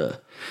cook the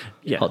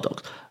Yeah. hot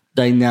dogs.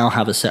 They now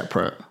have a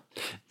separate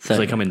So thing.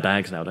 they come in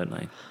bags now, don't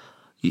they?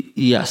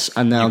 Yes,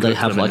 and now they cook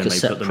have them and like a then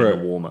they put them in separate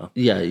the warmer.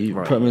 Yeah, you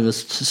Right. put them in a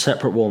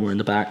separate warmer in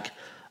the back,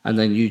 and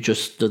then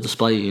the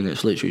display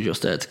unit's literally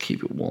just there to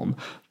keep it warm.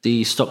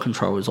 The stock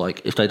control is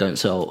like if they don't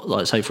sell,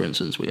 like say for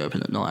instance we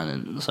open at 9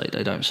 and say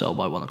they don't sell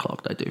by 1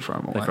 o'clock, they do throw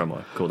them away. From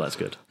cool, that's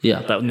good.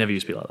 Yeah. That never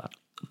used to be like that.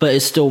 But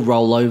it's still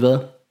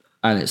rollover,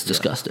 and it's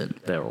disgusting.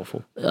 They're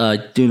awful. I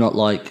do not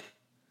like.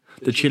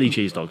 The chili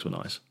cheese dogs were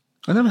nice.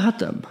 I never had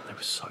them. They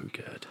were so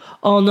good.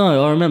 Oh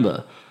no, I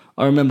remember.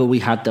 I remember we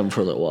had them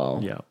for a little while.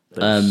 Yeah.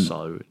 They're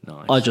so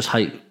nice. I just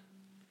hate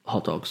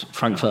hot dogs,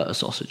 Frankfurter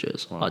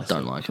sausages. I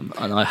don't like them,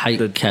 and I hate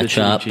the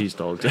ketchup. chili cheese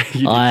dogs.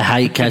 I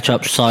hate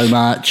ketchup so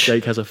much.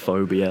 Jake has a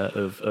phobia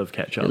of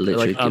ketchup. It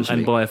literally Like, gives and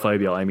me- by a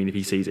phobia, I mean if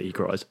he sees it, he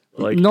cries.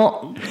 Like,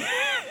 Not.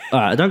 All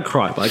right, I don't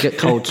cry, but I get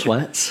cold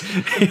sweats,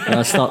 and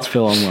I start to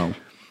feel unwell.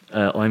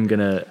 I'm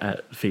gonna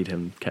feed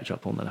him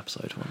ketchup on that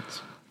episode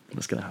once.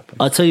 That's gonna happen.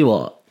 I tell you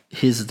what.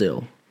 Here's the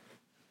deal.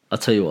 I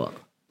tell you what.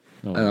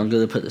 And I'm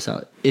going to put this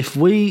out. If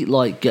we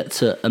like get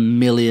to 1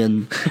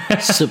 million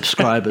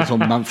subscribers on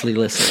monthly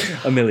listen,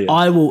 1 million.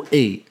 I will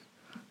eat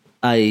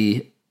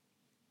a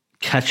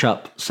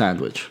ketchup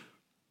sandwich.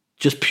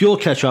 Just pure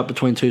ketchup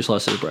between 2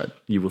 slices of bread.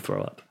 You will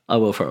throw up. I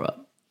will throw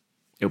up.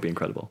 It'll be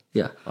incredible.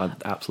 Yeah. I'm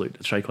absolute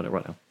shake on it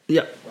right now.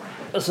 Yeah.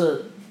 That's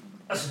a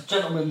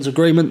gentleman's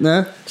agreement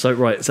there. So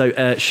right,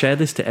 share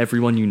this to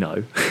everyone you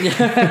know.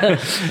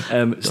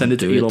 Send it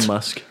to do Elon it.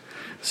 Musk.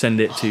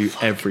 Send it to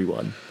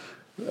everyone.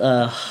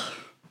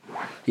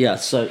 Yeah,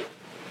 so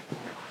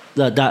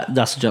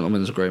that's a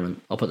gentleman's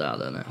agreement. I'll put that out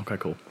there now. Okay,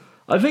 cool.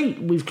 I think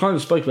we've kind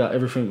of spoke about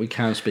everything we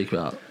can speak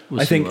about.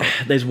 I think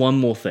there's one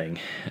more thing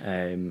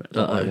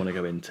that I want to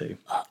go into.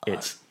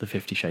 It's the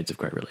 50 Shades of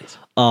Grey release.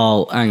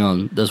 Oh, hang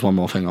on. There's one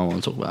more thing I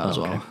want to talk about as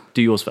well.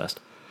 Do yours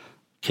first.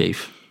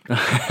 Keith.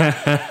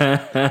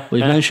 We've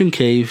mentioned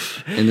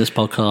Keith in this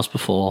podcast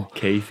before.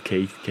 Keith.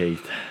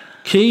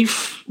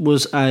 Keith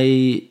was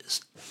a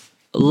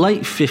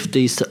late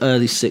 50s to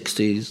early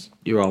 60s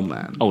year old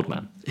man. Old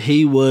man.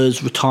 He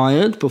was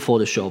retired before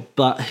the show,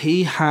 but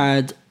he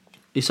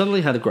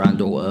suddenly had a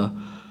granddaughter,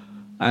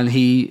 and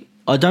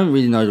I don't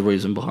really know the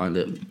reason behind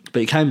it, but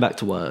he came back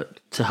to work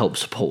to help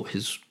support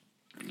his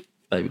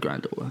baby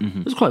granddaughter.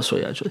 It was quite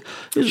sweet, actually.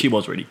 She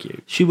was really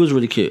cute. She was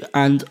really cute,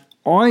 and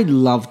I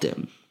loved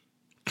him.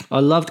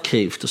 I loved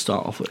Keith to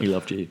start off with. He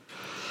loved you.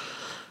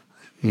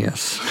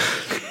 Yes.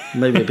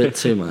 Maybe a bit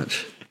too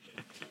much.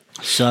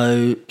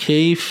 So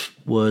Keith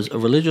was a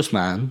religious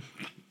man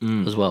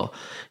as well.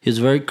 He was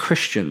a very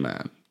Christian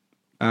man.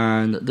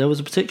 And there was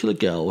a particular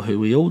girl who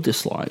we all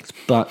disliked,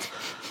 but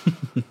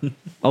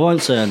I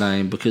won't say her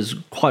name because,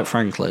 quite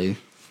frankly,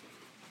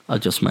 I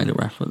just made a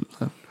reference.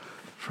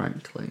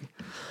 Frankly.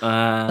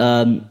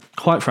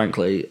 Quite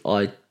frankly,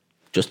 I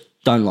just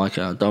don't like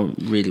her. I don't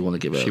really want to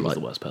give her... She was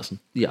the worst person.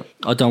 Yeah,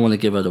 I don't want to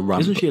give her the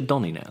run. Isn't she a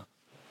Donny now?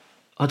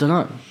 I don't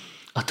know.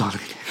 A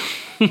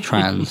Donny.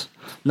 Trans.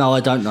 No, I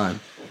don't know.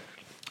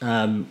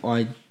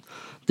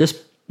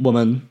 This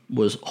woman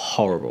was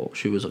horrible.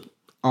 She was an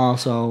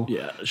arsehole.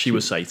 Yeah, she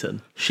was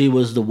Satan. She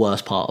was the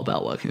worst part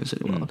about working in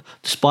Cineworld.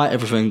 Despite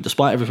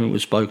everything we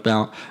spoke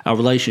about, our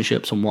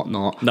relationships and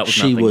whatnot,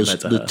 she was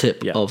the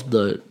tip of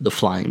the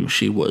flame.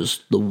 She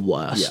was the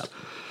worst.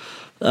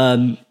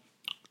 Yeah.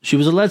 She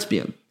was a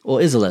lesbian, or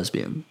is a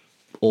lesbian,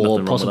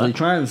 or possibly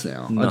trans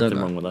now. I don't know. Nothing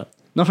wrong with that.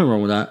 Nothing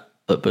wrong with that,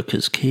 but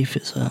because Keith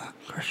is a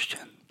Christian.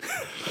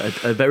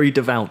 a very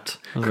devout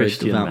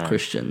Christian man.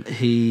 Christian.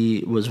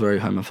 He was very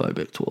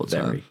homophobic towards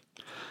her.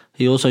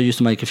 He also used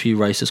to make a few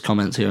racist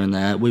comments here and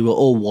there. We were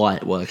all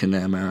white working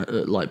there,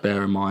 like,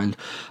 bear in mind.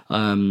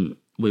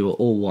 We were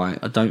all white.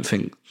 I don't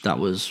think that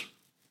was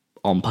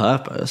on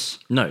purpose.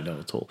 No, not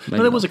at all.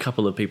 But there was a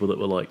couple of people that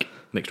were, like,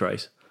 mixed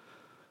race.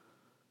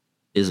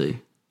 Is he?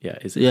 Yeah,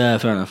 is he? Yeah,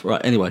 fair enough.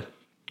 Right, anyway.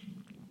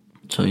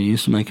 So he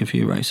used to make a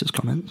few racist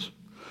comments.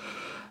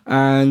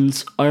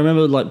 And I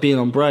remember, like, being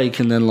on break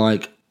and then,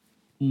 like,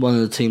 one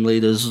of the team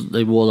leaders,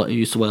 they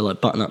used to wear,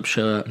 like, button-up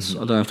shirts. I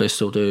don't know if they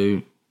still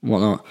do,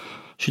 whatnot.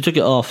 She took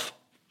it off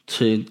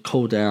to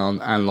cool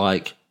down, and,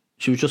 like,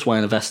 she was just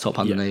wearing a vest top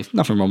underneath. Yeah.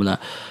 Nothing wrong with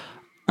that.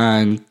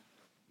 And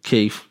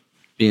Keith,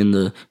 being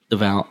the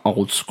devout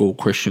old school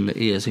Christian that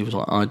he is, he was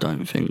like, I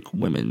don't think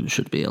women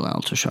should be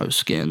allowed to show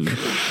skin.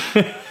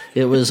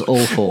 It was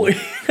awful.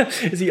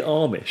 Is he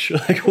Amish?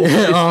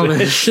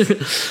 Amish.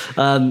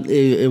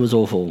 It was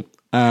awful.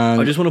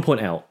 I just want to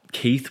point out,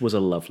 Keith was a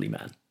lovely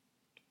man.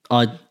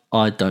 I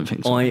don't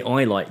think so.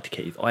 I liked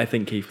Keith. I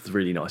think Keith was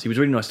really nice. He was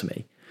really nice to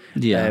me.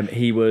 Yeah.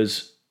 He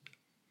was,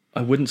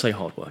 I wouldn't say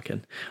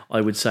hardworking.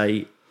 I would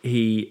say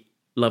he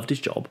loved his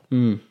job.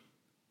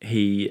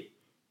 He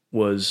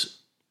was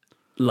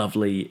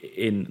lovely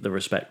in the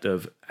respect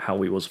of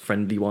how he was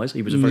friendly-wise.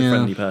 He was a very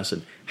friendly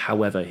person.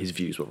 However, his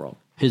views were wrong.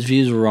 His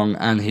views were wrong,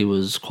 and he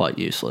was quite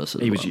useless.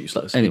 He was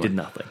useless. Anyway, he did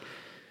nothing.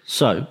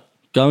 So,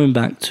 going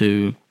back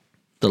to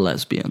the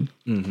lesbian,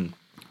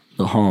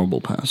 the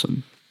horrible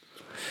person.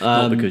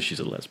 Not because she's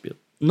a lesbian.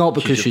 Not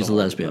because she's a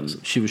lesbian.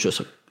 She was just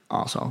an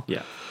arsehole.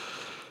 Yeah.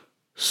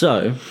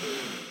 So,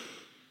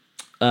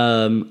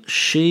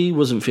 she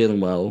wasn't feeling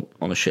well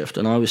on a shift,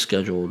 and I was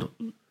scheduled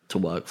to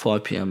work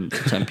 5 p.m.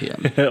 to 10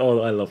 p.m.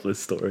 Oh, I love this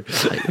story. I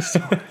hate this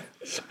story.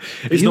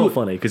 It's not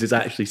funny because it's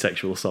actually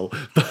sexual assault.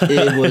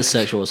 It was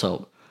sexual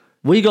assault.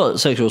 We got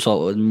sexual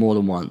assaulted more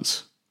than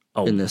once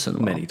in this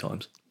cinema. Many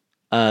times.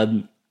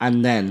 And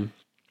then,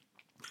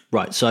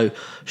 right, so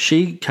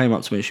she came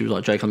up to me. She was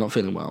like, Jake, I'm not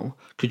feeling well.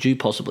 Could you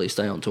possibly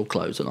stay on till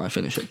close and I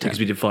finish at 10? Because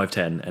we did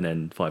 5:10 and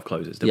then 5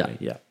 closes, didn't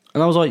we? Yeah.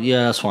 And I was like,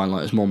 yeah, that's fine.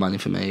 Like, it's more money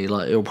for me.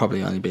 Like, it'll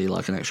probably only be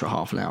like an extra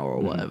half an hour or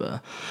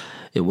whatever.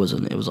 It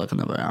wasn't. It was like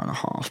another hour and a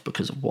half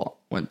because of what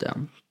went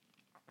down.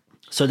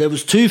 So there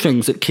was 2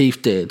 things that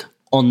Keith did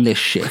on this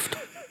shift.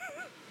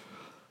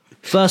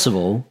 First of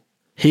all,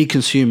 he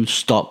consumed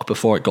stock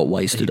before it got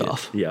wasted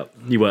off. Yeah,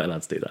 you weren't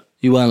allowed to do that.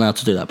 You weren't allowed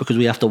to do that because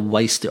we have to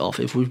waste it off.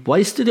 If we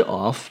wasted it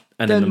off...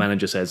 And then the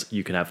manager says,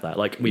 you can have that.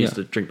 Like, we used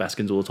to drink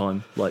Baskins all the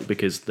time, like,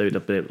 because they would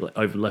have been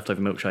leftover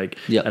milkshake,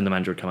 and the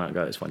manager would come out and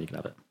go, it's fine, you can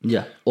have it.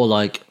 Yeah, or,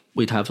 like,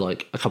 we'd have,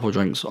 like, a couple of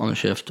drinks on a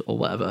shift or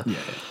whatever.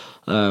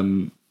 Yeah.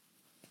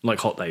 Like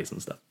hot days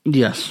and stuff.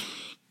 Yes.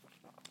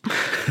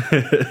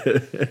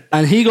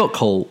 And he got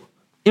caught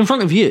in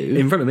front of you.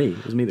 In front of me.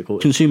 It was me that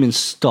caught it. Consuming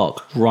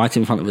stock right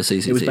in front of a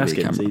CCTV It was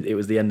Baskins. camera. It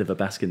was the end of a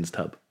Baskins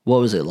tub. What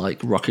was it, like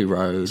Rocky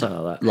Road?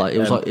 Something like that. Like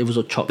it was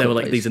a chocolate. They were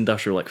like place. these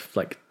industrial,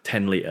 like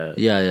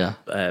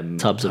 10-litre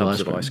tubs of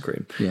ice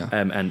cream. Yeah.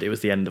 And it was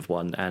the end of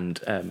one, and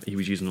he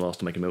was using the last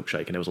to make a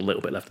milkshake, and there was a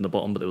little bit left in the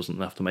bottom, but there wasn't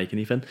enough to make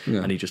anything.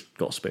 Yeah. And he just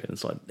got a spoon and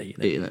started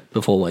eating it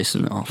before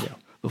wasting it off. Yeah.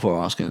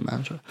 before asking the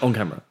manager. On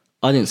camera.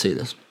 I didn't see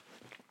this.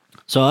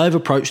 So I've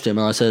approached him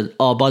and I said,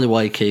 oh, by the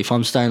way, Keith,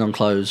 I'm staying on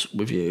close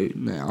with you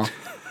now.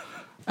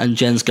 And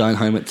Jen's going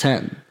home at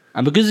 10.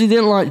 And because he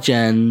didn't like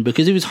Jen,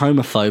 because he was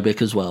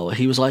homophobic as well,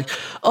 he was like,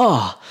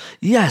 oh,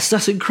 yes,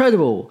 that's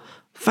incredible.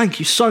 Thank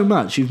you so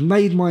much. You've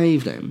made my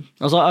evening.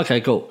 I was like,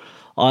 okay, cool.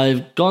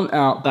 I've gone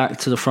out back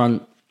to the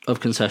front of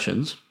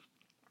concessions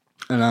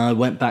and I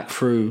went back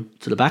through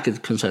to the back of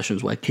the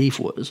concessions where Keith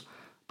was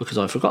because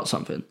I forgot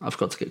something. I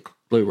forgot to get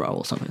blue roll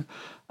or something.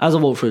 As I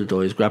walked through the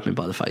door, he grabbed me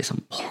by the face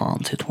and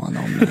planted one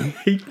on me.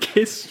 He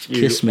kissed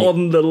you Kissed me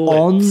on the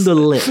lips. On the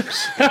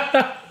lips.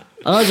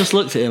 And I just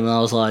looked at him and I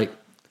was like,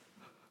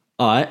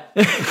 all right.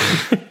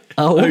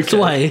 I walked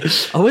away.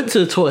 I went to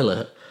the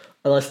toilet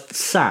and I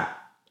sat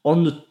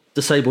on the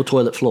disabled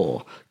toilet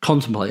floor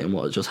contemplating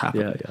what had just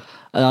happened. Yeah.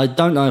 And I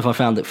don't know if I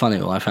found it funny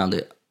or I found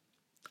it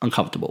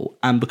uncomfortable.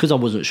 And because I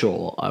wasn't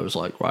sure, I was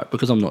like, right,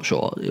 because I'm not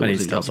sure, it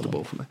was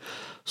uncomfortable for me.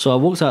 So I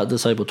walked out of the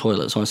disabled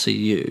toilet, so I see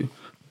you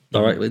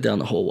directly down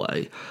the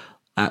hallway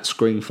at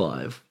Screen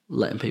 5,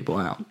 letting people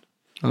out.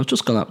 I was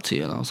just gone up to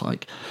you and I was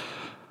like,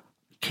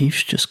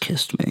 Keith's just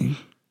kissed me.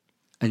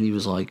 And he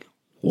was like,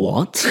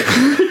 what?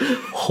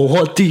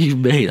 What do you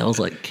mean? I was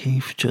like,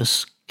 Keith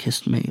just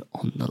kissed me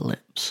on the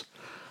lips.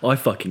 I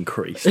fucking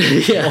creased.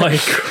 Yeah. I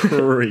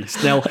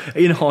creased. Now,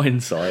 in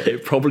hindsight,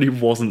 it probably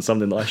wasn't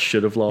something that I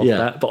should have laughed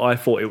at, but I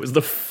thought it was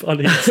the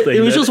funniest thing.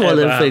 It was just one of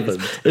them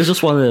happened. things. It was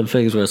just one of them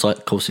things where it's like,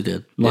 of course he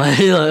did. Like,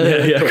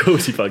 Yeah, of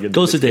course he fucking did. Of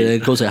course it did.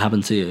 Of course it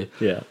happened to you.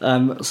 Yeah.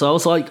 So I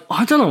was like,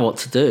 I don't know what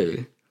to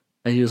do.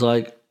 And he was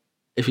like,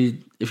 if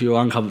you're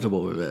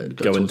uncomfortable with it,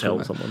 go and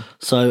tell someone.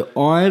 So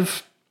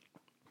I've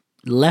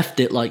left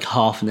it like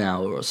half an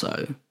hour or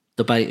so,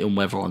 debating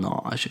whether or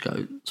not I should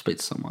go speak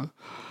to someone.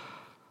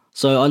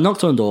 So I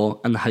knocked on the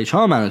door and the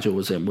HR manager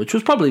was in, which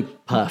was probably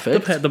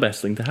perfect. The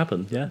best thing to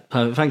happen, yeah.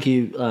 Perfect. Thank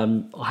you.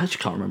 I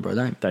actually can't remember her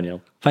name.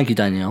 Danielle. Thank you,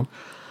 Danielle.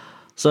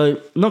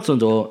 So knocked on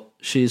the door.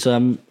 She's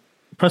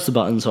pressed the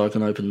button so I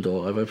can open the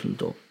door. I've opened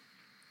the door.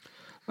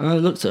 And I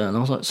looked at her and I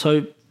was like,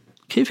 so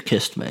Keith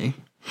kissed me.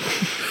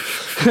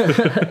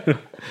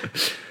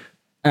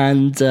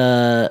 And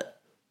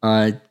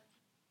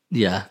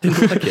yeah.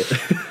 Didn't like it.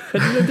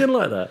 I didn't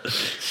like that.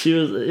 She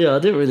was, I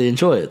didn't really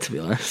enjoy it, to be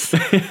honest.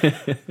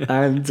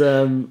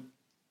 And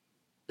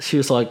she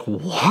was like,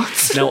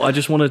 what? Now, I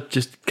just want to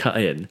just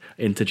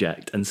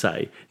interject and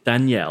say,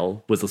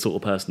 Danielle was the sort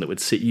of person that would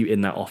sit you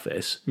in that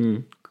office,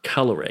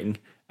 colouring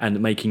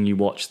and making you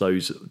watch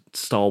those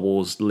Star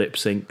Wars lip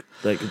sync,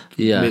 like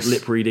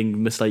lip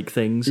reading mistake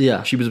things.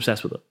 Yeah. She was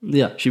obsessed with it.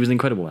 Yeah. She was an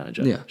incredible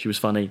manager. Yeah. She was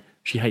funny.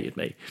 She hated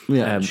me.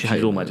 Yeah. She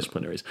hated all my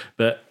disciplinaries,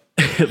 but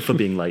for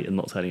being late and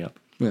not turning up.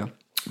 Yeah.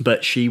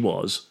 But she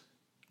was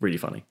really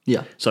funny.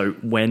 Yeah. So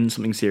when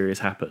something serious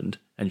happened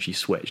and she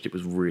switched, it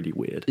was really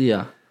weird.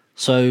 Yeah.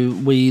 So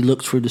we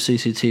looked through the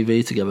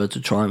CCTV together to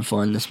try and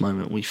find this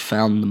moment. We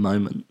found the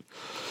moment.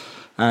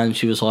 And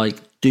she was like,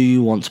 do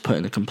you want to put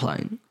in a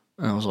complaint?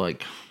 And I was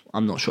like,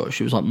 I'm not sure.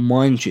 She was like,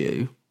 mind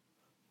you,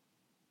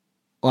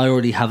 I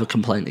already have a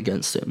complaint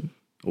against him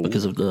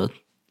because of the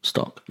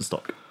stock.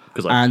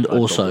 And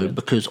also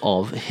because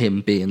of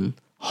him being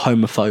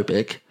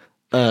homophobic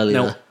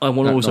earlier. Now, I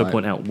want to also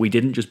point out, we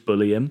didn't just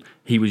bully him.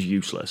 He was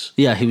useless.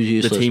 Yeah, he was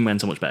useless. The team ran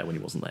so much better when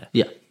he wasn't there.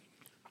 Yeah.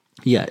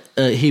 Yeah,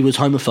 he was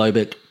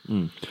homophobic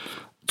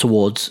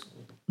towards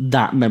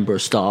that member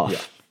of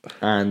staff. Yeah.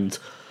 And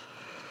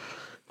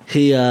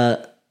he...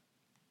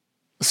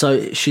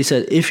 so she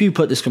said, if you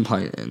put this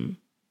complaint in,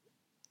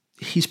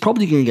 he's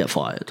probably going to get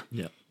fired.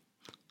 Yeah.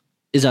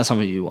 Is that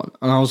something you want?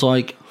 And I was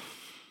like...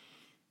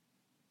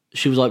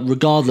 She was like,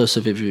 regardless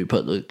of if you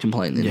put the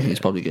complaint in, he's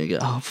probably going to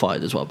get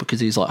fired as well because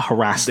he's like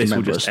harassed a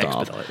member of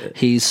staff.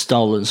 He's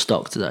stolen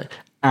stock today.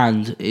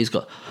 And he's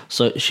got...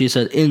 So she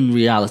said, in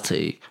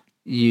reality,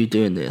 you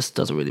doing this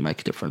doesn't really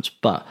make a difference.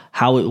 But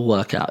how it will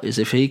work out is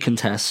if he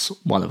contests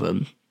one of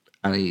them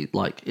and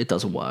it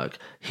doesn't work,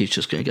 he's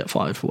just going to get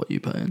fired for what you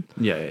put in.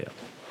 Yeah.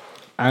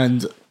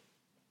 And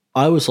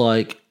I was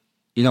like,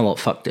 you know what,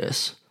 fuck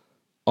this.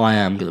 I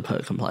am going to put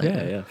a complaint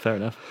in. Yeah, fair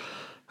enough.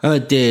 And I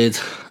did...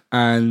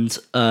 And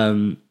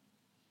I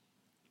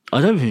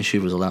don't think she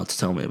was allowed to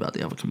tell me about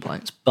the other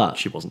complaints, but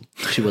she wasn't.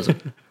 She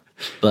wasn't.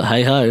 But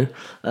hey ho,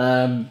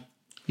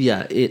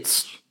 yeah,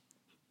 it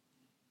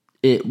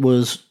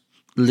was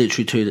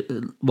literally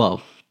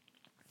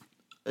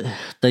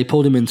they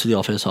pulled him into the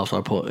office after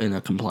I put in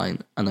a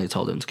complaint, and they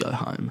told him to go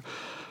home.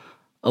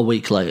 A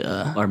week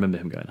later, I remember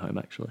him going home.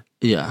 Actually,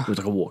 yeah, it was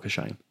like a walk of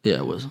shame. Yeah,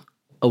 it was.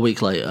 A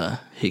week later,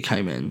 he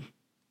came in,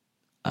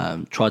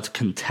 tried to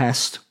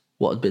contest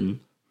what had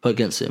been put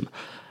against him.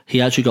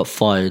 He actually got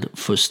fired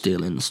for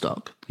stealing the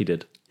stock. He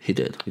did. He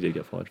did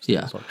get fired for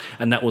stealing the stock.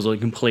 And that was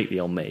completely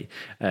on me.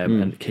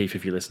 And Keith,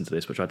 if you listen to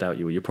this, which I doubt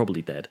you will, you're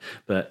probably dead.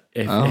 But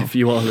if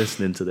you are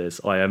listening to this,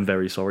 I am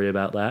very sorry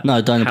about that.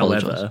 No, don't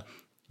apologise. However,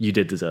 you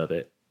did deserve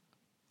it.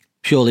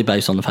 Purely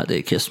based on the fact that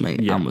he kissed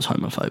me and was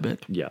homophobic.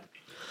 Yeah.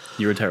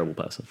 You're a terrible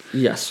person.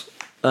 Yes.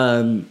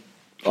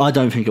 I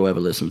don't think he'll ever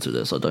listen to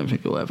this. I don't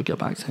think he'll ever get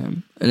back to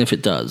him. And if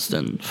it does,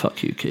 then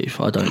fuck you, Keith.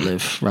 I don't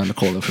live around the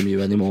corner from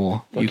you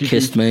anymore. You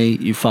kissed me.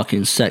 You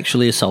fucking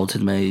sexually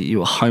assaulted me. You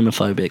were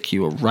homophobic.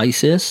 You were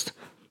racist.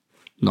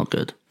 Not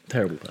good.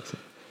 Terrible person.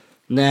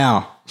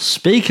 Now,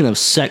 speaking of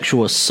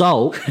sexual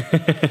assault,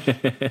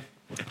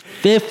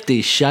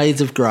 50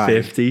 Shades of Grey.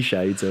 50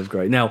 Shades of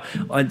Grey. Now,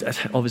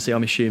 obviously,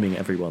 I'm assuming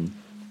everyone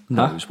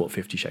knows what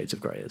 50 Shades of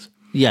Grey is.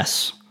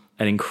 Yes.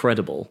 An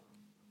incredible,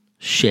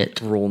 Shit.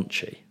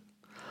 raunchy,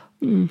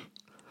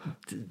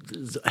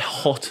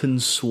 hot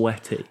and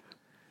sweaty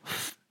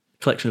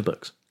collection of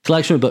books.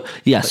 Collection of books.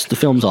 Yes, the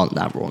films aren't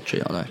that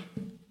raunchy, are they?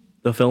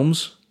 The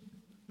films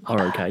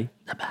are okay.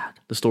 They're bad.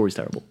 The story's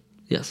terrible.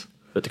 Yes.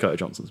 But Dakota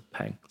Johnson's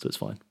paying, so it's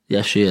fine.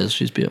 Yes, she is.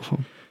 She's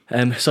beautiful.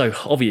 So,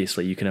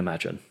 obviously, you can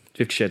imagine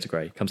 50 Shades of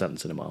Grey comes out in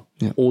the cinema.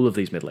 Yeah. All of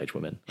these middle-aged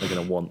women are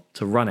going to want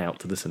to run out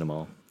to the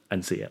cinema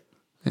and see it.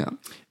 Yeah.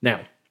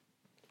 Now,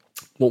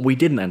 what we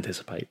didn't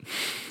anticipate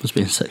Was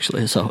being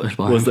sexually assaulted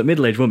by was him. that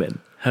middle-aged women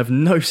have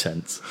no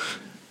sense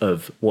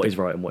of what is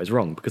right and what is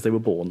wrong because they were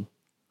born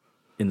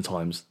in the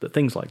times that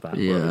things like that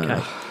were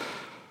okay.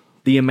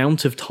 The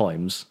amount of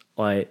times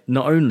I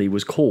not only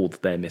was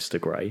called their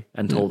Mr. Grey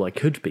and told I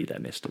could be their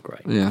Mr.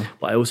 Grey,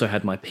 but I also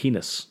had my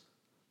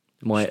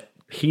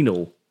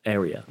penal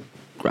area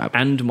Grab.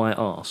 and my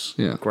arse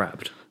Yeah.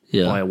 grabbed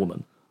Yeah. by a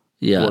woman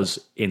Yeah. was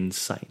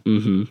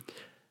insane.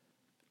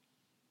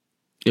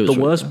 It was The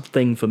really worst bad.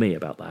 thing for me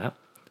about that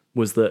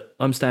was that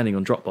I'm standing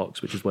on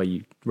Dropbox, which is where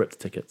you rip the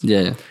tickets,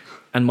 Yeah.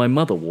 and my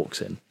mother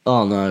walks in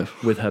Oh, no.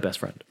 with her best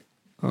friend.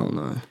 Oh,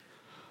 no.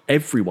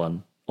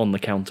 Everyone on the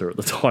counter at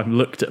the time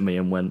looked at me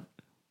and went,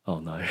 oh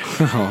no.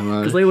 Oh, no.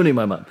 Because they all knew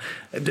my mum.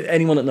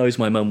 Anyone that knows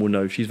my mum will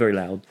know she's very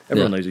loud.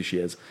 Everyone Yeah. knows who she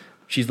is.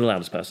 She's the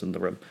loudest person in the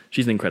room.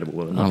 She's an incredible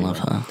woman. I love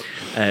her.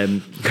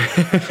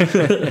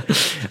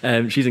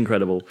 She's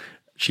incredible.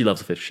 She loves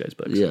the 50 Shades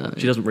books. Yeah,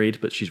 She doesn't read,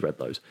 but she's read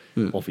those,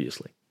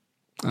 obviously.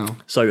 Oh.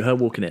 So her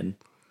walking in,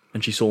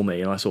 and she saw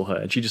me, and I saw her,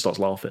 and she just starts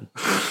laughing.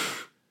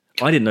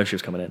 I didn't know she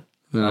was coming in.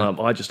 No.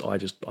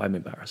 I'm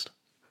embarrassed.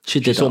 She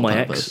She did saw that on my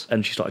purpose. ex,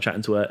 and she started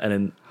chatting to her, and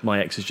then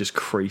my ex is just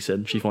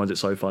creasing. She finds it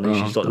so funny.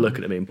 She started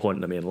looking at me and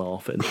pointing at me and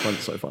laughing. She finds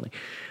it so funny.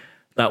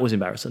 That was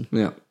embarrassing.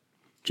 Yeah.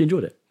 She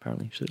enjoyed it,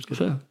 apparently. She said it was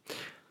good.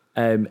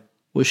 Fair.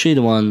 Was she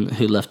the one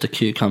who left a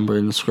cucumber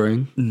in the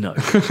screen? No.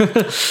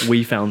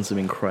 We found some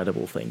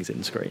incredible things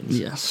in screens.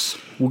 Yes.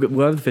 We'll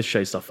have the 50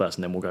 Shades stuff first,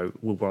 and then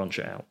we'll branch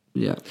it out.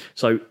 Yeah.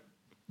 So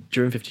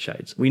during 50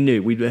 Shades, we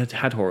knew we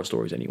had horror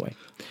stories anyway.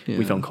 Yeah.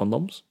 We found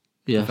condoms.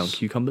 Yes. We found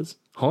cucumbers.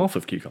 Half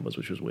of cucumbers,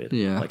 which was weird.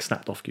 Yeah. Like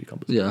snapped off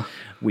cucumbers. Yeah.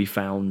 We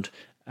found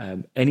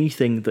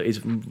anything that is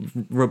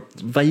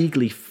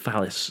vaguely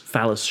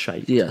phallus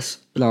shaped. Yes.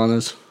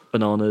 Bananas.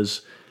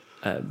 Bananas.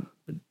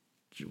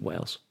 What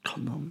else?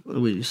 Condom.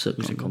 We said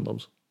We said condom.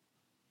 condoms.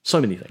 So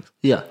many things.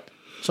 Yeah.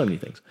 So many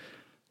things.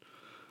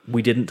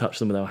 We didn't touch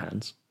them with our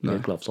hands. We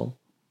had gloves on.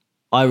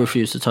 I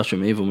refused to touch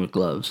them even with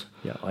gloves.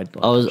 Yeah,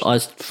 I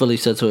fully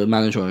said to a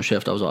manager on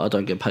shift, I was like, I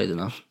don't get paid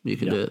enough. You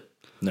can do it.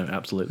 No,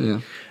 absolutely.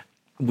 Yeah.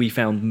 We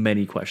found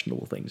many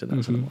questionable things in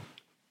that cinema.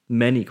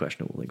 Many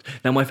questionable things.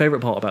 Now, my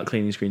favourite part about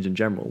cleaning screens in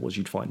general was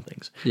you'd find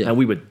things. Yeah. And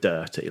we were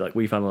dirty. Like,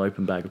 we found an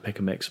open bag of pick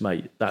and mix,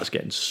 mate. That's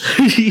getting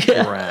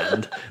Yeah.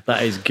 grand.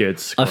 That is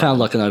good. I found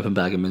like an open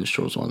bag of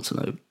minstrels once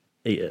and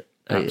Eat it.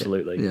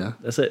 Absolutely. Yeah.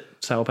 That's it.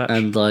 Sour Patch.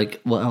 and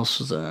like what else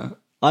was there?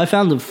 I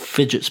found a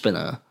fidget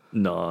spinner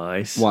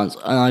nice. once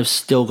and I've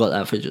still got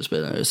that fidget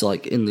spinner. It's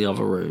like in the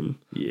other room.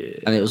 Yeah.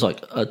 And it was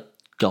like a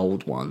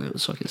gold one. It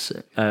was fucking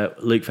sick.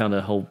 Luke found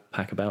a whole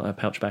pack about a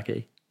pouch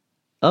backy.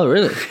 Oh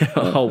really?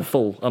 A whole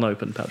full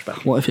unopened pouch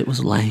backy. What if it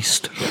was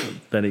laced?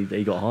 Then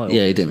he got high.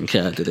 Yeah, he didn't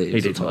care, did he? He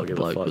did not give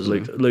a fuck.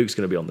 Luke's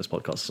going to be on this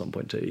podcast at some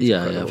point too. He's Yeah,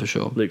 incredible. yeah, for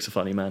sure. Luke's a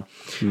funny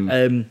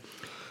man.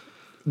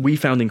 We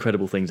found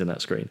incredible things in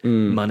that screen.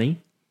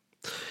 Money.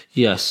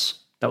 Yes.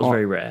 That was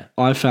very rare.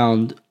 I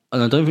found,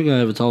 and I don't think I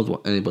ever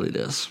told anybody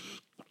this,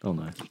 Oh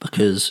no.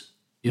 because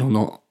you're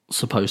not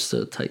supposed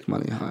to take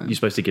money home. You're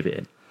supposed to give it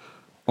in.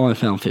 I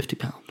found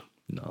 £50.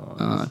 No.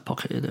 I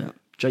pocketed it.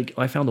 Jake,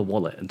 I found a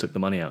wallet and took the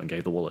money out and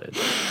gave the wallet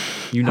in.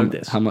 You know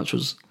this. How much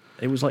was...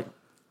 It was like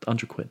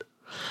 100 quid.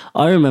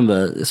 I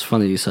remember, it's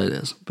funny you say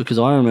this, because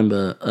I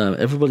remember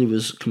everybody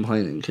was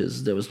complaining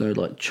because there was no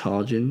like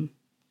charging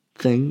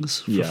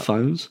things for Yeah.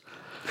 phones.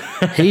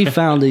 He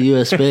found a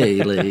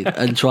USB lead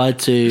and tried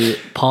to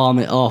palm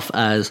it off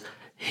as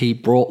he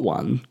brought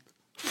one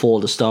for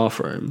the staff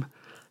room.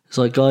 It's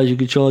like, guys, you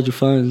can charge your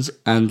phones.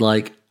 And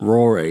like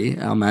Rory,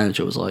 our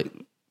manager, was like,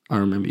 I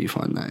remember you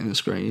finding that in the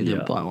screen. You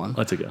didn't buy one.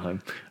 I took it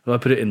home. I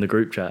put it in the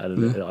group chat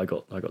and I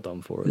got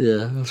done for it.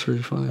 Yeah, that's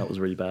really funny. That was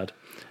really bad.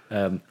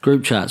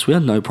 Group chats, we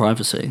had no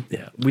privacy.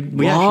 Yeah. We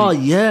Oh,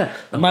 actually... yeah.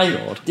 Mate,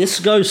 God. this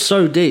goes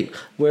so deep.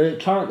 We're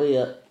currently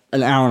at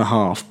an hour and a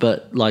half,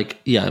 but like,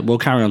 yeah, we'll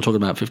carry on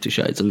talking about 50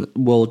 Shades and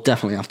we'll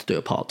definitely have to do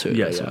a part 2.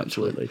 Yeah,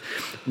 absolutely.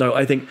 No,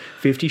 I think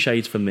 50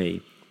 Shades for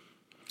me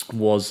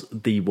was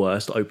the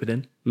worst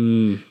opening.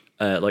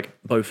 like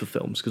both the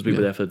films, because we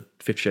were there for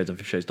 50 Shades and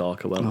 50 Shades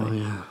Darker, weren't we?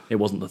 yeah. It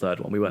wasn't the third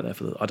one. We weren't there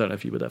for I don't know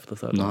if you were there for the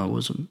third one. No, I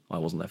wasn't. I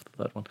wasn't there for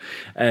the third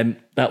one.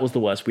 That was the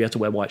worst. We had to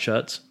wear white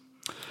shirts.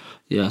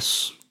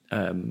 Yes.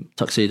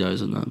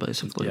 Tuxedos and that,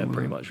 basically. Yeah,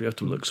 pretty much. We have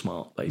to look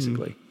smart,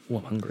 basically. Oh,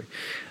 I'm hungry.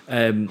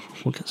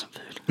 We'll get some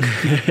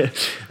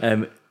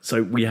food.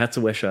 So we had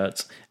to wear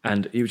shirts,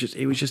 and it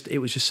was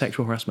just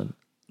sexual harassment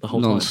the whole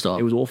Non-stop. time.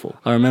 It was awful.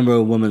 I remember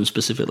a woman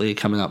specifically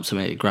coming up to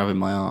me, grabbing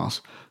my ass,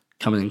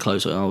 coming in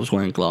closer. I was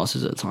wearing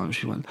glasses at the time.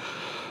 She went,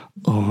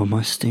 "Oh, am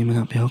I steaming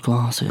up your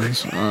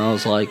glasses?" And I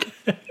was like,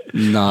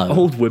 "No."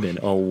 Old women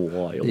are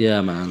wild.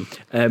 Yeah, man.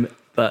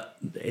 But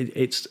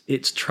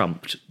it's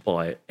trumped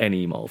by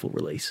any Marvel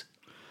release.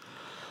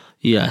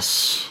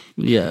 Yes.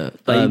 Yeah.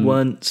 They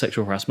weren't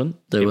sexual harassment.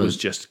 It was was-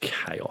 just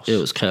chaos. It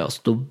was chaos.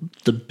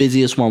 The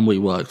busiest one we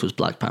worked was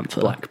Black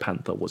Panther. Black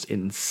Panther was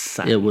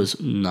insane. It was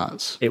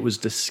nuts. It was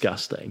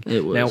disgusting.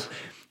 It was.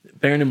 Now,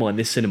 bearing in mind,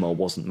 this cinema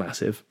wasn't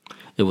massive.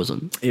 It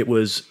wasn't. It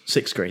was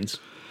 6 screens,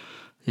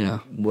 Yeah.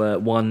 where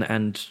 1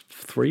 and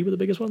 3 were the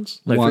biggest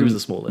ones. No, 3 was the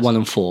smallest. 1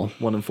 and 4.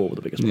 1 and 4 were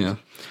the biggest ones. Yeah.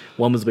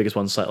 1 was the biggest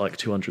one, sat like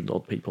 200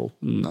 odd people.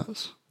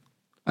 Nuts.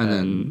 And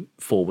then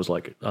 4 was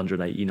like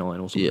 189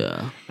 or something.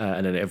 yeah.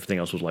 And then everything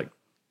else was like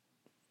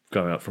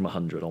going up from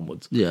 100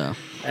 onwards. Yeah.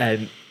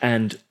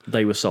 And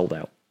they were sold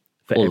out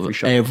for All every of it.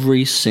 show.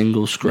 Every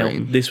single Now,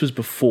 screen. this was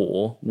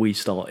before we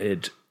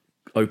started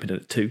opening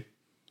at 2,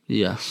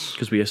 Yes.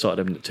 because we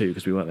started opening at 2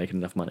 because we weren't making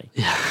enough money.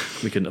 Yeah.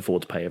 We couldn't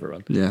afford to pay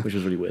everyone, Yeah. which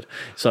was really weird.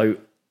 So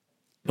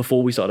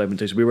before we started opening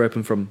 2, so we were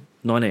open from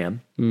 9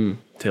 a.m.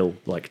 till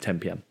like 10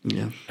 p.m.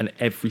 Yeah. And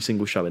every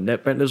single showing, there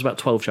was about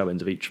 12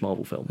 showings of each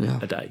Marvel film Yeah.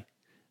 a day,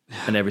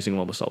 and every single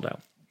one was sold out.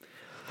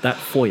 That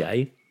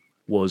foyer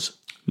was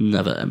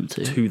Never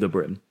empty. to the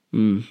brim,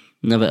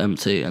 Never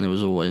empty, and it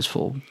was always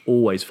full.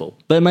 always full.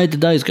 But it made the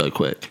days go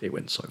quick. It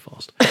went so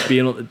fast.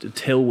 Being on the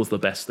till was the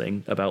best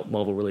thing about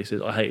Marvel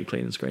releases. I hated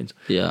cleaning screens.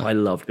 Yeah. I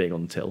loved being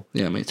on the till.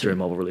 Yeah, me too. During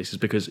Marvel releases,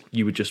 because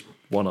you would just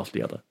one after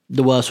the other.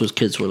 The worst was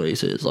kids'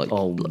 releases, like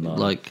Oh, no.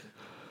 like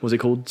Was it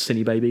called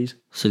Cine Babies?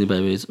 Silly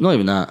Babies. Not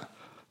even that.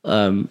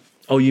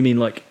 Oh, you mean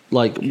like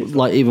Like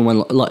even when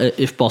like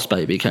if Boss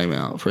Baby came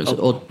out, for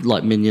instance, or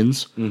like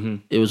Minions,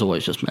 it was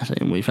always just messy,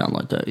 and we found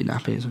like dirty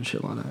nappies and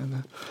shit like that in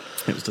there.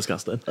 it was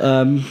disgusting?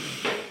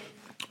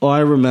 I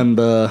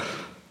remember.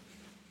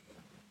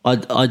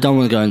 I don't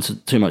want to go into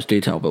too much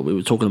detail, but we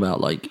were talking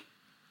about like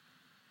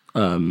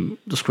the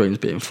screens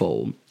being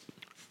full.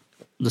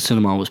 The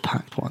cinema was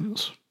packed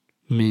once.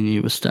 Me and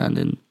you were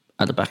standing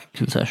at the back of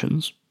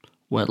concessions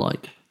where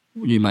like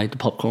you made the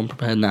popcorn,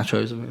 prepared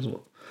nachos, and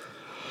what.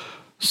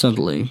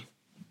 Suddenly,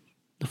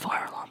 the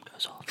fire alarm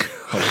goes off.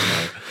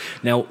 Oh,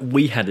 no. Now,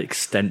 we had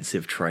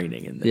extensive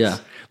training in this. Yeah.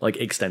 Like,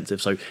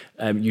 extensive. So,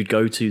 you'd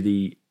go to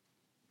the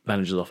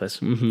manager's office,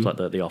 it's like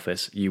the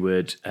office. You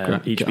would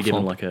each get be a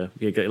given fob. like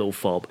get a little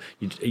fob.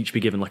 You'd each be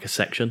given like a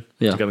section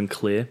Yeah. to go and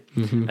clear.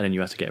 And then you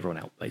had to get everyone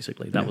out,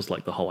 basically. That was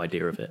like the whole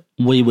idea of it.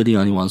 We were the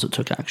only ones that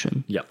took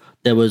action. Yep.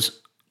 There was,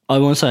 I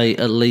want to say,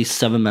 at least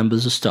 7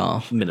 members of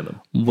staff. Minimum.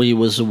 We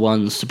was the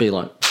ones to be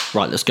like,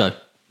 right, let's go.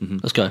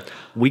 Let's go.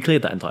 We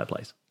cleared that entire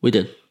place. We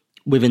did.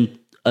 Within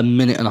a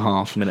minute and a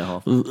half. Minute and a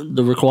half.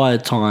 The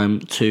required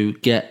time to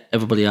get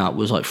everybody out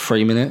was like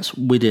 3 minutes.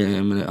 We did it in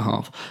a minute and a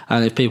half.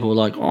 And if people were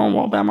like, oh,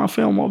 what about my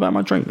film? What about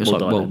my drink? It's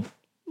We'll like, die well,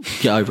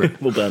 get over it.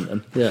 We'll burn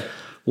then. Yeah,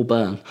 we'll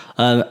burn.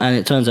 And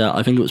it turns out,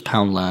 I think it was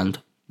Poundland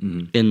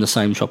in the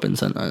same shopping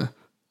centre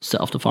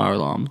set off the fire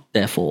alarm.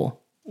 Therefore,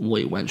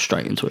 we went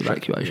straight into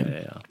evacuation.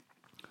 Yeah.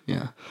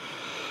 Yeah.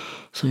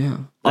 So yeah,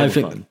 That was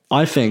fun.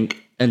 I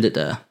think end it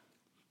there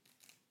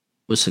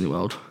with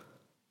Cineworld,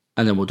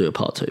 and then we'll do a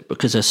part 2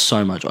 because there's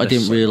so much. I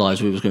didn't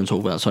realise we was going to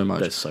talk about so much.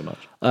 There's so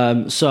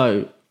much.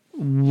 So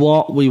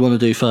what we want to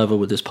do further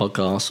with this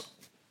podcast,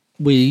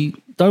 we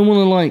don't want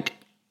to like.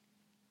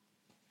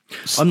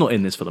 I'm not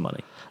in this for the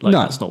money. Like, No.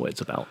 that's not what it's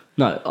about.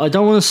 No, I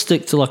don't want to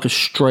stick to like a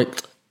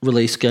strict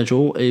release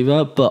schedule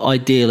either. But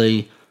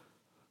ideally,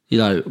 you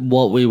know,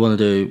 what we want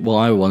to do, what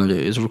I want to do,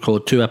 is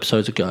record 2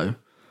 episodes a go,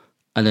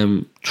 and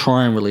then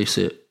try and release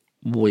it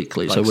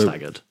weekly. Like so we're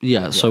staggered.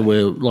 Yeah, so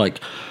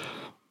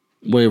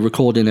we're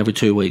recording every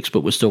 2 weeks,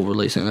 but we're still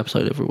releasing an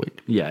episode every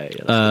week. Yeah.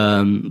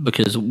 That's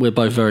Because we're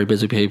both very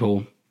busy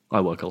people. I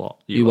work a lot.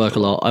 You work a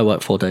lot. I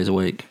work 4 days a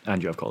week,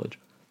 And you have college.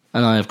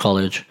 and I have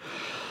college,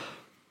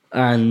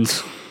 and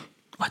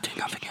I do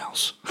nothing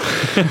else.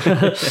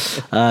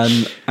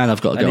 And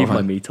I've got a I need my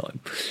girlfriend. me time.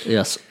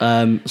 Yes.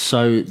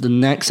 So the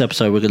next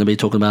episode we're going to be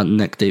talking about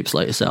Neck Deep's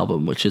latest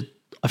album, which is,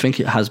 I think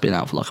it has been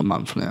out for like a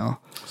month now.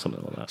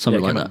 Something like that.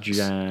 Something it like came out that.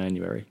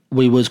 January.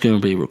 We was going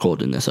to be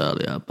recording this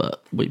earlier,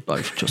 but we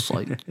both just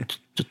like just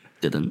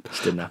didn't.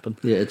 This didn't happen.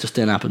 Yeah, it just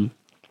didn't happen.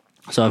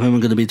 So I think we're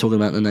going to be talking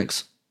about the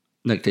next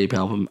Neck Deep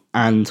album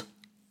and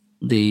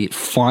the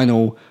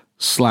final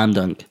Slam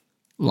Dunk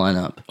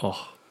lineup.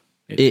 Oh,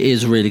 It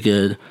is really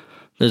good.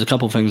 There's a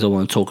couple of things I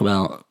want to talk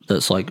about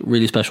that's like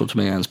really special to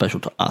me and special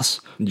to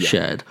us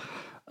shared.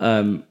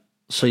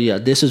 So yeah,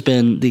 this has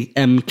been the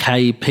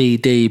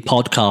MKPD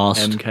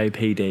podcast.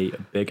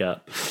 MKPD, big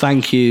up.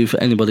 Thank you for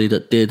anybody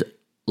that did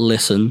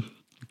listen.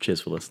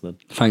 Cheers for listening.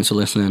 Thanks for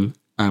listening,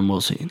 and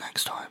we'll see you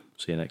next time.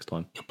 See you next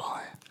time.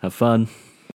 Goodbye. Have fun.